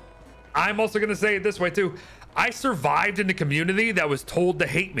 I'm also going to say it this way too. I survived in a community that was told to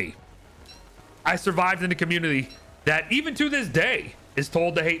hate me. I survived in a community that even to this day is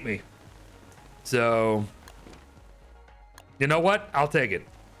told to hate me. So, you know what? I'll take it.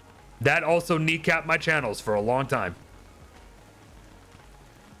 That also kneecapped my channels for a long time.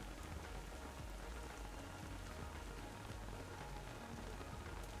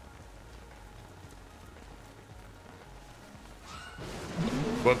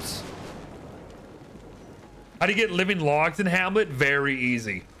 Whoops. How do you get living logs in Hamlet? Very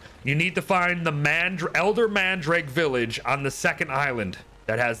easy. You need to find the Elder Mandrake village on the second island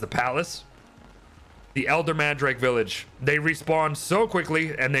that has the palace. The Elder Mandrake village. They respawn so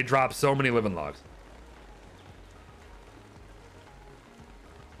quickly and they drop so many living logs.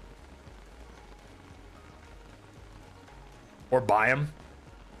 Or buy them.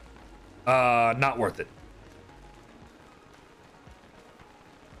 Not worth it.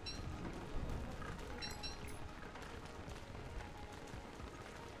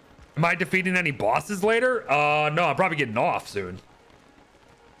 Am I defeating any bosses later? No, I'm probably getting off soon.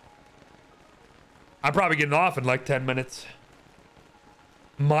 I'm probably getting off in like 10 minutes.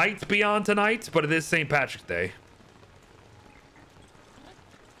 Might be on tonight, but it is St. Patrick's Day.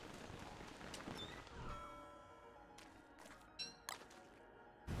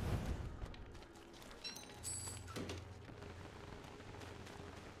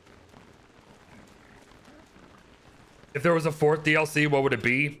 If there was a fourth DLC, what would it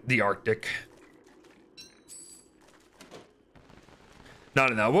be? The Arctic.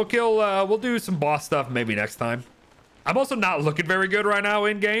 No. We'll do some boss stuff maybe next time. I'm also not looking very good right now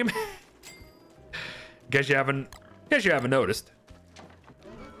in game. Guess you haven't noticed.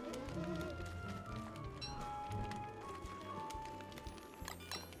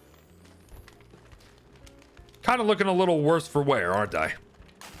 Kind of looking a little worse for wear, aren't I?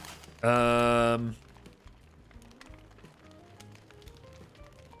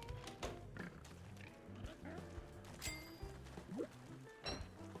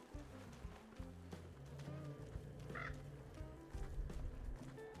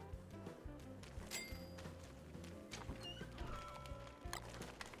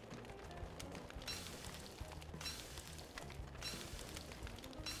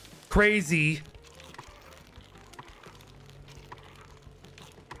 Crazy.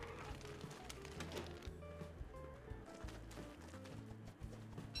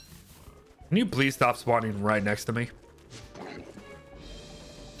 Can you please stop spawning right next to me?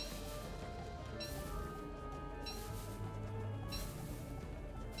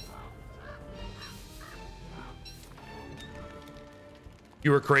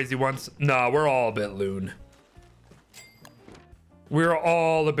 You were crazy once? Nah, we're all a bit loon. We're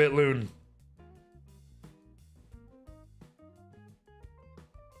all a bit loon.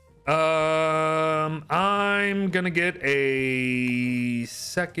 I'm gonna get a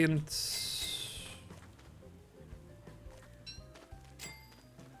second.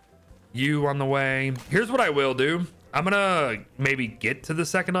 You on the way. Here's what I will do. I'm gonna maybe get to the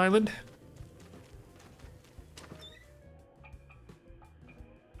second island.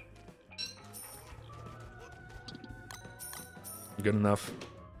 Good enough.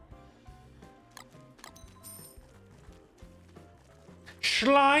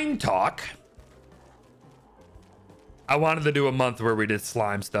 Slime talk. I wanted to do a month where we did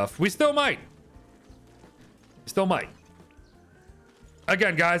slime stuff. We still might. Still might.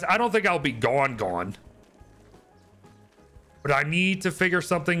 Again, guys, I don't think I'll be gone. But I need to figure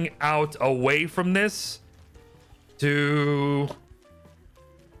something out away from this to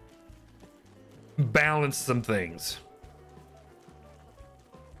balance some things.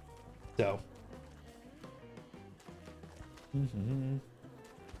 So.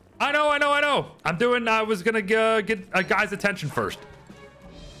 I know. I was gonna get a guy's attention first.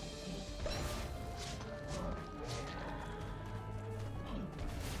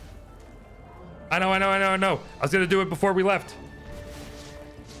 I know. I was gonna do it before we left.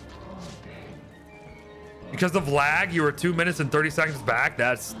 Because of lag, you were 2 minutes and 30 seconds back.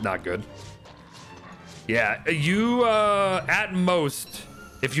 That's not good. Yeah, you at most,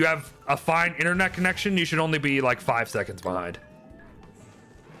 if you have a fine internet connection, you should only be like 5 seconds behind.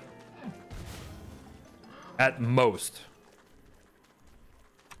 At most.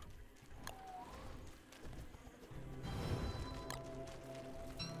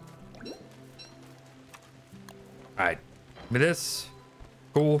 All right, give me this.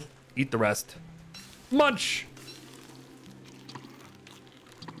 Cool. Eat the rest. Munch.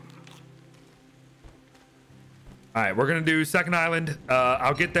 All right, we're gonna do second island.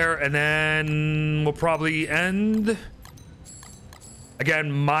 I'll get there and then we'll probably end.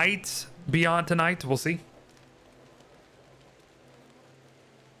 Again, might be on tonight. We'll see.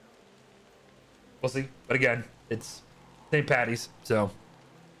 We'll see. But again, it's St. Patty's, so.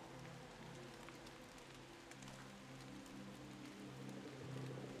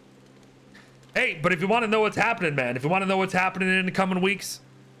 Hey, but if you want to know what's happening, man, if you want to know what's happening in the coming weeks,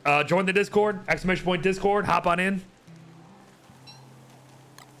 join the Discord, !Discord, hop on in.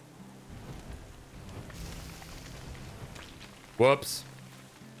 Whoops.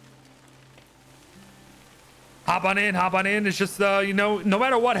 Hop on in. It's just, you know, no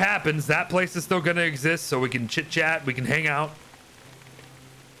matter what happens, that place is still going to exist, so we can chit chat, we can hang out.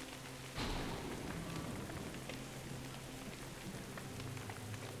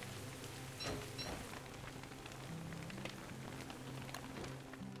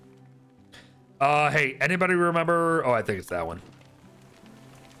 Hey, anybody remember? Oh, I think it's that one.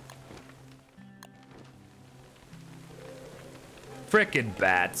 Frickin'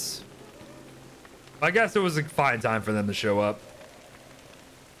 bats. I guess it was a fine time for them to show up.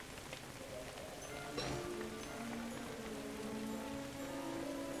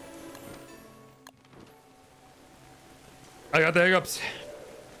 I got the hiccups.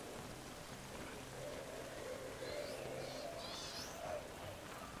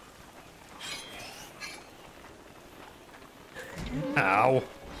 Ow.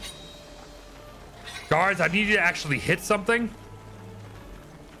 Guards, I need you to actually hit something.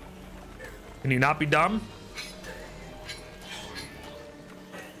 Can you not be dumb?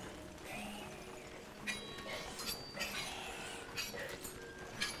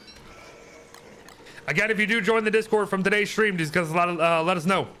 Again, if you do join the Discord from today's stream, just let us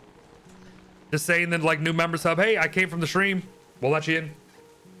know. Just saying that, like, new members hub, hey, I came from the stream. We'll let you in.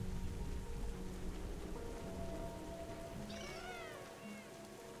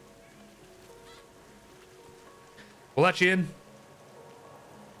 We'll let you in.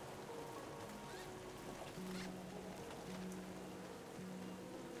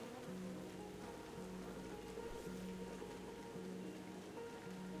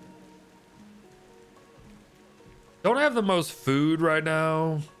 Don't have the most food right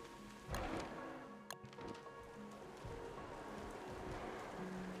now.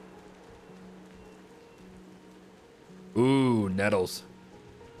 Ooh, nettles.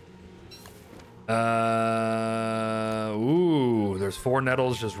 Ooh, there's 4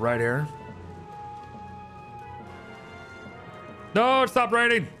 nettles just right here. No, it stopped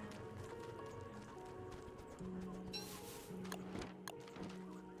raining.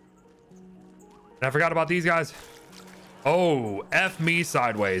 And I forgot about these guys. Oh, F me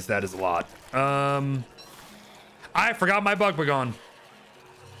sideways. That is a lot. I forgot my bug on.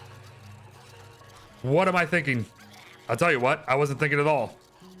 What am I thinking? I'll tell you what, I wasn't thinking at all.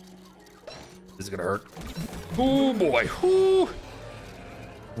 This is gonna hurt. Oh boy. Ooh.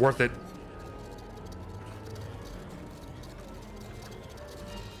 Worth it.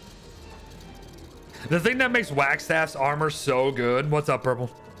 The thing that makes Wagstaff's armor so good, what's up, Purple,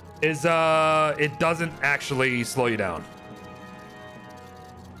 is it doesn't actually slow you down.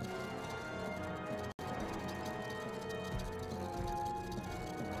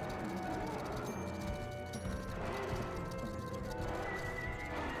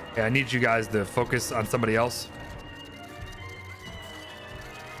 Okay, I need you guys to focus on somebody else.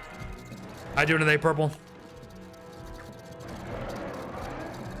 How you doing today, Purple?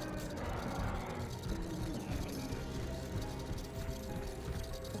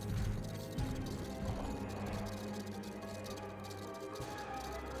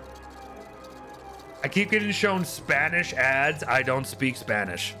 I keep getting shown Spanish ads. I don't speak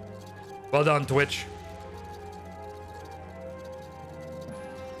Spanish. Well done, Twitch.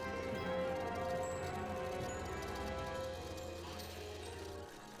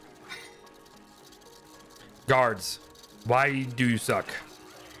 Guards, why do you suck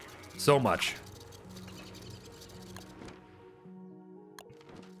so much?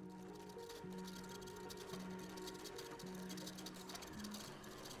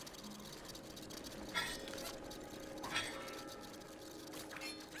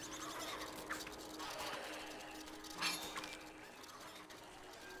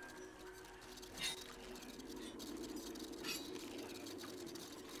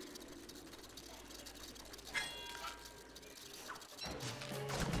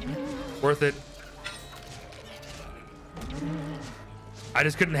 Worth it. I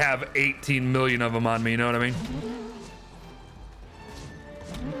just couldn't have 18 million of them on me, you know what I mean?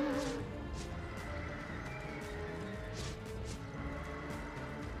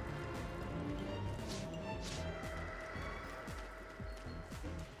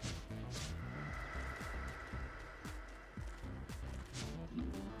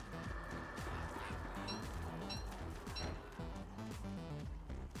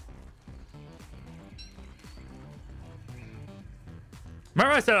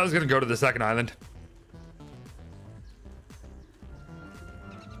 Remember I said I was going to go to the second island?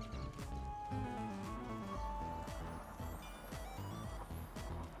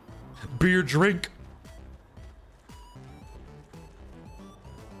 Beer drink.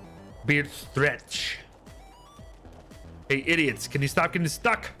 Beard stretch. Hey, idiots. Can you stop getting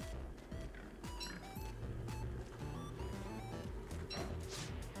stuck?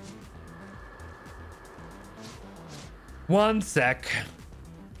 One sec.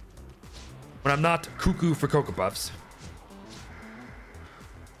 When I'm not cuckoo for Cocoa Puffs.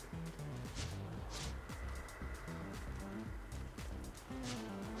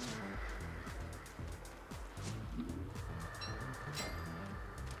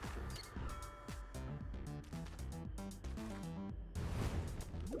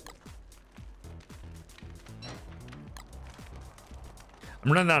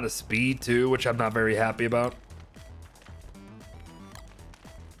 I'm running out of speed too, which I'm not very happy about.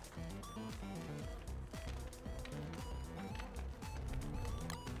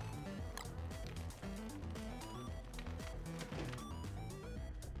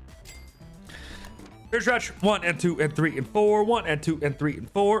 Beer stretch 1 and 2 and 3 and 4. 1 and 2 and 3 and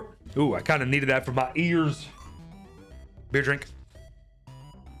 4. Ooh, I kind of needed that for my ears. Beer drink.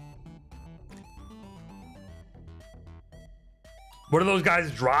 What do those guys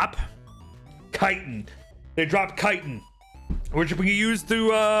drop? Chitin. They drop chitin, which we can use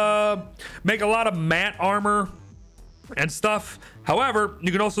to make a lot of mat armor and stuff. However,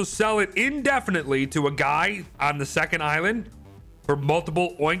 you can also sell it indefinitely to a guy on the second island for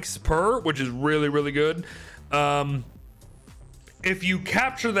multiple oinks per, which is really, really good. If you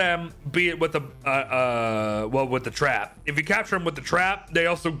capture them, be it with a well, with the trap. If you capture them with the trap, they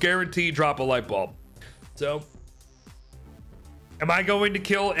also guarantee drop a light bulb. So, am I going to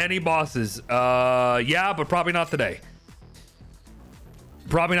kill any bosses? Yeah, but probably not today.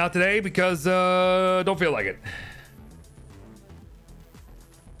 Probably not today because don't feel like it.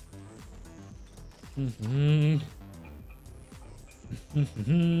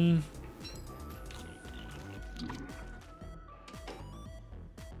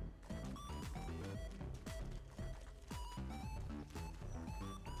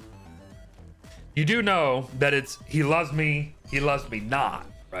 You do know that it's he loves me not,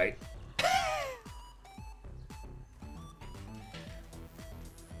 right?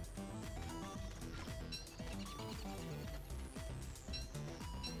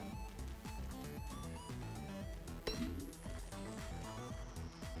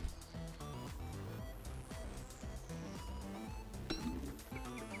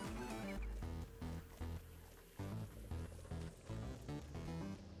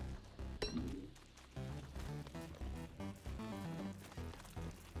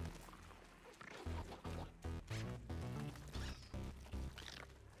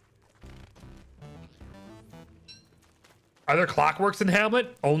 Are there clockworks in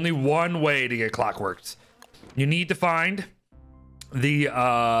Hamlet? Only one way to get clockworks. You need to find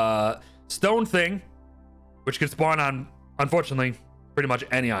the stone thing, which can spawn on, unfortunately, pretty much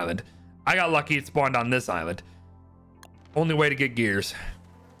any island. I got lucky it spawned on this island. Only way to get gears.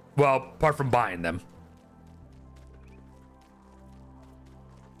 Well, apart from buying them.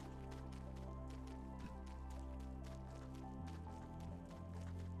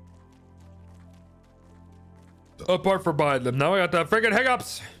 Apart from buying them. Now I got the friggin'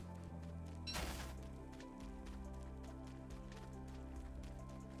 hiccups.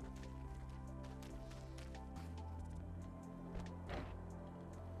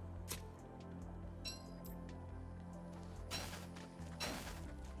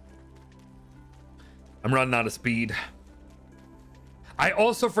 I'm running out of speed. I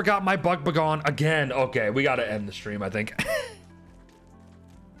also forgot my bug bagon again. Okay, we gotta end the stream, I think.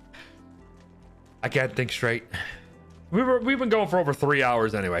 I can't think straight. We've been going for over 3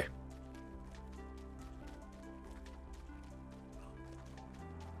 hours anyway.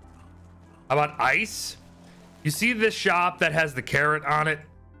 How about ice? You see this shop that has the carrot on it?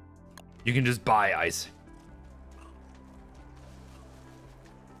 You can just buy ice.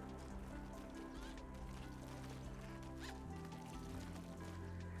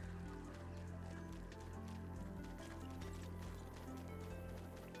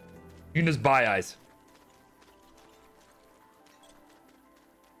 You can just buy eyes.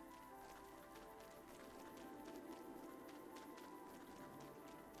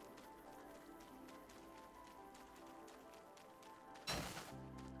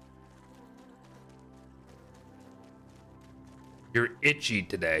 You're itchy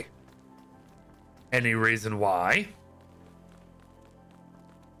today. Any reason why?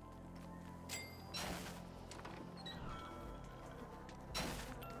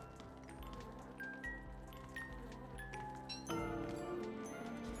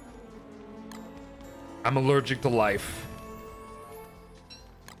 I'm allergic to life.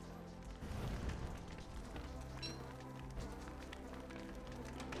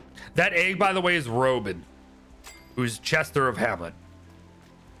 That egg, by the way, is Robin, who's Chester of Hamlet.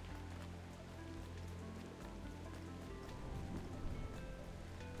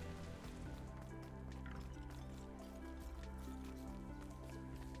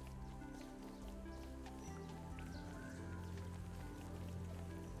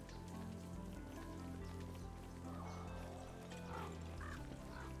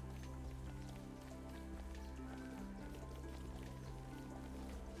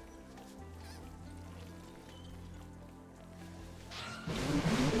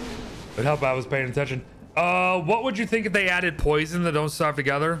 It'd help I was paying attention. What would you think if they added poison that don't starve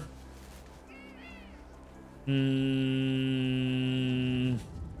together? No,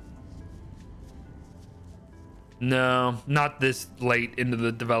 not this late into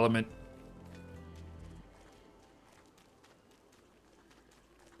the development.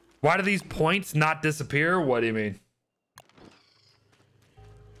 Why do these points not disappear? What do you mean?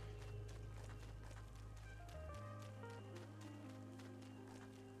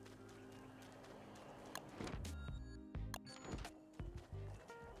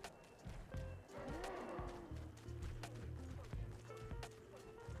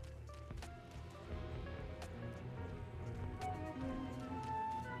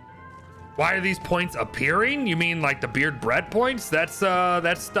 Why are these points appearing? You mean like the beard bread points? That's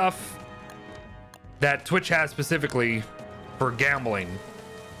stuff that Twitch has specifically for gambling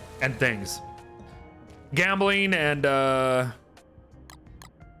and things. Gambling and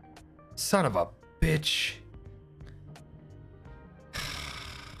son of a bitch.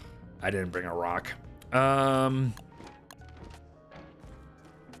 I didn't bring a rock.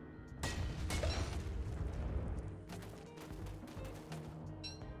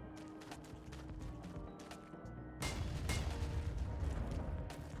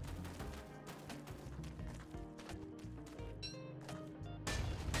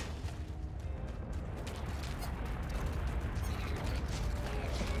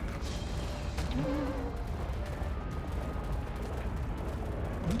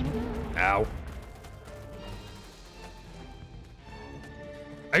 Ow.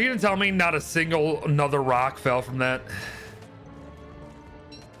 Are you gonna tell me not a single another rock fell from that?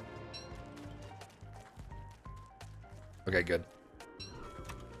 Okay, good.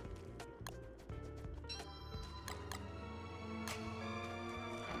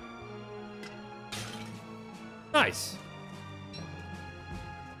 Nice.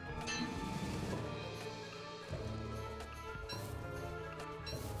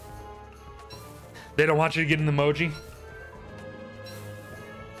 They don't want you to get an emoji?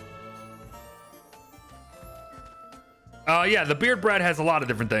 Yeah, the beard bread has a lot of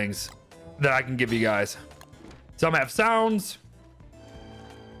different things that I can give you guys. Some have sounds.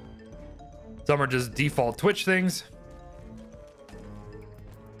 Some are just default Twitch things.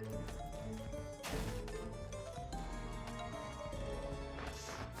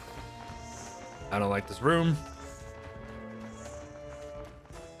 I don't like this room.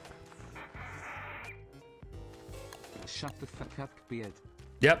 Shut the fuck up, beard.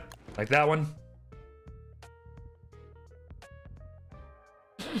 Yep, like that one.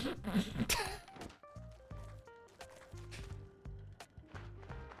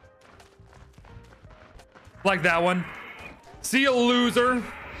 Like that one. See you, loser.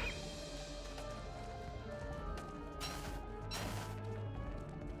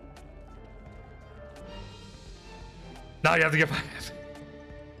 Now you have to get my...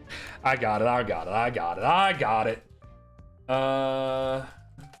 I got it, I got it, I got it, I got it.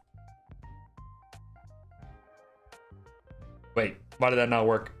 Wait, why did that not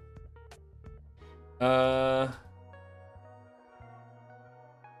work?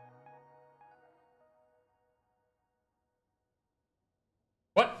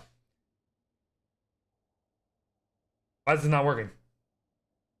 What? Why is this not working?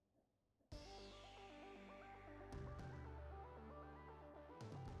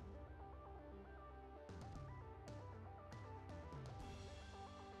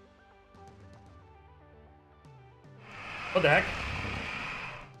 What the heck?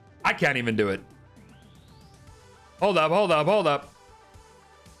 I can't even do it. Hold up, hold up, hold up.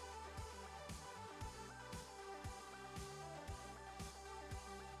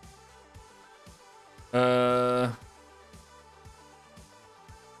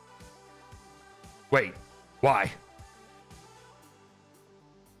 Wait, why?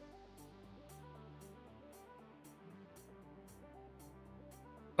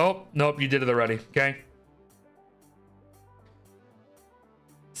 Oh, nope, you did it already. Okay.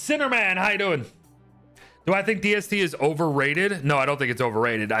 Sinnerman, how you doing? Do I think DST is overrated? No, I don't think it's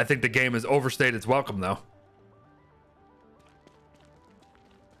overrated. I think the game has overstayed its welcome, though.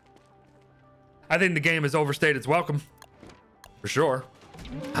 I think the game has overstayed its welcome. For sure.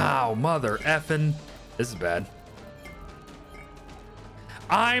 Ow, mother effing. This is bad.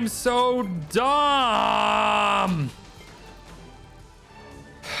 I'm so dumb.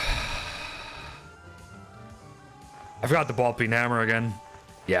 I forgot the ball peen hammer again.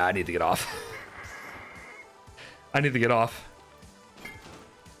 Yeah, I need to get off. I need to get off.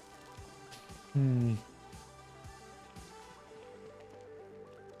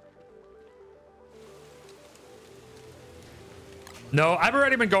 No, I've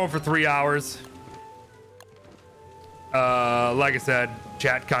already been going for 3 hours. Like I said,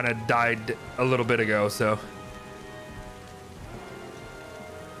 chat kind of died a little bit ago, so.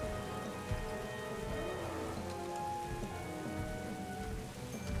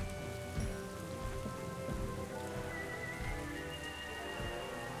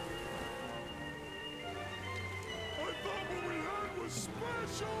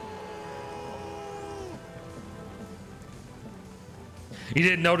 You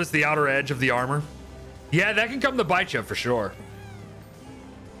didn't notice the outer edge of the armor? Yeah, that can come to bite you for sure.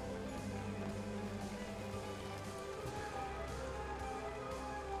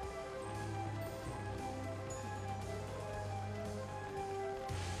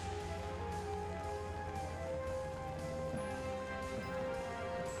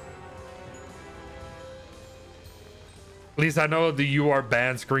 At least I know the "you are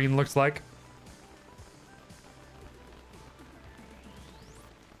banned" screen looks like.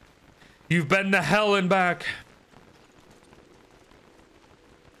 You've been to hell and back.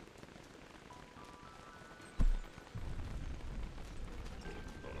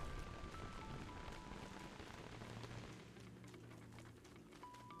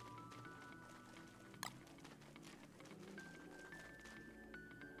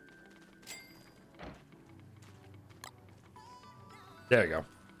 There you go.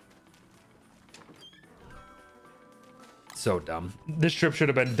 So dumb. This trip should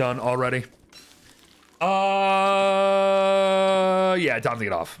have been done already. Yeah, time to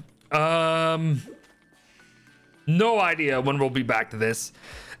get off. No idea when we'll be back to this.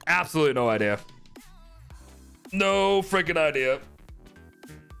 Absolutely no idea. No freaking idea.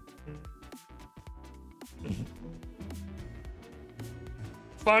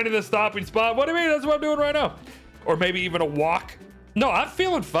 Finding the stopping spot. What do you mean? That's what I'm doing right now. Or maybe even a walk. No, I'm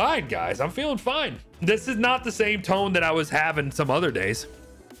feeling fine, guys. I'm feeling fine. This is not the same tone that I was having some other days.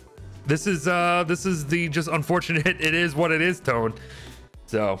 This is the just unfortunate it is what it is tone.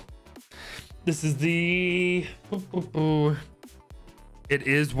 So this is the it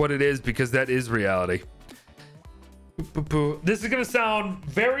is what it is because that is reality. This is gonna sound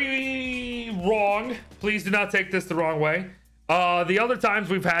very wrong. Please do not take this the wrong way. The other times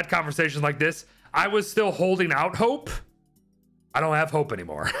we've had conversations like this, I was still holding out hope. I don't have hope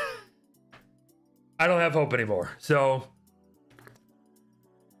anymore. I don't have hope anymore. So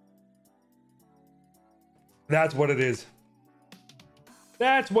that's what it is.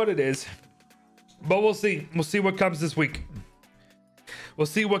 That's what it is. But we'll see. We'll see what comes this week. We'll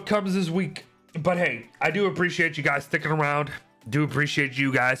see what comes this week. But hey, I do appreciate you guys sticking around. Do appreciate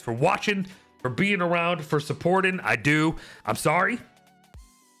you guys for watching, for being around, for supporting. I do. I'm sorry.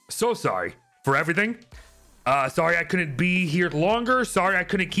 So sorry for everything. Sorry I couldn't be here longer. Sorry I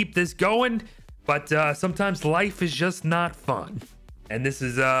couldn't keep this going. But sometimes life is just not fun. And this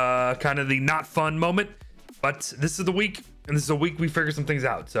is kind of the not fun moment. But this is the week. And this is a week we figure some things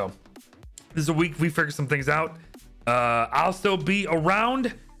out. So this is a week we figure some things out. I'll still be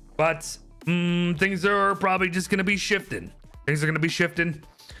around. But things are probably just going to be shifting. Things are going to be shifting.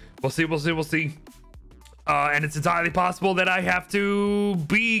 We'll see. We'll see. We'll see. And it's entirely possible that I have to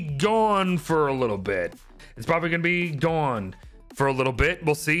be gone for a little bit. It's probably going to be gone for a little bit.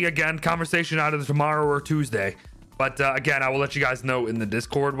 We'll see. Again, conversation either tomorrow or Tuesday. But again, I will let you guys know in the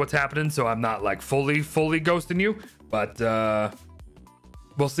Discord what's happening. So I'm not like fully ghosting you. But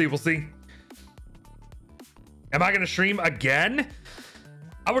we'll see. We'll see. Am I going to stream again?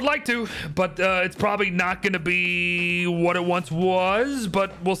 I would like to, but it's probably not going to be what it once was,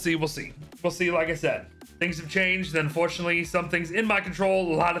 but we'll see. We'll see. We'll see. Like I said, things have changed. Unfortunately, some things in my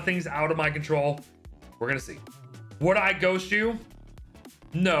control, a lot of things out of my control. We're going to see. Would I ghost you?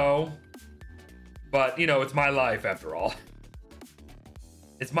 No. But, you know, it's my life after all.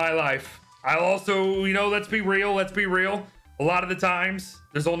 It's my life. I'll also, you know, let's be real. Let's be real. A lot of the times,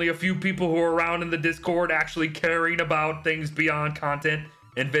 there's only a few people who are around in the Discord actually caring about things beyond content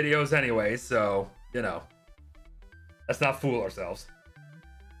and videos anyway. So, you know, let's not fool ourselves.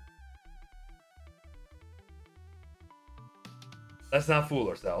 Let's not fool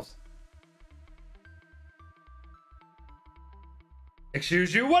ourselves.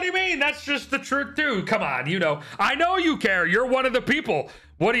 Excuse you? What do you mean? That's just the truth, dude. Come on, you know. I know you care. You're one of the people.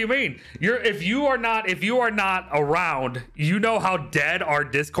 What do you mean? If you are not around, you know how dead our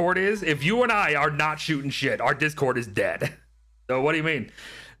Discord is. If you and I are not shooting shit, our Discord is dead. So what do you mean?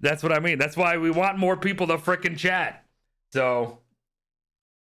 That's what I mean. That's why we want more people to frickin' chat. So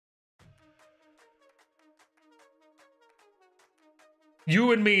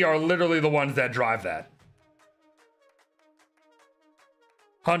you and me are literally the ones that drive that.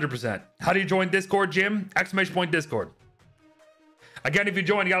 100%. How do you join Discord, Jim? ! Discord. Again, if you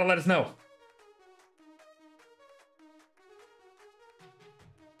join, you gotta let us know.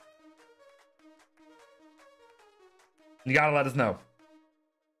 You gotta let us know.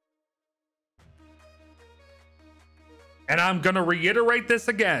 And I'm gonna reiterate this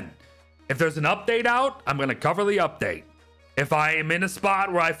again. If there's an update out, I'm gonna cover the update. If I am in a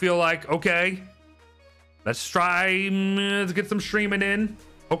spot where I feel like, okay, let's try to get some streaming in.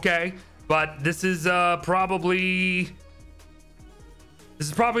 Okay, but this is probably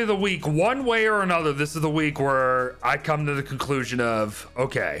the week, one way or another. This is the week where I come to the conclusion of,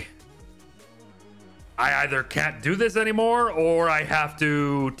 okay, I either can't do this anymore or I have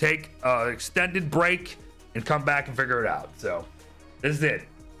to take an extended break and come back and figure it out. So this is it.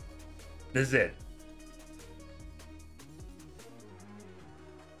 This is it.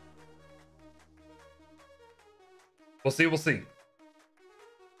 We'll see. We'll see.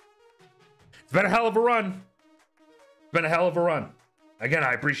 It's been a hell of a run. It's been a hell of a run. Again,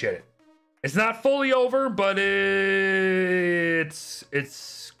 I appreciate it. It's not fully over, but it's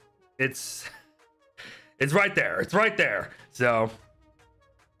right there. It's right there. So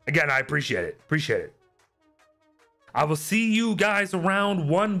again, I appreciate it. Appreciate it. I will see you guys around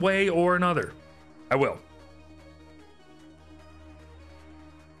one way or another. I will.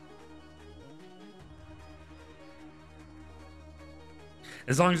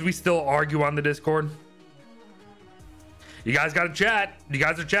 As long as we still argue on the Discord. You guys got to chat. You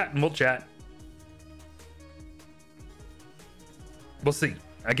guys are chatting. We'll chat. We'll see.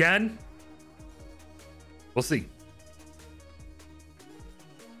 Again, we'll see.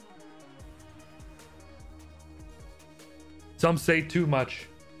 Some say too much.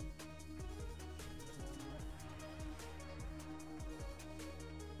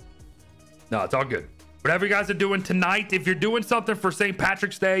 No, it's all good. Whatever you guys are doing tonight, if you're doing something for St.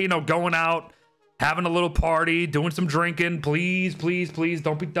 Patrick's Day, you know, going out, having a little party, doing some drinking, please, please, please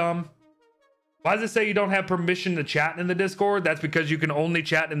don't be dumb. Why does it say you don't have permission to chat in the Discord? That's because you can only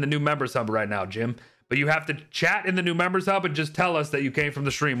chat in the new members hub right now, Jim. But you have to chat in the new members hub and just tell us that you came from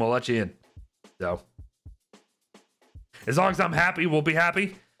the stream. We'll let you in. So as long as I'm happy, we'll be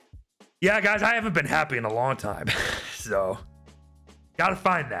happy. Yeah, guys, I haven't been happy in a long time. So gotta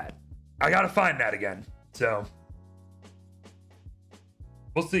find that. I gotta find that again. So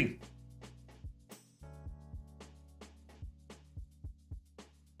we'll see.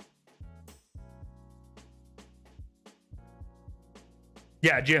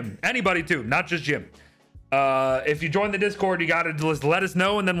 Yeah, Jim. Anybody too, not just Jim. If you join the Discord, you gotta just let us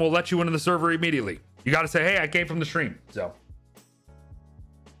know, and then we'll let you into the server immediately. You gotta say, hey, I came from the stream. So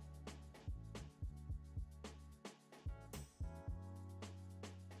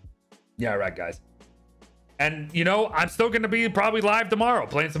yeah, right, guys. And you know, I'm still gonna be probably live tomorrow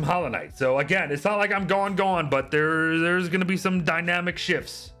playing some Hollow Knight. So again, it's not like I'm gone, but there's gonna be some dynamic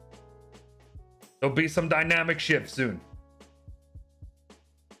shifts. There'll be some dynamic shifts soon.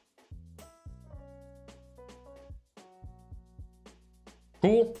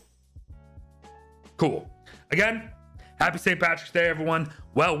 Cool. Cool. Again, happy St. Patrick's Day, everyone.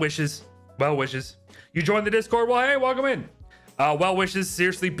 Well wishes. Well wishes. You joined the Discord? Well, hey, welcome in. Well wishes.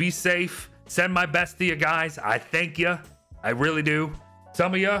 Seriously, be safe. Send my best to you guys. I thank you. I really do.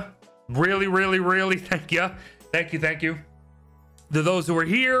 Some of you, really, really, really thank you. Thank you, thank you. To those who are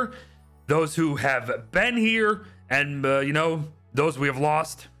here, those who have been here, and, you know, those we have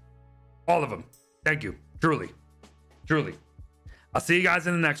lost. All of them. Thank you. Truly. Truly. I'll see you guys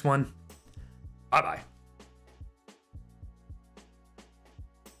in the next one. Bye bye.